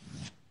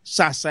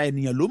 Ṣàṣà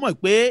ènìyàn ló mọ̀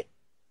pé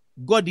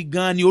Gọ́dẹ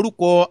gan ni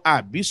orúkọ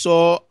àbísọ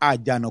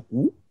Àjànàkú.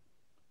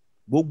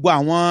 Gbogbo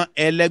àwọn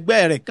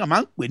ẹlẹgbẹ́ rẹ̀ kàn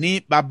máa ń pè ní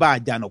bàbá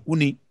Àjànàkú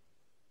ni.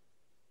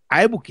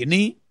 Àìbùkí ní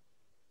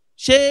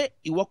ṣé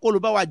ìwọ kọ́ ló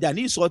bá wa jà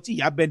ní ìsọ̀ tí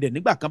ìyá bẹ́ndẹ̀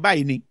nígbà kan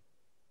báyìí ni?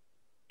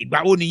 Ìgbà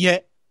wo nìyẹn?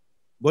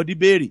 Gọ́dẹ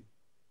béèrè.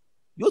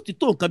 yóò ti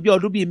tó nǹkan bí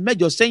ọdún bíi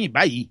 8 sẹ́yìn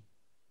báyìí.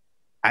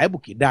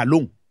 Àìbùkí dá a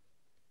lóhùn.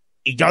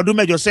 Ìjà ọdún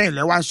 8 sẹ́yìn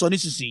lẹ wá ń sọ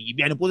nísinsìnyí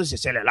bí ẹni kó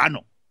ṣẹ̀ṣẹ̀ ṣẹlẹ̀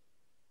lánàá.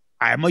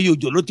 Àìmọye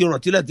òjò ló ti rọ̀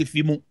tílẹ̀ ti fi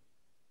mu.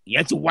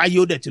 Ìyẹn ti wáyé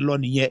ó dẹ̀ ti lọ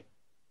nìyẹn.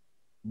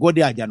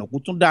 Gọ́dẹ Àjànàkú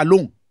tún dá a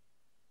lóhùn.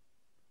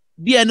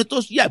 Bí ẹni tó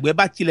yàgbẹ́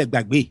bá tilẹ̀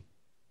gbàgbé,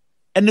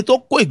 ẹni tó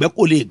kó ìgbẹ́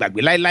kò lè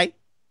gbàgbé láéláé.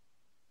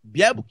 Bí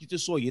Àìbùkí ti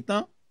sọ yìí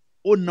tán,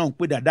 ó na òun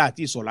pé dàda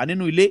àti ìsọ̀lá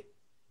nínú ilé.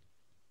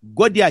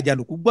 Gọ́dẹ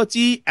Àjànàkú gbọ́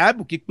tí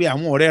Àìbùkí pe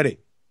àwọn ọ̀rẹ́ rẹ̀.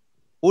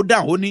 Ó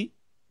dáhùn ó ní,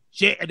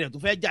 ṣé ẹ̀dẹ̀ tó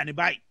fẹ́ jà ní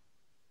báyìí?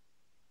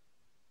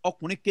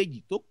 Ọkùnrin kejì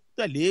tó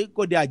tẹ̀lé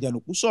Gọ́dẹ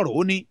Àjànàkú sọ̀rọ̀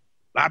ó ní,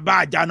 bàbá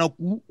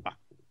Àjànàkú,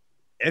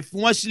 ẹ fi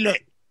wọ́n sílẹ̀.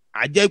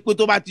 Àjẹ́ pé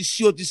tó bá ti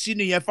sí ó ti sí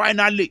nìyẹn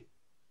fáínálì.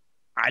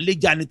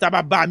 Àlejà ní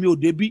tábà bá mi ò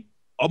débí,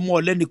 ọmọ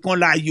ọ̀lẹ nìkan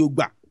láàyè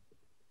ògbà.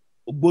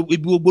 Ibi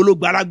gbogbo ló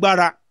gba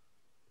alágbára.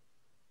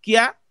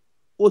 Kíá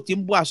ó ti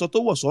ń bọ́ aṣọ tó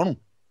wọ̀ sọ́rùn.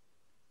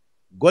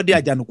 Gọ́dẹ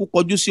Àjànàkú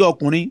kọjú sí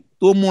ọkùnrin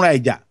tó múra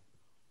ìjà.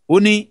 Ó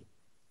ní,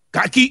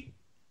 kákí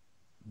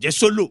jẹ́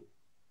sólò,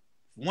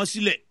 fún wọn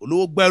sílẹ̀,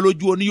 olówó gbá ẹ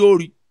lójú oní yóò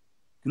rí.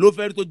 Kí ló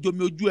fẹ́ rí tó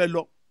jomi ojú ẹ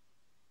lọ?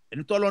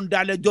 Ẹni tó lọ ń dá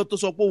lẹ́jọ́ tó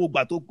sọ pé òun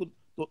gbà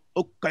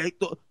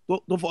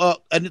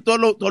ẹni tó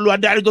lọ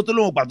adájọ́ tó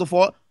lóun gbà tó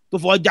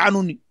fọ́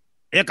jánu ni.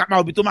 Ẹ ká máa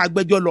òbí tó máa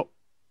gbẹ́jọ́ lọ.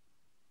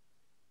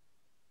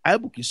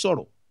 Àìbùkí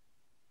sọ̀rọ̀.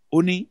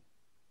 Ó ní,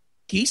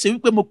 kì í ṣe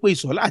wípé mo pe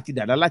Ìṣọ̀lá àti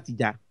Dàda láti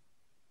jà.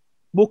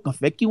 Mo kàn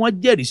fẹ́ kí wọ́n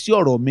jẹ́rìí sí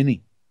ọ̀rọ̀ mi nì.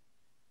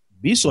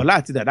 Bí Ìṣọ̀lá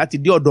àti Dàda ti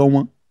dé ọ̀dọ̀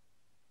wọn,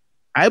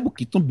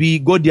 Àìbùkí tún bi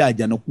Gọ́dẹ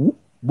Àjànàkú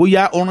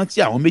bóyá ó rántí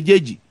àwọn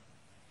méjèèjì.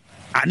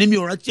 Àní mi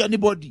ò rántí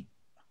anybody.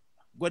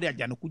 Gọ́dẹ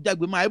Àjànàkú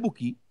jágbe mọ́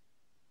Àìbùkí.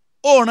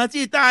 Ó rántí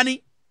ìta ni?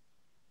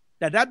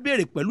 Dàda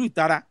béèrè pẹ̀lú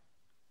ìtara.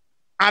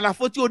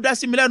 Àlàfo tí ó dá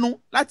sí mi lẹ́nu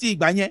láti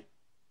ìgbà yẹn,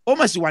 ó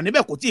mọ̀ sí wà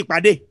níbẹ̀ kò tí ì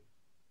padé.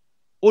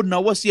 Ó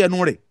nawọ́ sí ẹnu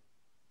rẹ̀.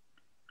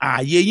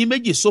 Ààyè yín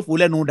méjì ṣòfò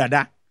lẹ́nu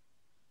Dàda.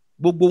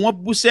 Gbogbo wọn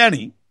bú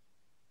sẹ́rìn.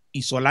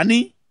 Ìṣọ̀lá ní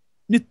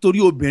nítorí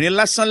obìnrin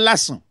lásán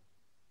lásán.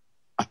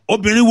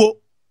 Obìnrin wo?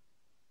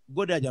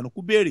 Gọ́dẹ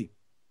Àjànàkú béèrè.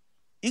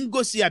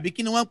 Ngosi àbí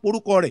kí ni wọ́n ń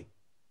porúkọ rẹ̀?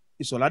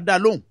 Ìṣọ̀lá dá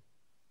lóhùn.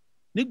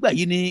 Nígbà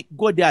yìí ni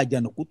Gọ́dẹ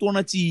Àjànàkú tó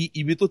rántí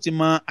ibi tó ti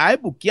mọ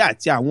Àìbùkí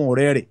àti àwọn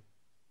ọ̀rẹ́ rẹ̀.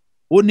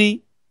 Ó ní,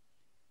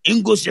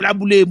 Ngosi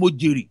lábúlé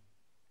Mojèrè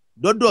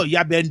dọ́dọ̀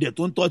ìyá Bẹ́ndẹ̀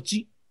tó ń tọ́tí.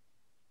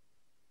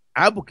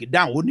 Àìbùkí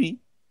dáhùn ó ní,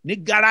 ní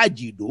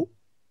gáràjì Ìdó.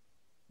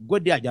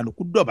 Gọ́dẹ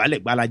Àjànàkú dọ̀bálẹ̀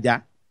gbalaja.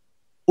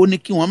 Ó ní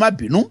kí wọ́n má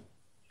bínú.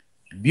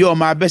 Bí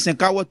ọmọ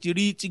abẹ́sẹ̀káwọ́ ti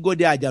rí tí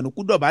Gọ́dẹ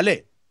Àjànàkú dọ̀bálẹ̀,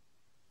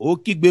 ó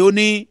kígbe ó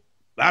ní,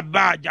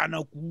 bàbá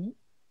Àjànàkú,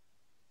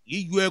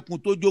 yíyọ ẹkùn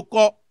tó jó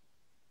kọ́.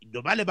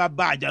 Ìdọ̀bálẹ̀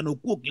bàbá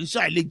Àjànàkú kì í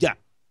ṣàìlèjà.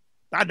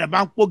 Tádà bá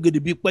ń pò gèdè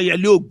bíi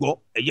pẹ́yẹlé ò gbọ́,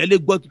 ẹ̀yẹlé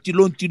gbọ́ títí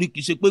ló ń tiri, kì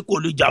í ṣe pé kò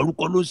lè jà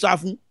orúkọ ló ń sá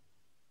fún.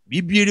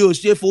 Bíbíire ò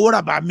ṣe fowó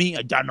rà bá mi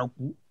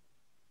Àjànàkú.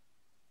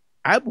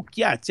 Àìbùkí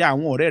àti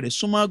àwọn ọ̀rẹ́ rẹ̀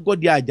súnmọ́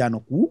Gọ́dẹ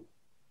Àjànàkú.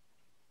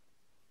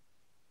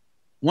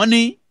 Wọ́n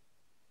ní,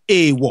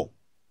 èèwọ̀,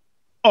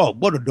 ò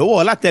gbọ́dọ̀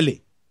dọ́wọ́ látẹlẹ̀.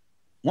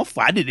 Wọ́n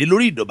fà á dìde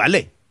lórí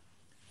ìdọ̀bálẹ̀.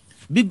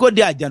 Bí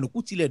Gọ́dẹ Àjànàkú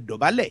tilẹ̀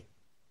dọ̀bálẹ̀,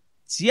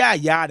 tí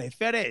àyà rẹ̀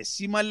fẹ́rẹ̀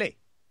sí mọ́lẹ̀,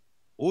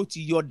 ó ti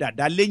yọ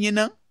Dàda léyìn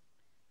ná.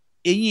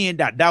 Eyín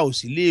Dàda ò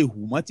sì lè hù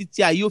mọ́ títí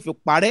ayé ó fi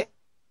parẹ́.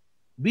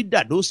 Bí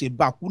Dàda ó ṣe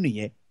bá kú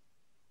nìyẹn.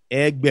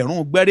 Ẹgbẹ̀rún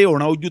gbẹ́rẹ́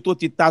ọ̀ràn ojú tó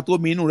ti ta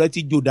tómi inú rẹ̀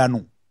ti jò dànù.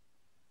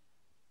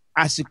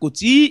 Àsìkò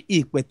tí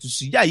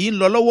ìpẹ̀tùsíyà yìí ń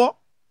lọ lọ́wọ́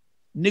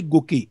ní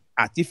Gòkè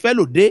àti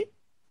Fẹ́lò dé.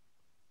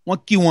 Wọ́n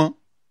kí wọn,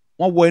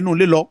 wọ́n wọ inú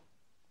ilé lọ.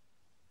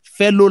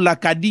 Fẹ́lò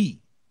Lakadi,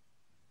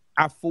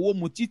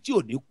 àfọwọ́mutí tí ò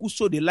ní kú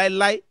sóde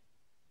láéláé,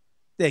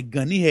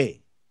 tẹ̀gàn níhẹ̀,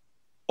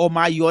 ọmọ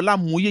Ayọ̀ọ́lá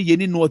mú yéye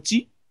nínú ọtí.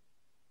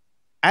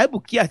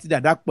 Àìbùkí àti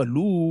Dàda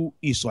pẹ̀lú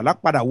Ìṣọ̀lá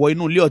padà wọ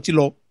inú ilé ọtí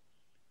lọ.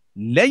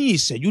 Lẹ́yìn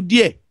ìṣẹ́jú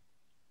díẹ̀,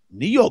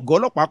 níyọ̀ ọ̀gá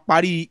ọlọ́pàá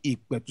parí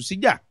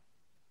ìpẹ̀tùsíjà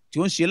tí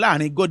ó ń ṣe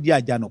láàrin Gọ́dẹ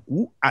Àjànàkú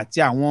àti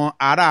àwọn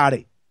ará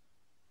rẹ̀.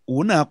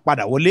 Òun náà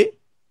padà wọlé.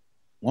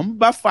 Wọ́n ń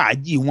bá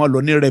fàájì wọn lọ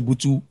ní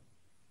rẹbutu.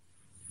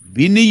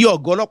 Bí níyọ̀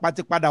ọ̀gá ọlọ́pàá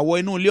ti padà wọ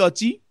inú ilé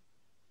ọtí,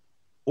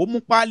 ó mú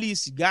páálí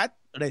sìgá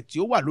rẹ̀ tí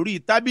ó wà lórí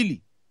tábìlì.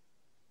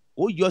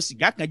 Ó yọ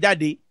sìgá kan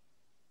jáde.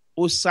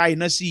 Ó sa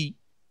iná sí i.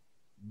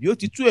 Bí ó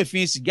ti tú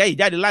èéfín sìgá yìí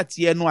jáde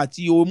láti ẹnu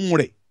àti omú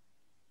rẹ̀,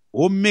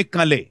 ó mí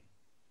kanlẹ̀.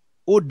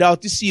 Ó da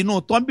ọtí sí inú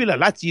tọ́ḿbìlà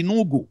láti inú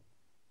ìgò.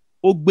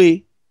 Ó gbé,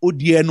 ó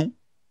di ẹnu.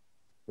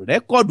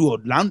 Rẹ́kọ̀dù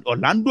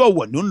Ọ̀làndò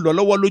ọ̀wọ̀ ni ó ń lọ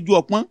lọ́wọ́ lójú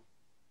ọpọ́n.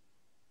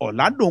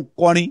 Ọ̀làndò ń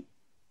kọrin.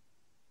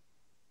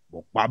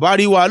 Bọ̀pá bá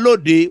rí wa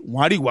lóde,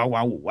 wọ́n á rí wa wò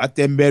wá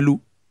tẹ́ḿbẹ́lú.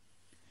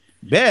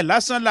 Bẹ́ẹ̀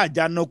lásán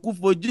l'Àjànàkú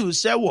fojú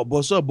sẹ́wọ̀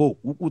bọ́sọ̀bọ̀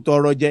òkúkú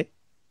tọrọ jẹ.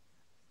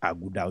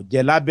 Àgùdà ò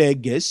jẹ lábẹ́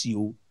Gẹ̀ẹ́sì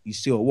o,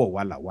 iṣẹ́ ọwọ́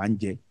wa làwa ń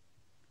jẹ.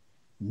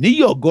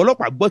 Níyọ̀ ọ̀gá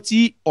ọlọ́pàá gbọ́ tí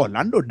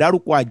Ọ̀làndò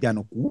dárúkọ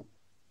Àjànàkú.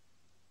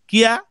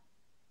 Kíá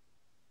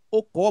ó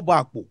kọ́ ọba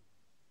àpò,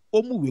 ó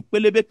mú ìwé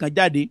pélébé kan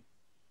jáde,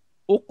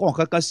 ó kọ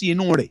nǹkan kan sí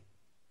inú rẹ̀,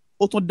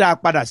 ó tún dá a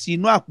padà sí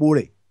inú àpò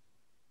rẹ̀.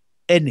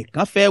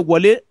 Ẹnìkan fẹ́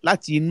wọlé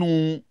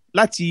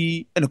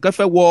ẹnìkan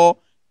fẹ́ wọ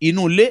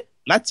inú ilé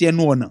láti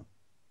ẹnu ọ̀nà.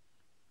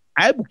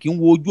 Àìbùkí ń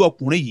wo ojú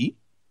ọkùnrin yìí,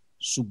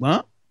 ṣùgbọ́n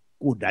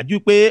kò dájú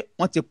pé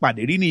wọ́n ti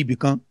pàdé rí ní ibì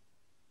kan.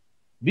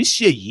 bí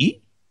Ṣèyí,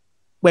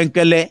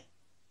 Pẹ̀ǹkẹ̀lẹ̀,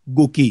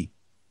 Gòkè,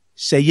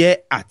 Ṣẹ̀yẹ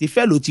àti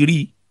Fẹ́lò ti rí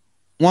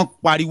wọ́n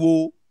pariwo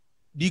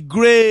the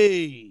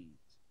great.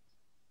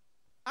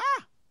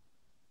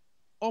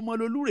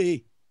 Ọmọlolú rèé.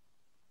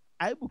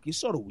 Àìbùkí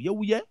sọ̀rọ̀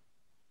wúyẹ́wúyẹ́.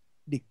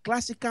 The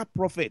classical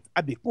prophet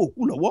abèkún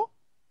òkú lọ́wọ́.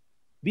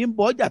 Bí ń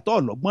bọ́ ọjà tó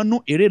ọlọ́gbọ́n nú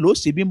eré ló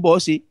ṣe bí ń bọ́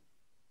ṣe.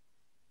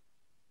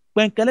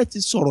 Pẹ̀ǹkẹ̀lẹ̀ ti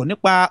sọ̀rọ̀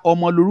nípa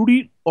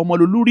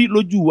ọmọlolú rí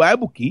lójú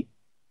Àìbùkí.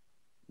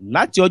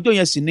 Láti ọjọ́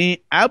yẹn sì ni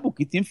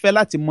Àìbùkí ti ń fẹ́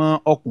láti mọ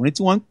ọkùnrin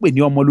tí wọ́n ń pè ní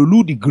Ọmọlolú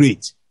the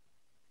great.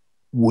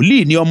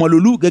 Wòlíì ni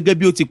Ọmọlolú gẹ́gẹ́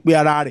bí ó ti pe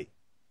ara rẹ̀,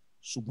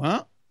 ṣùgbọ́n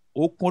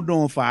ó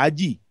kúndùn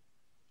fàájì.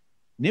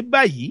 Ní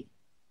báyìí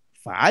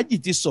fàájì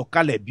ti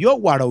sọ̀kalẹ̀ bí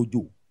ọ̀wàrà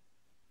òjò.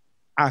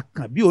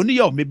 Àkànbí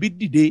oníyàwó mebí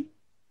dìde,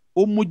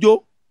 ó mújó,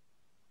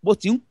 bó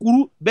ti ń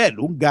kúrú bẹ́ẹ̀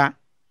ló ń ga,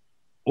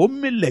 ó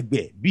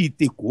mìlẹ̀gbẹ̀ bíi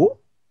tèkó,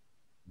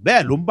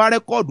 bẹ́ẹ̀ ló ń bá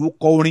rẹ́kọ́ọ̀dù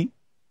kọ orin.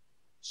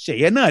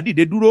 Ṣẹ̀yẹ náà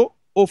dìde dúró,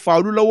 ó fa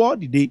Olúlọ́wọ́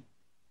dìde,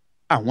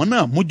 àwọn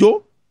náà mújó.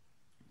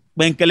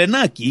 Pẹ̀ǹkẹ̀lẹ̀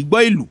náà kì í gbọ́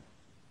ìlù,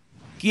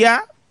 kíá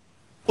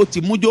ó ti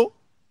mújó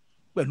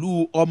pẹ̀lú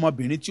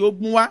ọmọbìnrin tí ó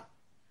gún wá.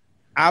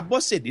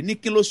 Abọ́sẹ̀dé ní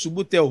kí ló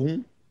ṣubú tẹ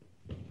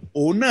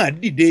òun náà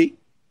dìde,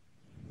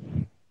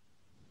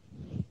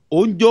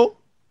 ó ń jó.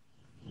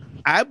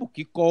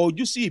 Àìbùkí kọ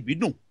ojú sí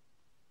ìbídùn,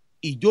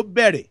 ìjó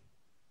bẹ̀rẹ̀.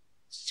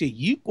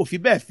 Ṣèyí kò fi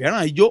bẹ́ẹ̀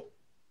fẹ́ràn ijó,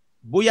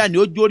 bóyá ni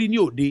ó jórí ní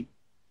òde,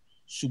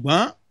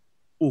 ṣùgbọ́n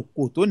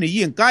òkò tó ní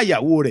Yínká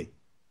ìyàwó rẹ̀,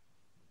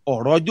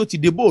 ọ̀rọ̀ ọjọ́ ti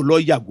dé bó lọ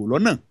yàgò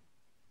lọ́nà.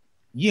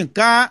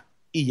 Yínká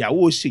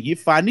ìyàwó Ṣèyí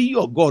fa níyì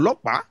ọ̀gá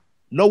ọlọ́pàá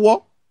lọ́wọ́,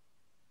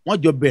 wọ́n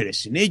jọ bẹ̀rẹ̀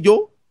sí ní jó.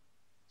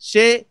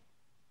 Ṣé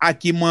a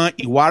kì í mọ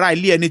ìwà ara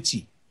ilé ẹni tì?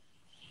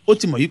 Ó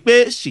ti mọ̀ wípé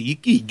Ṣèyí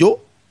kì í jó,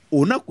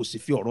 òun náà kò sì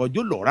fi ọ̀rọ̀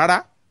ọjọ́ lọ rárá.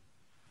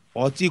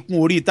 Ọtí kún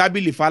orí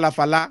tábìlì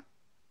falafala,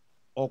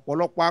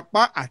 ọ̀pọ̀lọpọ̀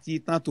apá àti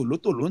itan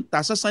tòlótòló ń ta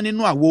sánsán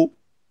nínú àwo.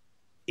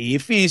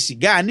 Èéfín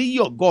sìgá níyì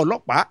ọ̀gá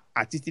ọlọ́pàá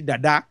àti ti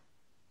dàda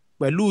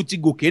pẹ̀lú ti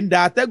Gòkè ń da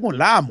atẹ́gùn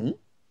láàmú.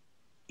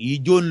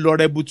 Ìjó ń lọ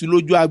rẹbutu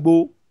lójú agbo,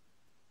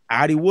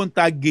 ariwo ń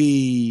ta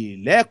gèè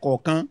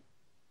lẹ́ẹ̀kọ̀ọ̀kan.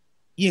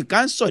 Yínká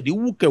ń sọ̀dí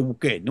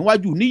wùkẹ̀wùkẹ̀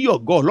níwájú níyì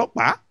ọ̀gá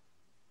ọlọ́pàá.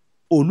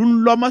 Òlú ń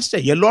lọ́mọ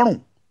Ṣẹ̀yẹ lọ́rùn,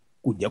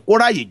 kò jẹ́ kó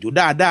ráàyè jó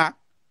dáadáa.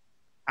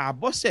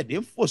 Àbọ́sẹ̀dé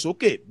ń fò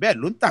sókè, bẹ́ẹ̀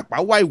ló ń tàpá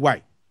wáìwáì.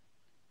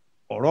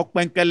 Ọ̀rọ̀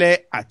Pẹ̀ǹkẹ̀lẹ̀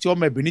àti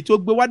ọmọbìnrin tí ó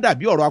gbé wá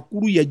dàbí ọ̀rọ̀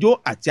Akúrúyẹjọ́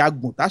àti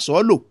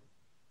Agùntàsọ́ọ̀lò,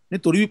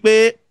 nítorí wípé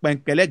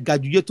Pẹ̀ǹkẹ̀lẹ̀ ga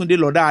ju Yétúndé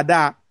lọ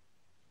dáadáa.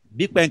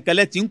 Bí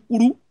Pẹ̀ǹkẹ̀lẹ̀ ti ń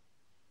kúrú,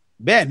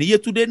 bẹ́ẹ̀ ni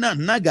Yétúndé náà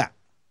ń nàgà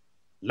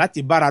láti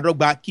bára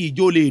dọ́gba kí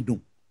ijó lè dùn.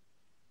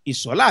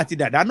 Ìṣọ̀lá àti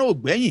Dàdá náà ò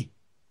gbẹ́yìn,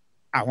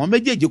 àwọn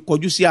méjèèjì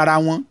kọjú sí ara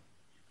wọn,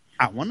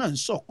 àwọn náà ń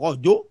sọ̀kọ́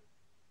ọjọ́.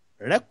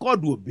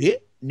 Rẹ́kọ́ọ̀dù òbé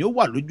ni ó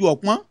wà lójú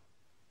ọpọ́n.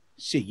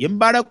 Ṣèyí ń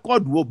bá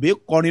rẹ́kọ́ọ̀dù òbé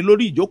kọrin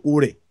lórí ìjókòó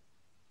rẹ̀.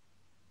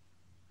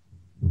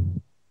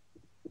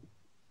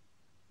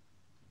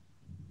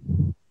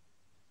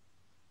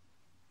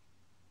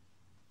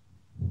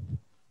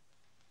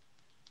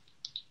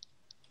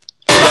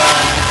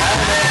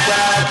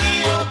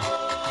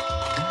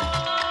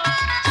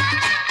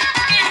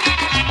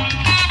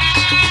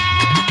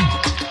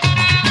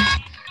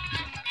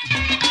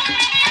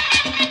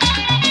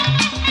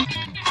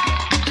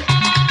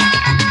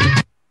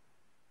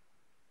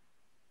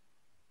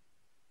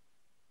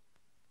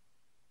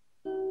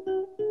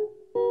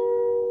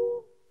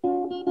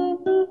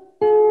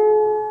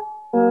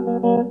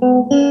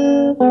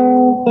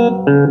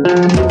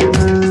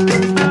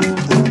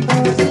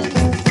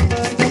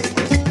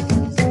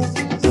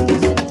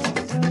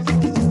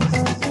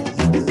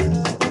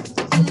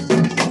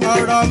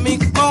 ọ̀rọ̀ mi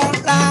kọ́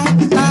rárá.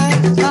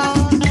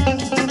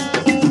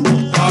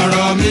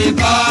 ọ̀rọ̀ mi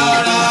kọ́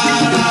rárá.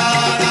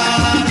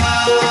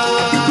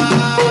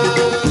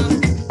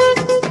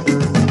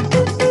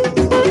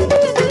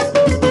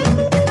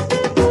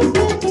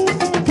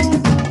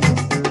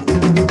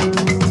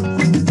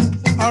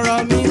 ọ̀rọ̀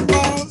mi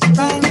kọ́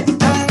rárá.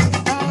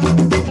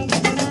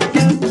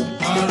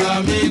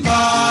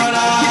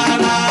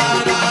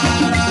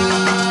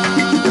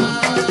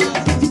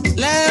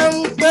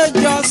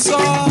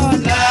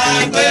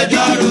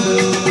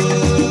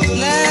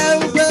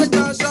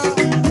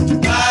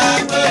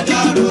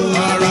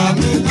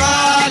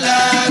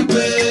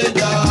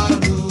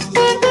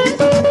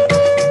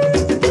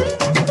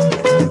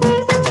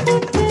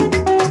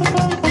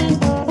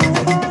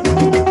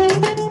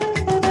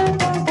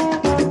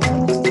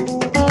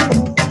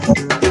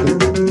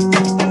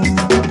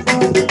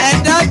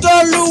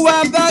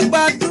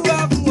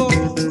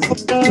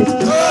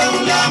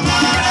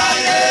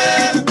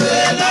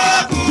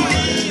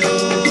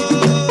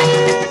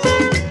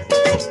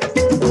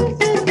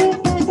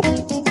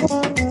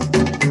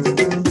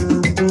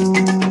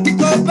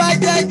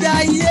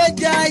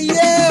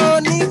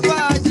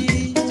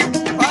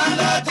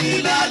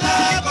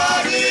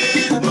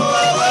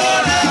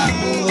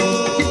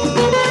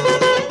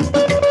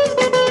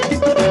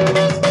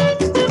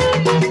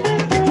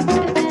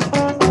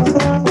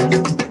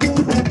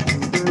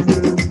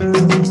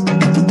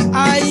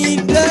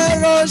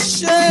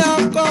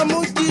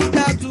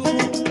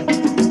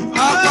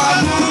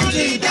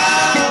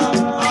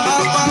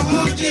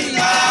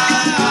 jìyà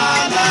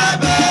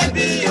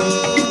alábẹ́bí o.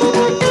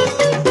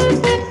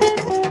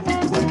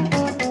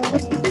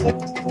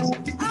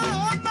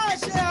 Àwọn máa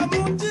ṣe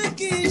àmútí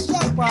kì í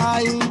ṣọ̀pá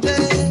ìdè.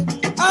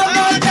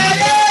 Ọmọ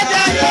jayé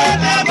jayé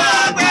ẹ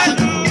máa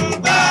gbádùn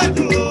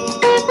gbádùn o.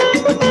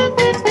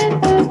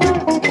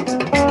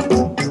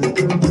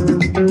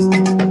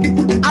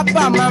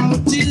 Abba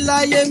Mamuti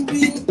láyé ń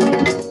bí,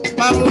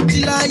 Mamuti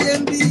láyé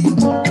ń bí.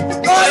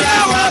 Bóyá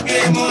wọn kì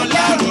í mú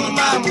lọ́rùn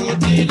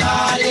Mamuti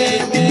láyé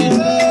ń bí.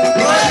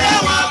 Bóyá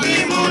wọn kì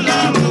í mú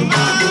lọ́rùn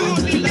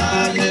Mamuti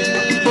láyé.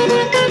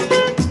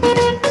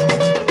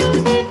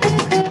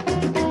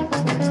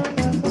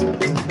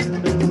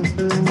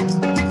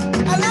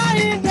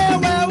 Aláìní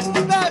wẹ̀ ń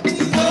bẹ̀bí.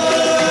 Ó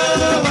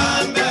wà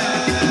ń bẹ̀.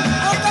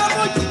 Ọkọ̀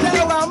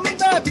Mújìdá wà ń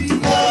bẹ̀bí.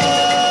 Ó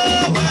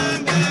wà ń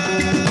bẹ̀.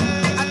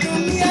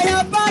 Àdùnní ẹ̀yà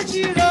bá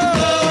jìrò.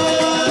 Ó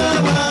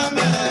wà ń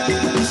bẹ̀.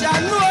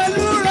 Ìṣàánú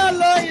olúrọ̀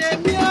lóye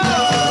mi ó.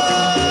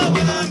 Ó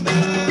wà ń bẹ̀.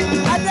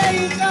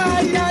 Adéyínká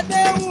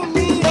Ayádéhùn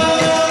mi. Ó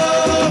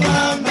wà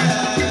ń bẹ̀.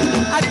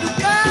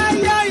 Àdùká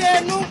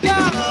Ayáyẹnúká.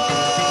 Ó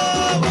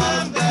wà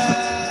ń bẹ̀.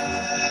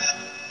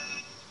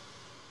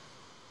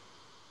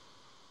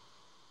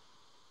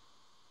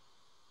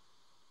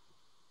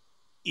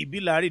 Ibi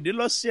la rí dé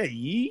lọ́sẹ̀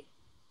yìí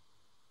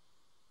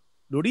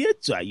lórí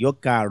ètò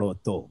Àyọkà Ara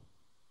Ọ̀tọ̀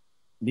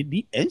ní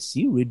DNC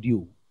rédíò.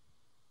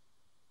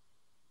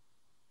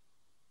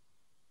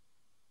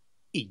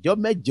 Ìjọ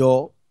mẹ́jọ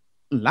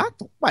ńlá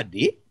tó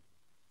pàdé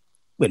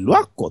pẹ̀lú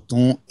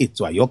àkọ̀tun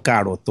ètò Àyọkà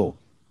Ara Ọ̀tọ̀.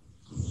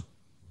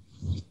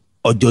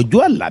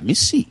 Ọjọ́jọ́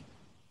Àlàmísì,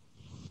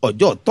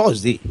 ọjọ́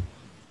Thursday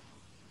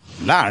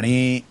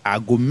láàrin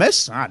aago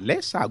 9 alẹ́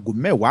sáago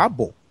 10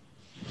 àbọ̀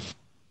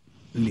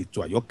lètò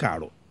Àyọkà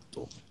Ara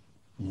Ọ̀tọ̀.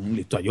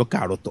 Lètò Àyọkà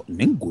Ara Ọ̀tọ̀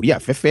ní gòrí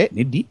afẹ́fẹ́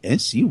ní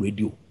DNC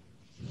rédíò.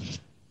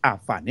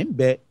 Àǹfààní ń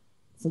bẹ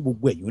fún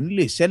gbogbo ẹ̀yin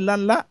oníléeṣẹ́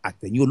ńláńlá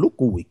àtẹ̀yin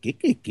olókoòwò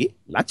kéékèèké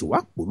láti wá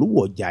polówó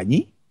ọjà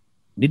yín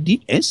ní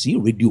DNC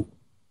rédíò.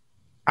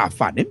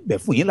 Àǹfààní ń bẹ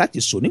fún yín láti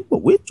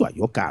ṣonígbọ̀wọ́ ètò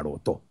Àyọkà Ara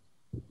Ọ̀tọ̀.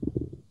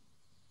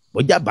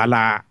 Bọ́jà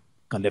bala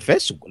kan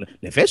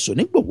lẹ́fẹ́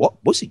ṣonígbọ̀wọ́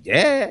bó sì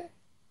jẹ́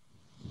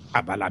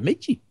abala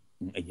méjì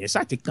ẹ̀yẹ sá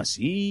ti kàn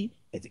sí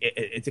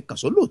ẹ ti kàn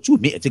sí olóòtú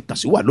mi ẹ ti kàn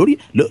sí wa lórí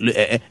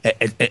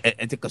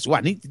ẹ ti kàn sí wa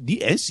ní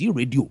DNC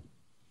rédíò.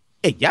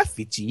 Ẹ̀já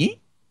fi tiyín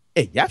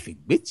ẹ̀já fi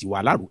gbé tiwa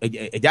lárugẹ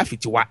ẹ̀já fi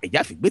tiwa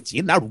ẹ̀já fi gbé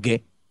tiyín lárugẹ.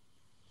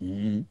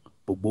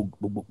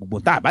 Gbogbo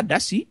tá a bá dá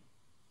sí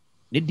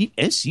ní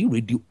DNC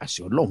rédíò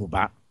àṣẹ Ọlọ́run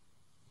bá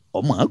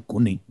ọmọ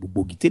ọkùnrin gbogbo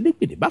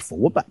gìtẹ́lẹ́gbẹ̀dẹ̀ bá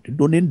fọwọ́ bá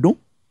dídún ní dún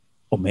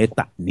ọmọ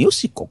ẹ̀ta ni ó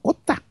sì kọ́kọ́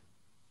tà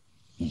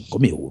nǹkan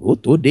mi òwúrò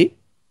tó dé.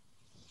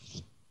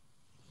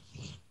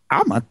 A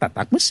máa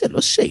tàtà pínṣẹ̀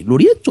lọ́sẹ̀ yìí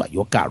lórí ètò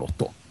Àyọkà Ara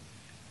Ọ̀tọ̀.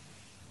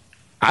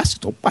 A sì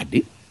tún pàdé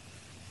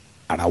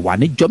ara wa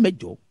níjọ́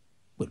mẹ́jọ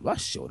pẹ̀lú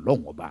àṣẹ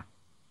Ọlọ́run ọba.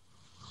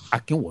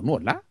 Akínwọ̀nú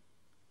ọ̀la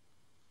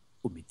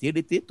omi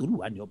térété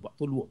tolúwa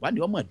ni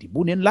ọmọ ìdìbò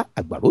ní ńlá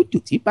àgbàrá òjò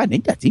tí bá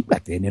níjà tí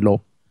gbàtẹ́ ẹni lọ.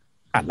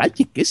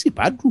 Aláàjì Késì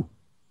Bádù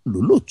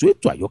lólóòtú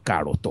ètò Àyọkà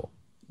Ara Ọ̀tọ̀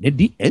ní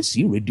DNC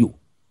rédíò.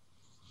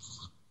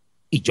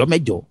 Ìjọ́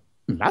mẹ́jọ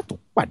ńlá tún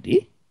pàdé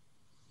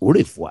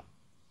òrè fún wa.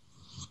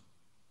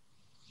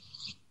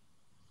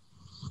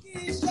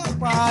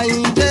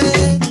 Ìṣọ̀pá-ìdè.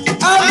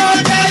 Ọmọ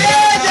jayé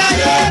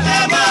jayé ẹ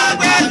máa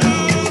gbádùn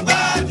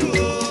gbádùn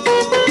o.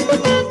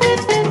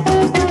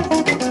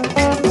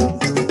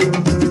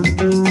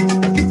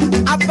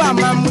 Abba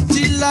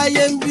Mamuti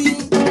láyé ń bí,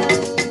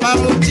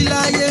 Mamuti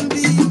láyé ń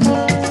bí.